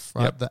stuff,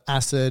 right? Yep. The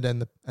acid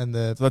and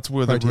the so that's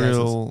where the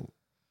real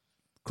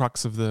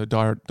crux of the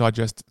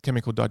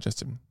chemical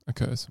digestion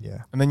occurs.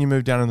 Yeah. And then you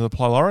move down into the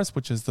pylorus,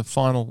 which is the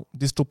final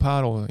distal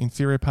part or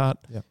inferior part.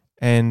 Yep.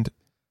 And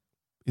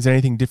is there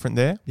anything different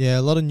there? Yeah,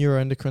 a lot of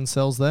neuroendocrine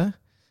cells there.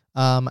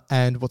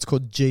 And what's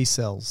called G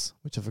cells,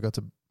 which I forgot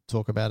to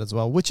talk about as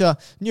well, which are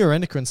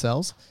neuroendocrine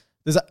cells.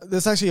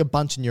 There's actually a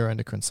bunch of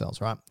neuroendocrine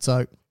cells, right?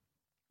 So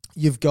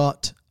you've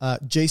got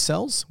G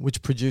cells,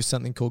 which produce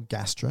something called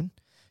gastrin.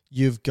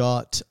 You've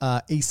got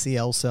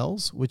ECL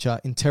cells, which are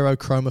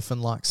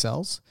enterochromaffin-like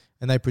cells,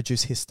 and they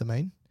produce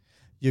histamine.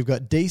 You've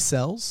got D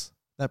cells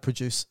that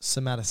produce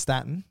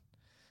somatostatin.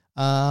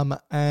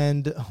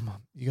 And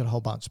you got a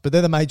whole bunch, but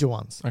they're the major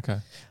ones. Okay.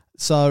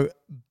 So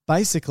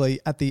basically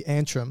at the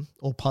antrum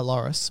or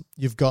pylorus,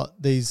 you've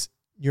got these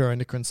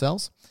neuroendocrine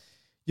cells.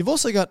 You've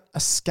also got a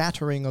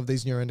scattering of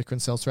these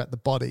neuroendocrine cells throughout the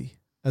body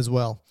as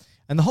well.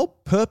 And the whole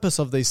purpose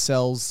of these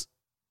cells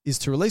is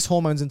to release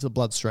hormones into the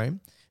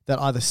bloodstream that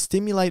either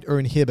stimulate or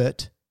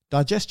inhibit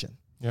digestion.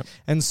 Yep.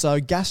 And so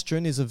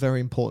gastrin is a very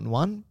important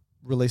one,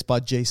 released by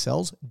G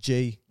cells,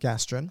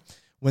 G-gastrin.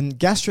 When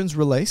gastrin's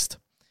released,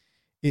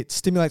 it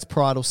stimulates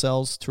parietal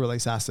cells to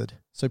release acid,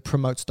 so it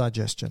promotes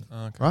digestion,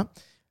 right? At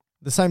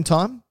the same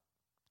time,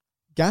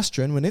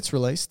 gastrin, when it's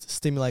released,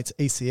 stimulates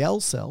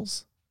ECL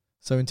cells,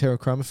 so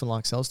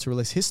enterochromaffin-like cells, to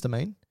release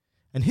histamine,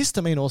 and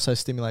histamine also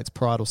stimulates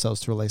parietal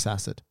cells to release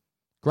acid.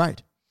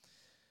 Great.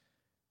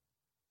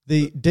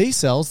 The D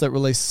cells that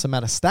release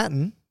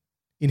somatostatin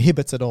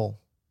inhibits it all.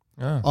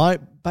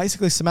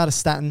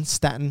 Somatostatin,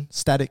 statin,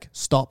 static,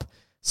 stop.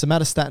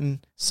 Somatostatin,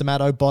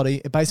 somato, body.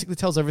 It basically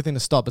tells everything to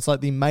stop. It's like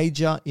the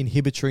major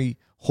inhibitory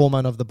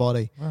hormone of the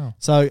body. Wow.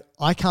 So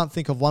I can't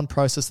think of one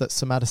process that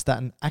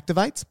somatostatin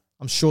activates.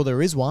 I'm sure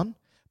there is one,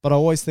 but I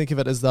always think of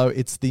it as though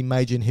it's the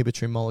major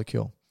inhibitory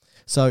molecule.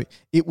 So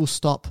it will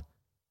stop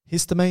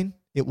histamine,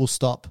 it will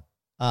stop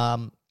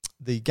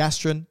the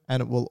gastrin,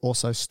 and it will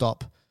also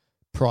stop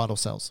parietal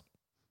cells.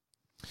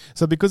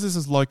 So because this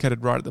is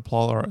located right at the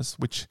pylorus,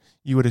 which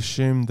you would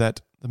assume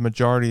that the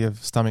majority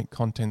of stomach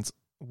contents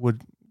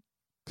would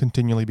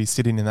continually be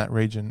sitting in that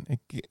region,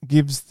 it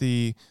gives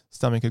the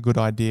stomach a good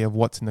idea of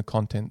what's in the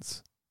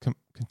contents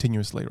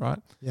continuously, right?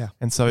 Yeah.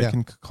 And so it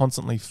can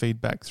constantly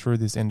feed back through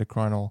this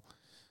endocrinal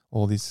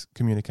or this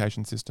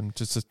communication system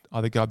just to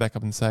either go back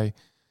up and say,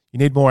 you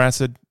need more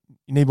acid,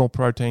 you need more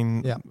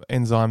protein,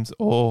 enzymes,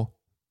 or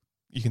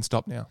you can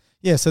stop now.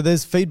 Yeah, so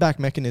there's feedback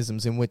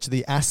mechanisms in which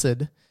the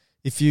acid,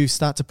 if you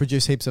start to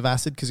produce heaps of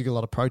acid because you get a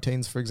lot of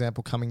proteins, for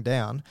example, coming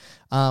down,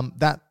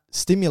 that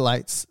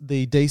stimulates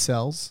the D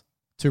cells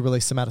to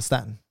release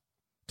somatostatin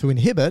to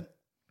inhibit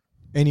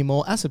any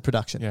more acid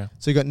production. Yeah.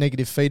 So you got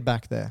negative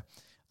feedback there.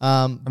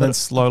 And then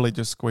slowly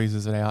just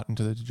squeezes it out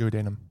into the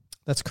duodenum.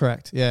 That's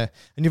correct, yeah.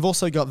 And you've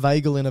also got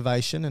vagal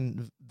innervation,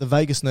 and the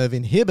vagus nerve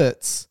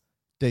inhibits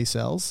D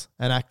cells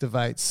and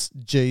activates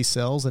G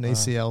cells and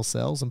ECL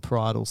cells and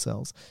parietal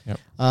cells. Yep.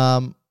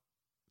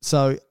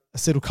 So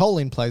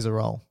acetylcholine plays a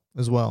role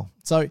as well.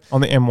 So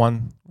on the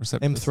M1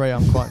 receptors. M3,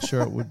 I'm quite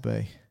sure it would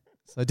be.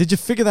 So did you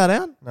figure that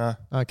out? No.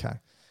 Okay.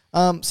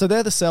 So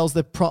they're the cells.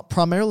 They're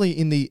primarily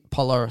in the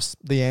pylorus,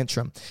 the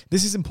antrum.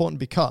 This is important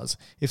because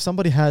if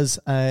somebody has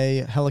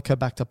a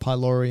Helicobacter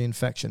pylori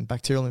infection,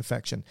 bacterial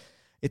infection,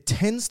 it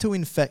tends to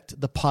infect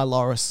the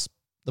pylorus,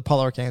 the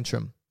pyloric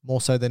antrum,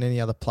 more so than any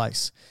other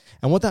place.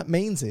 And what that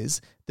means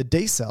is the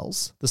D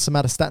cells, the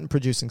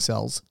somatostatin-producing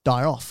cells,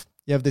 die off.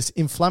 You have this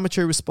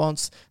inflammatory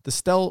response. The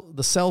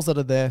cells that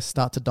are there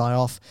start to die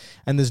off,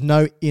 and there's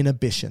no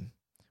inhibition,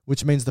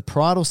 which means the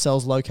parietal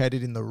cells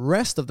located in the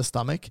rest of the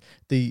stomach,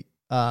 the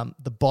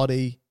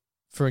body,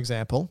 for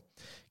example,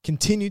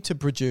 continue to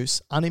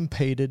produce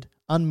unimpeded,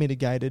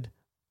 unmitigated,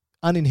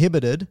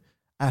 uninhibited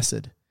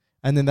acid.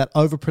 And then that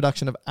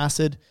overproduction of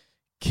acid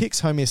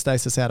kicks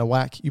homeostasis out of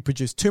whack. You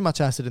produce too much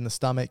acid in the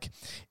stomach.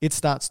 It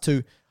starts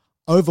to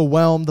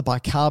overwhelm the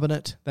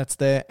bicarbonate that's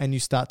there, and you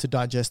start to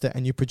digest it,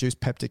 and you produce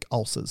peptic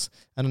ulcers.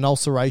 And an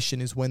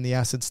ulceration is when the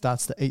acid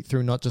starts to eat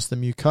through not just the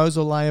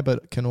mucosal layer,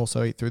 but it can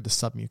also eat through the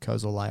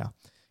submucosal layer.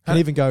 Can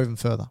even go even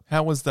further.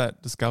 How was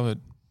that discovered?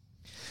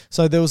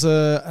 So there was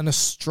an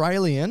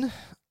Australian,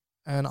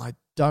 and I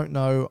don't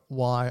know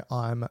why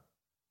I'm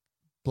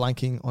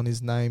blanking on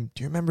his name.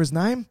 Do you remember his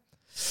name?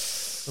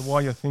 So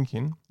while you're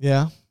thinking,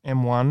 Yeah.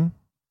 M1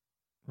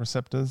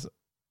 receptors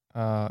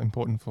are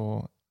important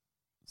for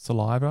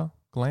saliva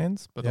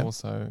glands, but Yep.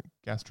 also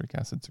gastric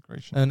acid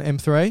secretion. And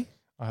M3?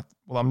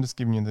 I'm just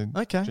giving you the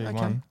Okay, G1.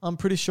 okay. I'm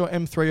pretty sure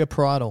M3 are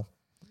parietal.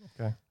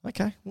 Okay.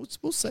 Okay,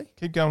 we'll see.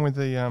 Keep going with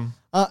the...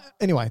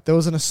 Anyway, there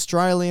was an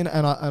Australian,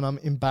 and I'm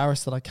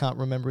embarrassed that I can't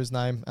remember his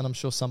name, and I'm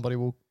sure somebody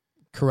will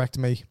correct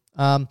me.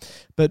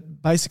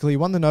 But basically, he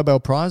won the Nobel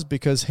Prize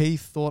because he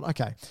thought,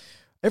 okay,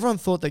 everyone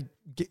thought that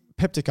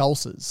peptic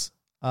ulcers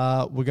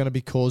were going to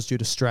be caused due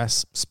to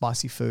stress,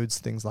 spicy foods,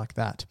 things like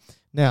that.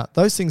 Now,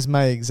 those things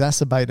may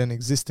exacerbate an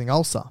existing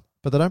ulcer,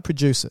 but they don't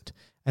produce it.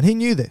 And he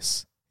knew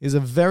this. He's a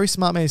very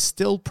smart man. He's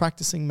still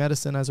practicing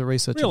medicine as a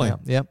researcher Really? now.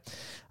 Yep.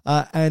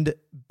 And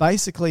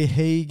basically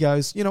he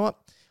goes, you know what?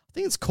 I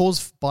think it's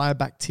caused by a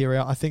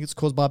bacteria. I think it's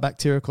caused by a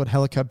bacteria called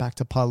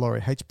Helicobacter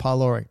pylori, H.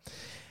 pylori.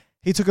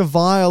 He took a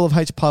vial of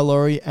H.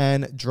 pylori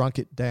and drunk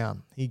it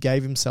down. He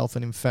gave himself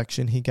an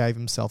infection. He gave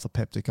himself a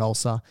peptic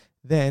ulcer.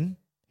 Then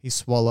he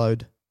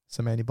swallowed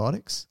some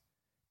antibiotics,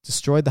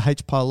 destroyed the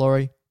H.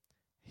 pylori,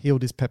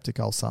 healed his peptic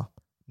ulcer.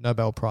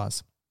 Nobel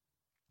Prize.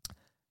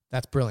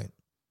 That's brilliant.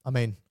 I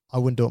mean, I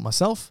wouldn't do it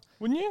myself.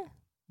 Wouldn't you?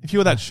 If you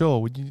were that sure,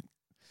 would you?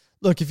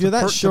 Look, if you're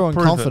that sure and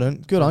prove it.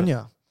 confident, good Prove on it.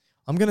 you.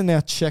 I'm going to now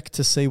check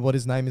to see what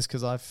his name is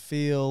because I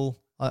feel...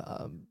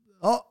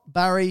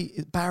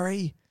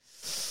 Barry.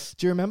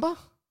 Do you remember?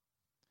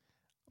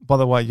 By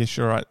the way, you're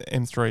sure right.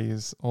 M3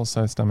 is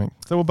also stomach.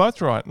 So we're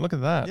both right. Look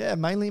at that. Yeah,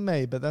 mainly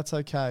me, but that's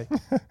okay.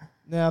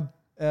 Now,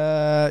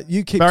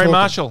 you keep Barry talking.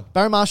 Marshall.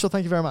 Barry Marshall,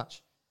 thank you very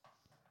much.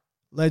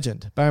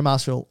 Legend. Barry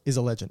Marshall is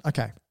a legend.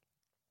 Okay.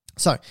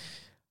 So,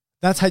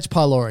 that's H.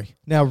 pylori.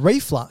 Now,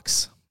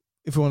 reflux,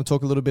 if we want to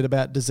talk a little bit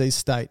about disease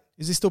state,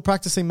 is he still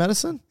practicing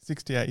medicine?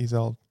 68 years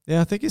old. Yeah,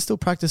 I think he's still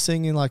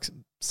practicing in like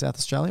South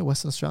Australia,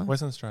 Western Australia.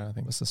 Western Australia, I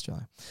think. Western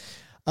Australia.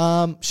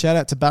 Shout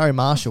out to Barry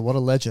Marshall. What a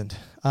legend.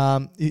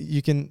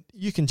 You can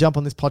jump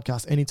on this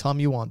podcast anytime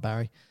you want,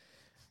 Barry.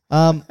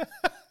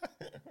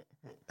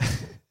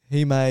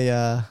 He may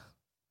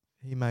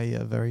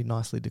very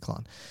nicely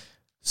decline.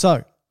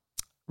 So,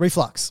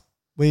 reflux,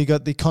 where you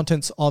got the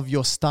contents of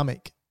your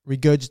stomach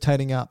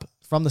regurgitating up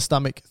from the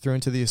stomach through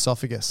into the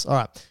esophagus. All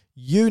right.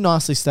 You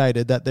nicely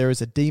stated that there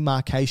is a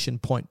demarcation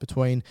point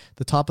between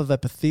the type of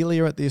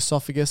epithelia at the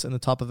esophagus and the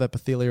type of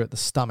epithelia at the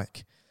stomach.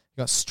 You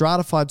got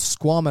stratified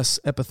squamous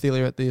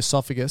epithelia at the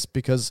esophagus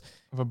because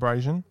Of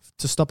abrasion.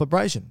 to stop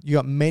abrasion. You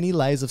got many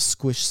layers of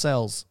squished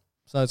cells.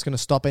 So it's going to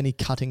stop any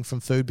cutting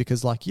from food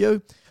because like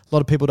you, a lot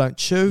of people don't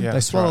chew. Yeah, they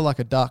that's swallow right. like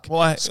a duck.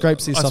 Well,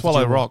 scrapes the I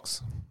swallow esophageal-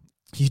 rocks.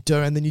 You do,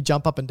 and then you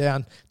jump up and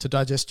down to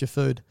digest your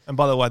food. And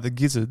by the way, the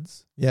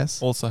gizzards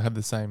Yes. also have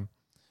the same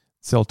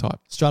cell type.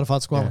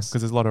 Stratified Because squamous.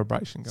 there's a lot of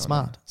abrasion going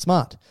on.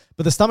 Smart.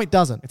 But the stomach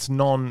doesn't. It's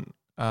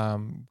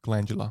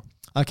non-glandular.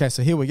 Okay,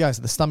 so here we go.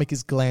 So the stomach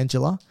is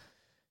glandular.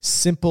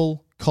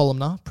 Simple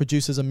columnar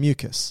produces a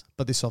mucus,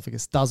 but the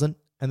esophagus doesn't.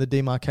 And the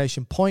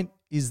demarcation point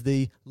is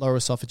the lower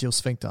esophageal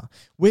sphincter,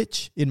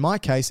 which in my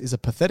case is a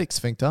pathetic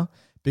sphincter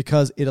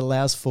because it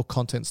allows for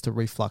contents to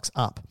reflux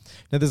up.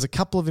 Now there's a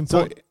couple of So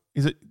important...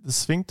 is it the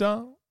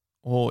sphincter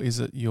or is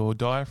it your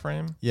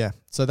diaphragm? Yeah,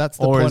 so that's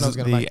the Or point is I was it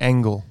going to the make.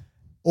 angle?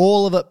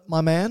 All of it,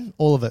 my man,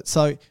 all of it.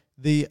 So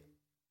the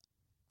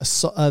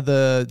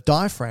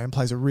diaphragm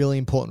plays a really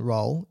important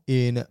role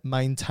in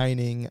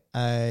maintaining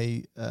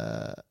a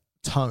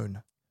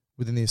tone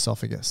within the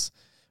esophagus,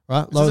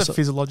 right? Is this a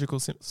physiological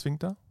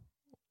sphincter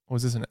or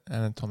is this an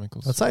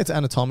anatomical I'd say it's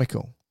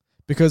anatomical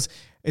because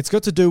it's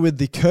got to do with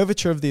the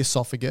curvature of the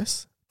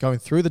esophagus going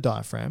through the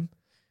diaphragm,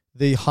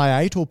 the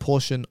hiatal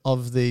portion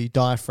of the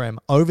diaphragm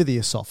over the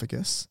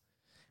esophagus,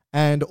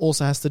 and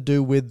also has to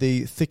do with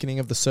the thickening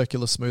of the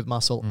circular smooth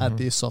muscle at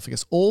the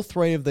esophagus. All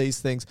three of these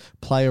things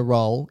play a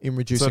role in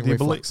reducing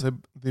reflux. the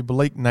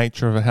oblique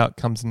nature of how it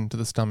comes into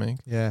the stomach,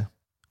 Yeah.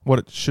 what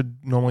it should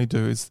normally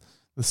do is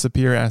the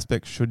superior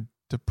aspect should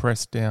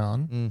depress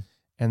down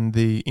and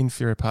the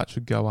inferior part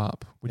should go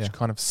up, which Yeah.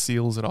 kind of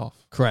seals it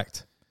off.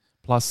 Correct.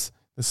 Plus,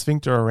 the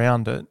sphincter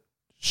around it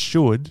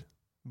should,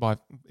 by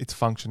its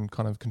function,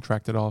 kind of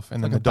contract it off.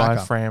 And Like then a the backup.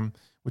 diaphragm,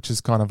 which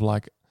is kind of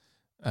like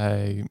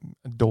a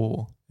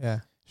door,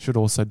 Yeah. should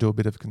also do a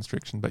bit of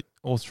constriction. But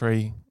all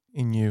three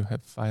in you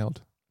have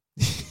failed.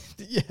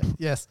 Yeah.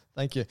 Yes.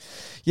 Thank you.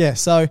 Yeah.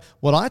 So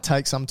what I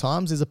take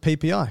sometimes is a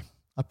PPI,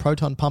 a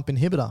proton pump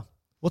inhibitor.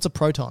 What's a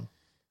proton?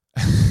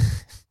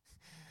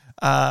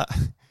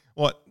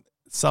 What,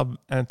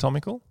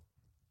 subanatomical?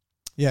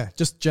 Yeah.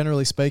 Just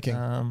generally speaking.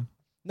 Um,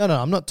 No.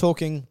 I'm not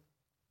talking.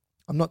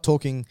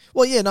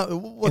 Well, yeah. No.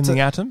 What's in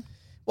the a, atom?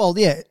 well,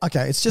 yeah.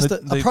 Okay. It's just a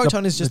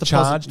proton is just the a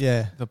positive. charged,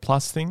 Yeah. the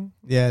plus thing,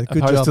 Yeah. Good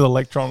opposed job. to the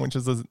electron, which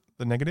is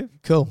the negative.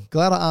 Cool.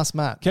 Glad I asked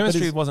Matt.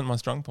 Chemistry That is- wasn't my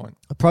strong point.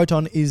 a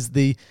proton is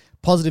the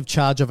positive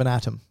charge of an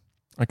atom.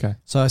 Okay.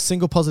 So a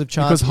single positive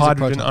charge Because is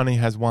hydrogen a proton. only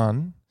has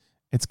one,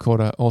 it's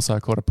also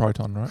called a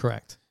proton, right?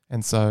 Correct.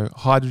 And so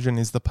hydrogen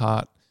is the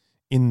part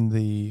in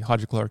the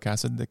hydrochloric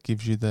acid that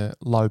gives you the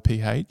low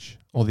pH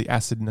or the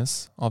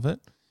acidness of it,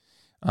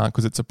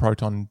 because it's a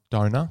proton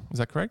donor. Is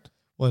that correct?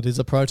 Well, it is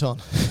a proton.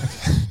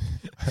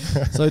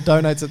 So it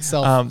donates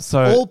itself.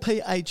 So All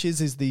pHs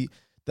is the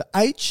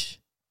H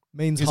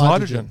means it's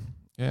hydrogen. hydrogen.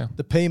 Yeah.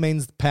 The P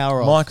means the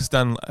power of. Mike has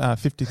done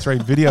 53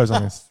 videos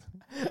on this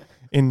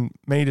in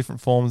many different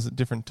forms at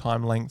different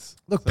time lengths.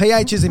 Look,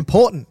 pH is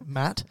important,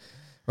 Matt.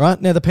 Right?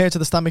 Now, the pH of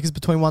the stomach is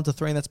between 1 to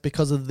 3, and that's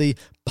because of the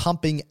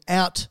pumping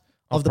out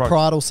of the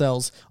parietal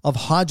cells of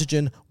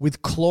hydrogen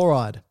with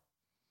chloride.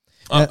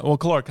 Well,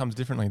 chloride comes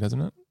differently,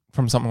 doesn't it?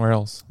 From somewhere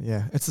else.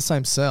 Yeah, it's the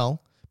same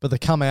cell, but they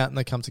come out and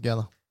they come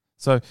together.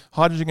 So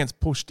hydrogen gets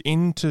pushed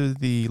into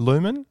the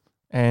lumen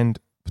and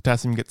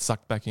potassium gets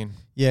sucked back in.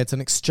 Yeah, it's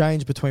an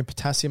exchange between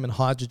potassium and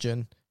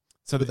hydrogen.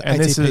 So With the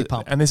this ATP is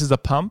pump. and this is a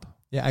pump,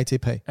 Yeah,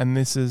 ATP and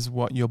this is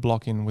what you're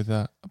blocking with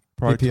a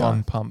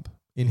proton PPI. pump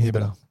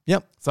inhibitor.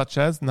 Yep. such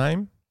as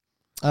name.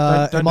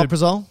 Don't do-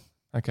 Omeprazole.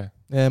 Okay,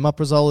 Yeah,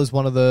 omeprazole is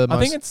one of the most...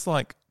 I think it's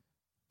like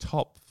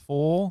top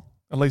 4,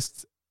 at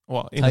least.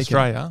 Well, in Taken.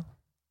 Australia,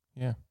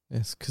 yeah.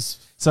 Yes, because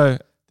So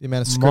the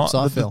amount of scripts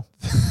I the- fill.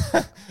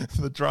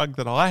 the drug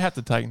that I have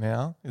to take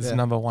now is Yeah.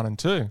 number 1 and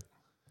 2,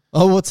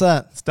 Oh, what's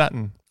that?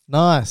 statin,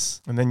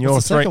 Nice. and then What's you're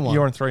the second one?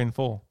 You're on 3 and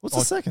 4. What's Or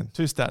the second?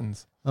 2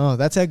 statins. Oh,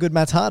 that's how good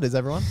Matt's heart is,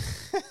 everyone.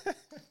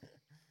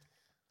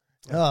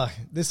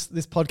 This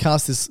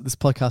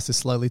podcast is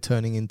slowly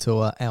turning into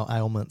our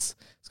ailments.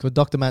 It's called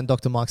Dr. Matt and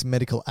Dr. Mike's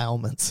medical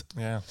ailments.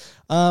 Yeah.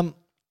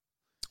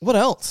 What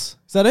else?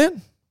 Is that it?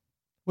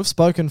 We've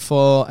spoken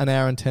for an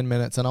hour and 10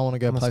 minutes, and I want to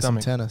go On the play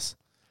some stomach. tennis.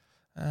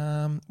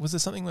 Was there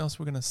something else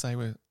we're going to say?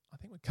 I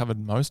think we covered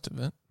most of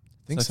it.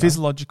 I think so.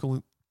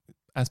 Physiological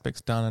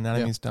aspects done,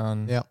 anatomy's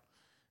done. Yep.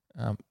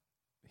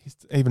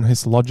 Even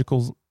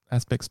histological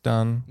aspects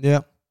done.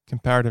 Yep.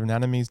 Comparative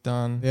anatomy's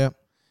done. Yep.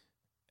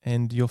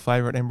 And your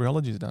favourite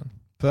embryology's done.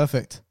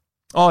 Perfect.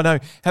 Oh no!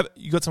 Have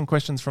you got some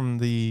questions from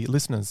the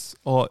listeners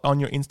or on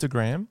your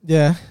Instagram?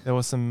 Yeah. There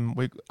was some.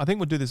 I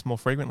think we'll do this more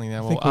frequently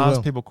now. think We'll we ask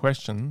will. people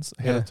questions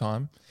ahead Yeah. of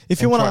time.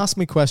 If you And want to try- ask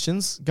me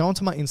questions, go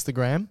onto my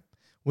Instagram,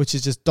 which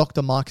is just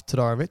Dr. Mike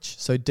Todorovic.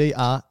 So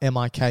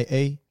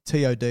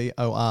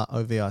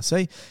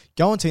DrMikeTodorovic.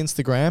 Go onto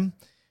Instagram,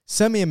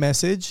 send me a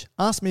message,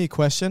 ask me a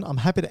question. I'm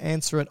happy to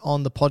answer it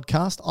on the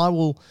podcast. I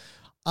will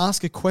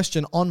ask a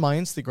question on my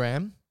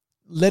Instagram,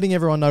 letting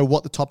everyone know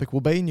what the topic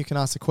will be, and you can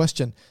ask a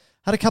question.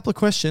 Had a couple of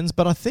questions,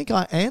 but I think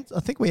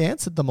we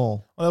answered them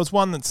all. Well, there was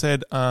one that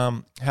said,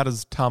 "How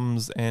does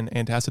Tums and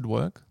antacid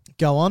work?"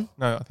 Go on.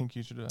 No, I think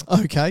you should do that.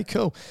 Okay,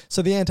 cool.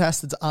 So the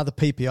antacids are the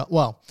PPI.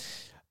 Well,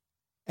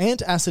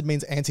 antacid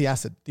means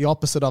anti-acid, the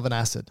opposite of an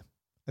acid.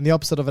 And the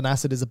opposite of an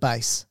acid is a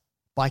base.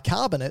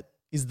 Bicarbonate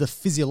is the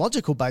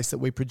physiological base that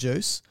we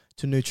produce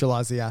to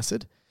neutralize the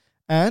acid.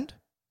 And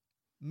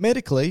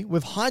medically,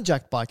 we've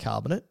hijacked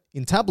bicarbonate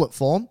in tablet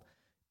form,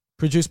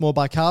 produce more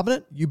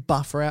bicarbonate, you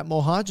buffer out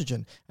more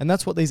hydrogen. And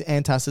that's what these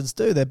antacids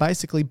do. They're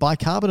basically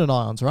bicarbonate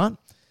ions, right?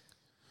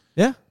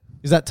 Yeah?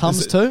 Is that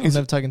Tums too? I've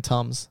never taken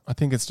Tums. I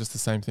think it's just the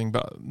same thing,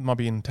 but it might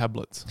be in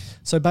tablets.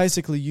 So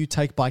basically, you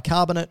take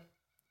bicarbonate,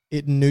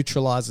 it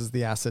neutralizes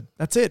the acid.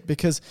 That's it,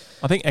 because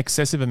I think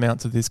excessive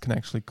amounts of this can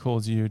actually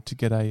cause you to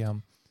get a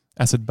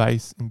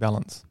acid-base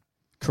imbalance.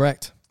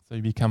 correct. So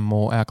you become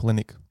more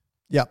alkalinic.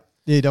 Yeah,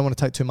 you don't want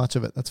to take too much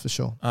of it. That's for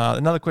sure.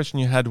 Another question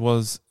you had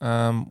was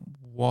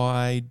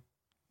why,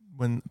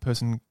 when a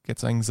person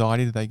gets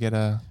anxiety, do they get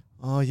a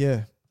Oh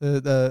yeah,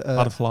 the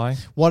butterfly?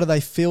 why do they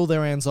feel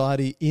their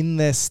anxiety in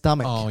their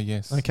stomach? Oh,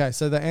 yes. Okay,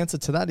 so the answer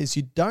to that is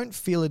you don't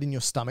feel it in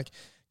your stomach.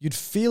 You'd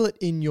feel it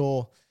in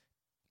your,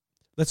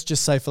 let's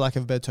just say, for lack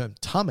of a better term,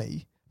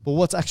 tummy. But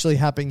what's actually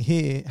happening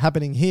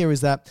here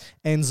is that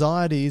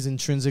anxiety is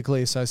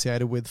intrinsically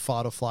associated with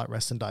fight or flight,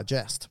 rest and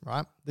digest,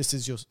 right? This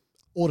is your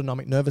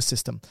autonomic nervous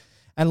system.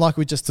 And like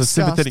we just So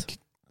discussed,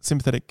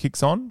 sympathetic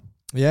kicks on,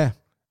 yeah,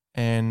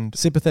 and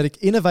sympathetic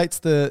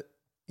innervates the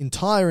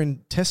entire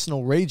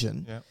intestinal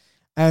region. yeah.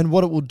 And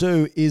what it will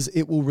do is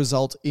it will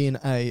result in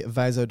a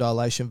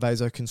vasodilation,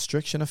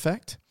 vasoconstriction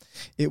effect.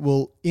 It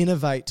will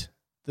innervate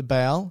the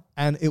bowel,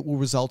 and it will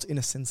result in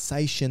a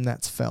sensation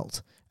that's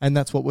felt. And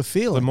that's what we're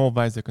feeling. The more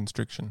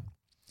vasoconstriction.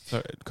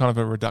 So kind of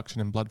a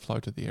reduction in blood flow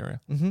to the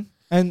area. Mm-hmm.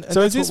 And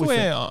so that's is this what we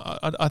where, feel.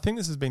 I think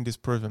this has been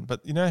disproven,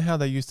 but you know how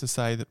they used to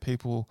say that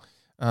people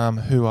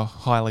who are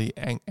highly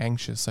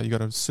anxious, so you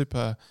got a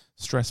super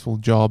stressful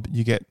job,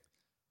 you get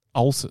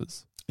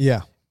ulcers.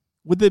 Yeah.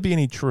 Would there be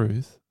any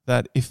truth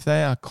that if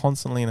they are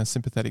constantly in a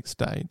sympathetic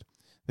state,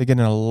 they're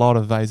getting a lot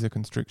of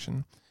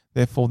vasoconstriction,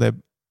 therefore their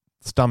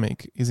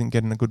stomach isn't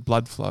getting a good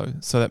blood flow,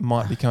 so that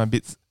might become a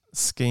bit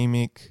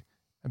ischemic,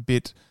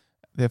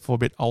 therefore a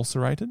bit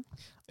ulcerated?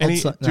 Do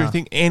you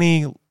think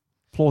any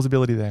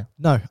plausibility there?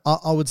 No,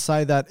 I would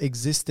say that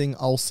existing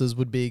ulcers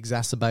would be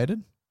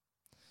exacerbated,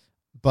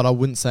 but I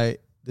wouldn't say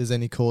there's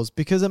any cause,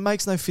 because it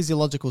makes no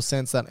physiological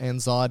sense that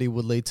anxiety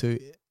would lead to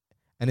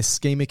an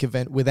ischemic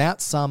event without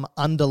some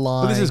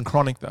underlying... But this is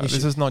chronic though. issue.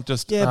 This is not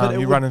just but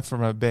you're running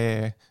from a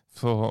bear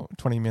for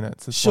 20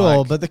 minutes. It's sure,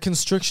 like but the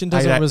constriction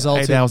doesn't result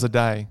in... 8 hours a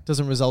day.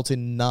 Doesn't result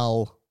in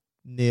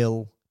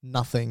nil,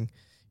 nothing.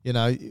 You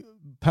know,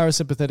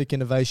 parasympathetic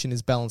innervation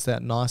is balanced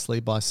out nicely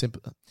by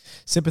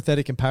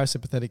sympathetic and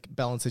parasympathetic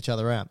balance each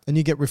other out. And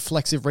you get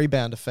reflexive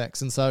rebound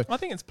effects. And so... I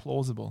think it's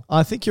plausible.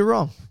 I think you're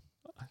wrong.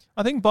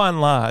 I think by and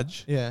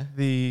large, yeah,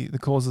 the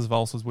causes of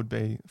ulcers would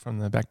be from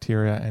the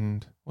bacteria,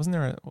 and what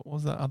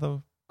was the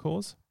other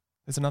cause?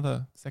 There's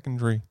another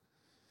secondary.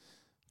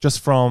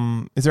 Is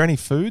there any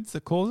foods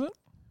that cause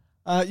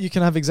it? You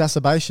can have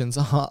exacerbations.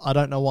 I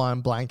don't know why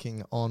I'm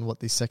blanking on what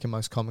the second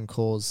most common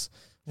cause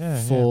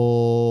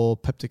for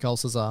peptic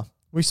ulcers are.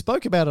 We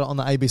spoke about it on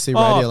the ABC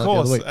radio of the other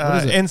course. week. What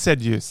is it?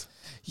 NSAID use.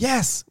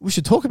 Yes, we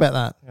should talk about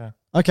that. Yeah.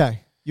 Okay.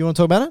 You want to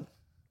talk about it?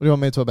 What do you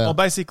want me to talk about? Well,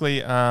 basically,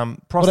 what are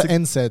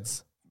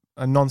NSAIDs?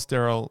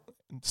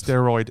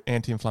 Non-steroid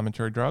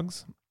anti-inflammatory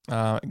drugs.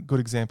 Good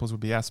examples would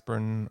be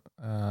aspirin,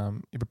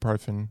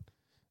 ibuprofen,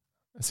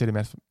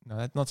 acetaminophen.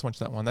 No, not so much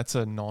that one. That's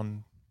a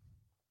non.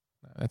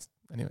 That's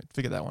anyway.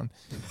 Figure that one.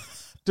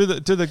 Do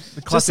the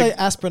classic. Just say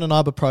aspirin and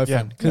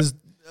ibuprofen, because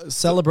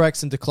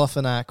Celebrex and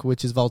diclofenac,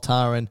 which is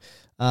Voltaren,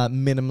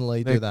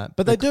 minimally do that.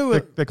 But they do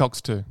it. They're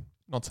COX-2,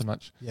 not so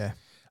much. Yeah.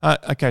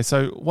 Okay,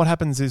 so what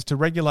happens is to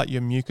regulate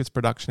your mucus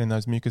production in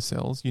those mucus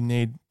cells, you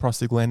need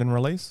prostaglandin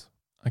release.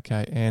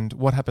 Okay, and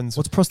what happens?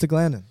 What's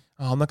prostaglandin?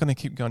 Oh, I'm not going to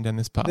keep going down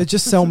this path. They're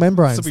just cell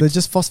membranes. They're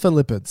just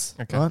phospholipids.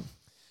 Okay. Right?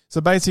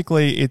 So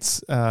basically,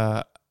 it's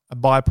a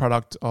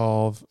byproduct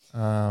of...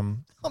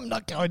 I'm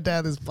not going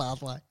down this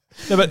pathway.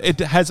 No, but it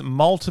has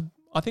multiple...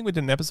 I think we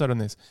did an episode on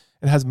this.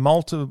 It has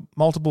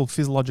multiple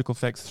physiological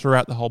effects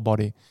throughout the whole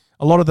body.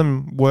 A lot of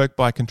them work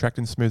by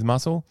contracting smooth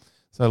muscle,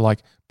 so like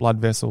blood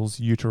vessels,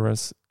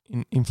 uterus,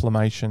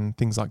 inflammation,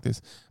 things like this.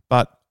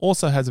 But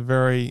also has a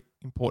very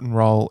important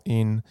role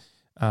in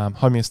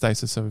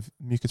homeostasis of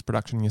mucus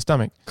production in your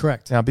stomach.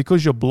 Correct. Now,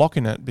 because you're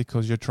blocking it,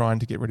 because you're trying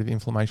to get rid of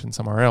inflammation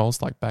somewhere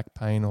else, like back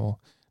pain or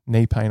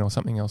knee pain or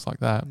something else like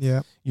that,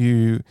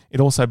 it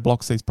also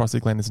blocks these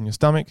prostaglandins in your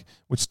stomach,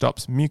 which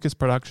stops mucus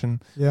production,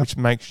 which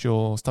makes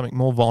your stomach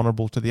more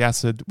vulnerable to the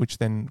acid, which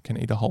then can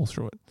eat a hole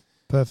through it.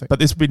 Perfect. But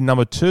this would be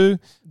number 2.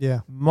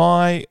 Yeah.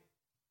 My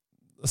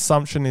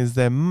assumption is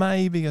there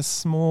may be a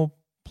small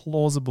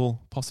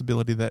plausible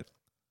possibility that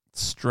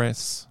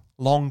stress,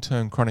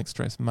 long-term chronic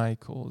stress, may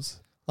cause...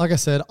 Like I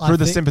said, through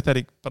the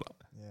sympathetic, but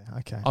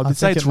okay. I would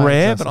say it's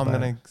rare, but I'm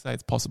going to say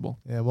it's possible.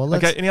 Yeah, well,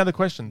 okay. Any other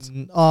questions?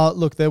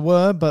 Look, there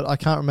were, but I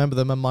can't remember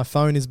them, and my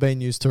phone is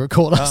being used to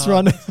record us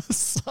right now.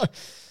 So,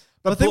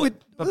 but I think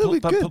we're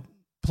good.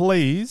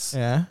 Please,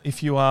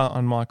 if you are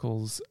on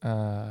Michael's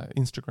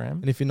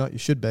Instagram, and if you're not, you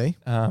should be.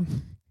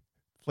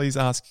 Please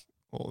ask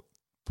or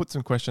put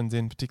some questions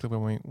in,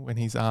 particularly when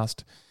he's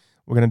asked.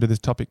 We're going to do this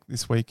topic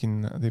this week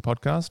in the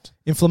podcast.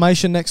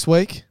 Inflammation next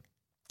week.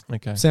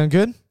 Okay. Sound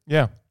good?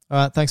 Yeah.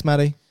 All right. Thanks,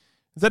 Matty.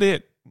 Is that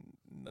it?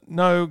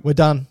 No. We're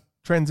done.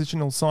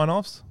 Transitional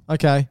sign-offs?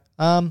 Okay.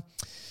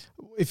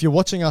 If you're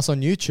watching us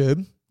on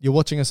YouTube, you're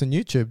watching us on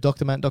YouTube,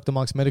 Dr. Matt and Dr.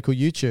 Mike's Medical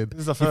YouTube.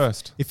 This is the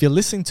first. If you're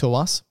listening to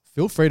us,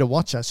 feel free to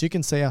watch us. You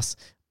can see us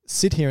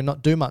sit here and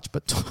not do much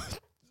but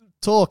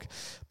talk.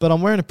 But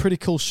I'm wearing a pretty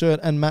cool shirt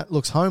and Matt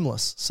looks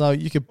homeless. So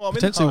you could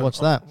potentially watch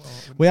that.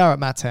 We are at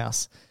Matt's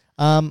house.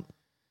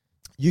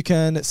 You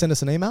can send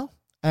us an email,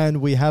 and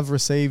we have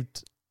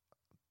received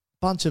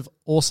a bunch of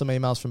awesome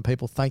emails from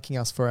people thanking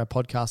us for our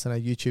podcast and our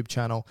YouTube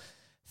channel.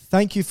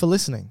 Thank you for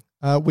listening.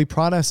 We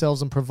pride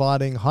ourselves on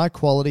providing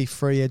high-quality,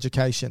 free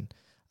education.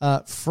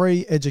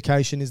 Free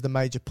education is the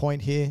major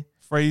point here.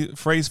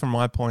 Free's from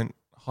my point.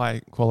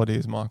 High quality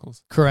is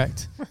Michael's.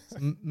 Correct.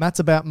 Matt's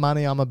about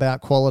money. I'm about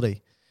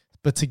quality.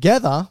 But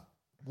together,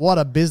 what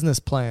a business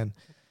plan.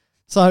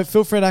 So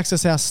feel free to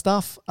access our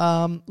stuff.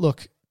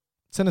 Look,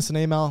 send us an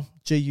email,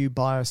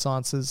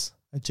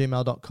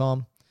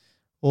 gubiosciences@gmail.com,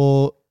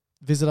 or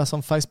visit us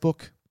on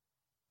Facebook,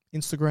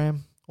 Instagram,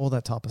 all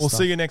that type of stuff. We'll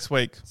see you next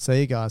week.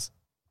 See you guys.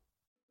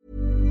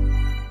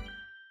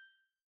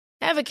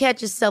 Ever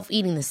catch yourself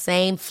eating the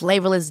same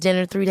flavorless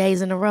dinner 3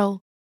 days in a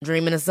row?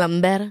 Dreaming of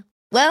something better?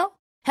 Well,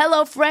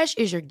 HelloFresh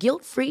is your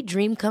guilt-free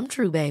dream come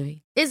true,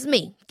 baby. It's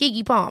me,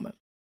 Keke Palmer.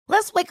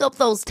 Let's wake up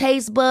those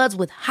taste buds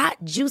with hot,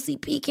 juicy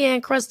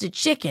pecan-crusted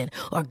chicken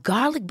or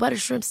garlic butter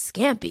shrimp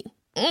scampi.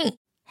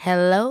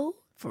 Hello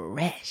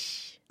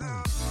Fresh.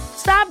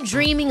 Stop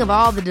dreaming of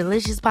all the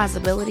delicious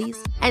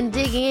possibilities and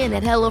dig in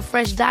at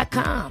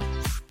HelloFresh.com.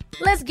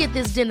 Let's get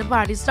this dinner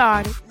party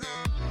started.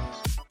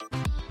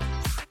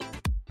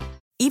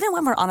 Even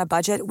when we're on a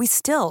budget, we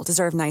still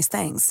deserve nice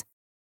things.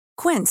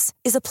 Quince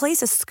is a place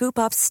to scoop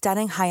up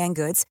stunning high-end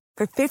goods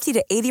for 50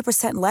 to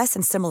 80% less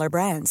than similar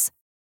brands.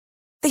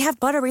 They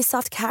have buttery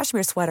soft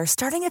cashmere sweaters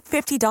starting at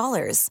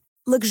 $50,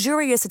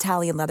 luxurious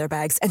Italian leather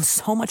bags, and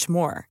so much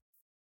more.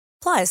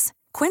 Plus,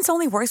 Quince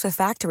only works with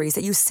factories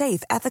that use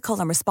safe, ethical,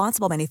 and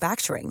responsible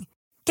manufacturing.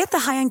 Get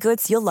the high-end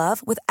goods you'll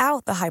love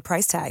without the high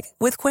price tag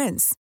with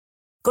Quince.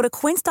 Go to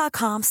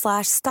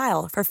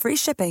quince.com/style for free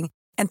shipping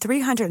and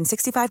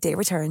 365-day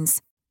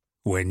returns.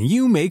 When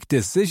you make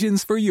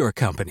decisions for your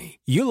company,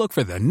 you look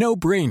for the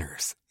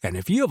no-brainers. And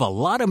if you have a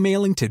lot of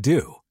mailing to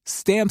do,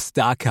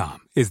 Stamps.com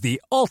is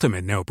the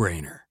ultimate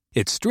no-brainer.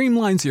 It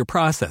streamlines your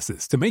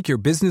processes to make your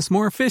business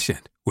more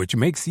efficient, which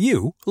makes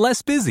you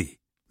less busy.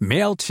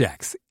 Mail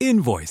checks,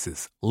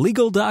 invoices,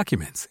 legal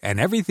documents, and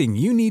everything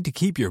you need to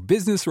keep your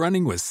business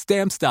running with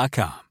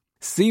Stamps.com.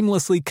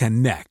 Seamlessly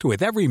connect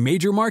with every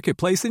major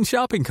marketplace and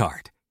shopping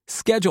cart.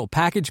 Schedule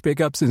package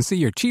pickups and see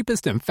your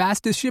cheapest and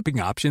fastest shipping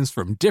options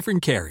from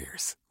different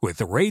carriers,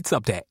 with rates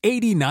up to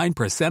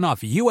 89%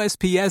 off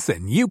USPS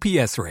and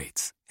UPS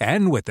rates.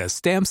 And with the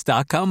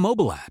Stamps.com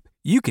mobile app,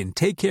 you can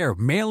take care of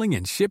mailing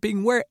and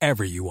shipping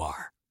wherever you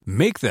are.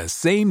 Make the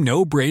same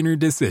no-brainer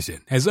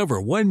decision as over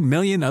 1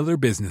 million other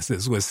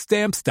businesses with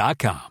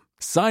Stamps.com.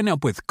 Sign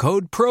up with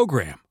code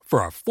PROGRAM for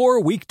a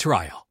 4-week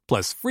trial,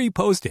 plus free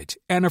postage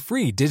and a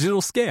free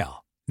digital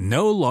scale.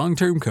 No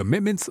long-term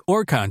commitments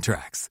or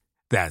contracts.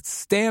 That's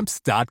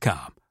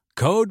Stamps.com.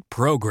 Code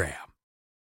PROGRAM.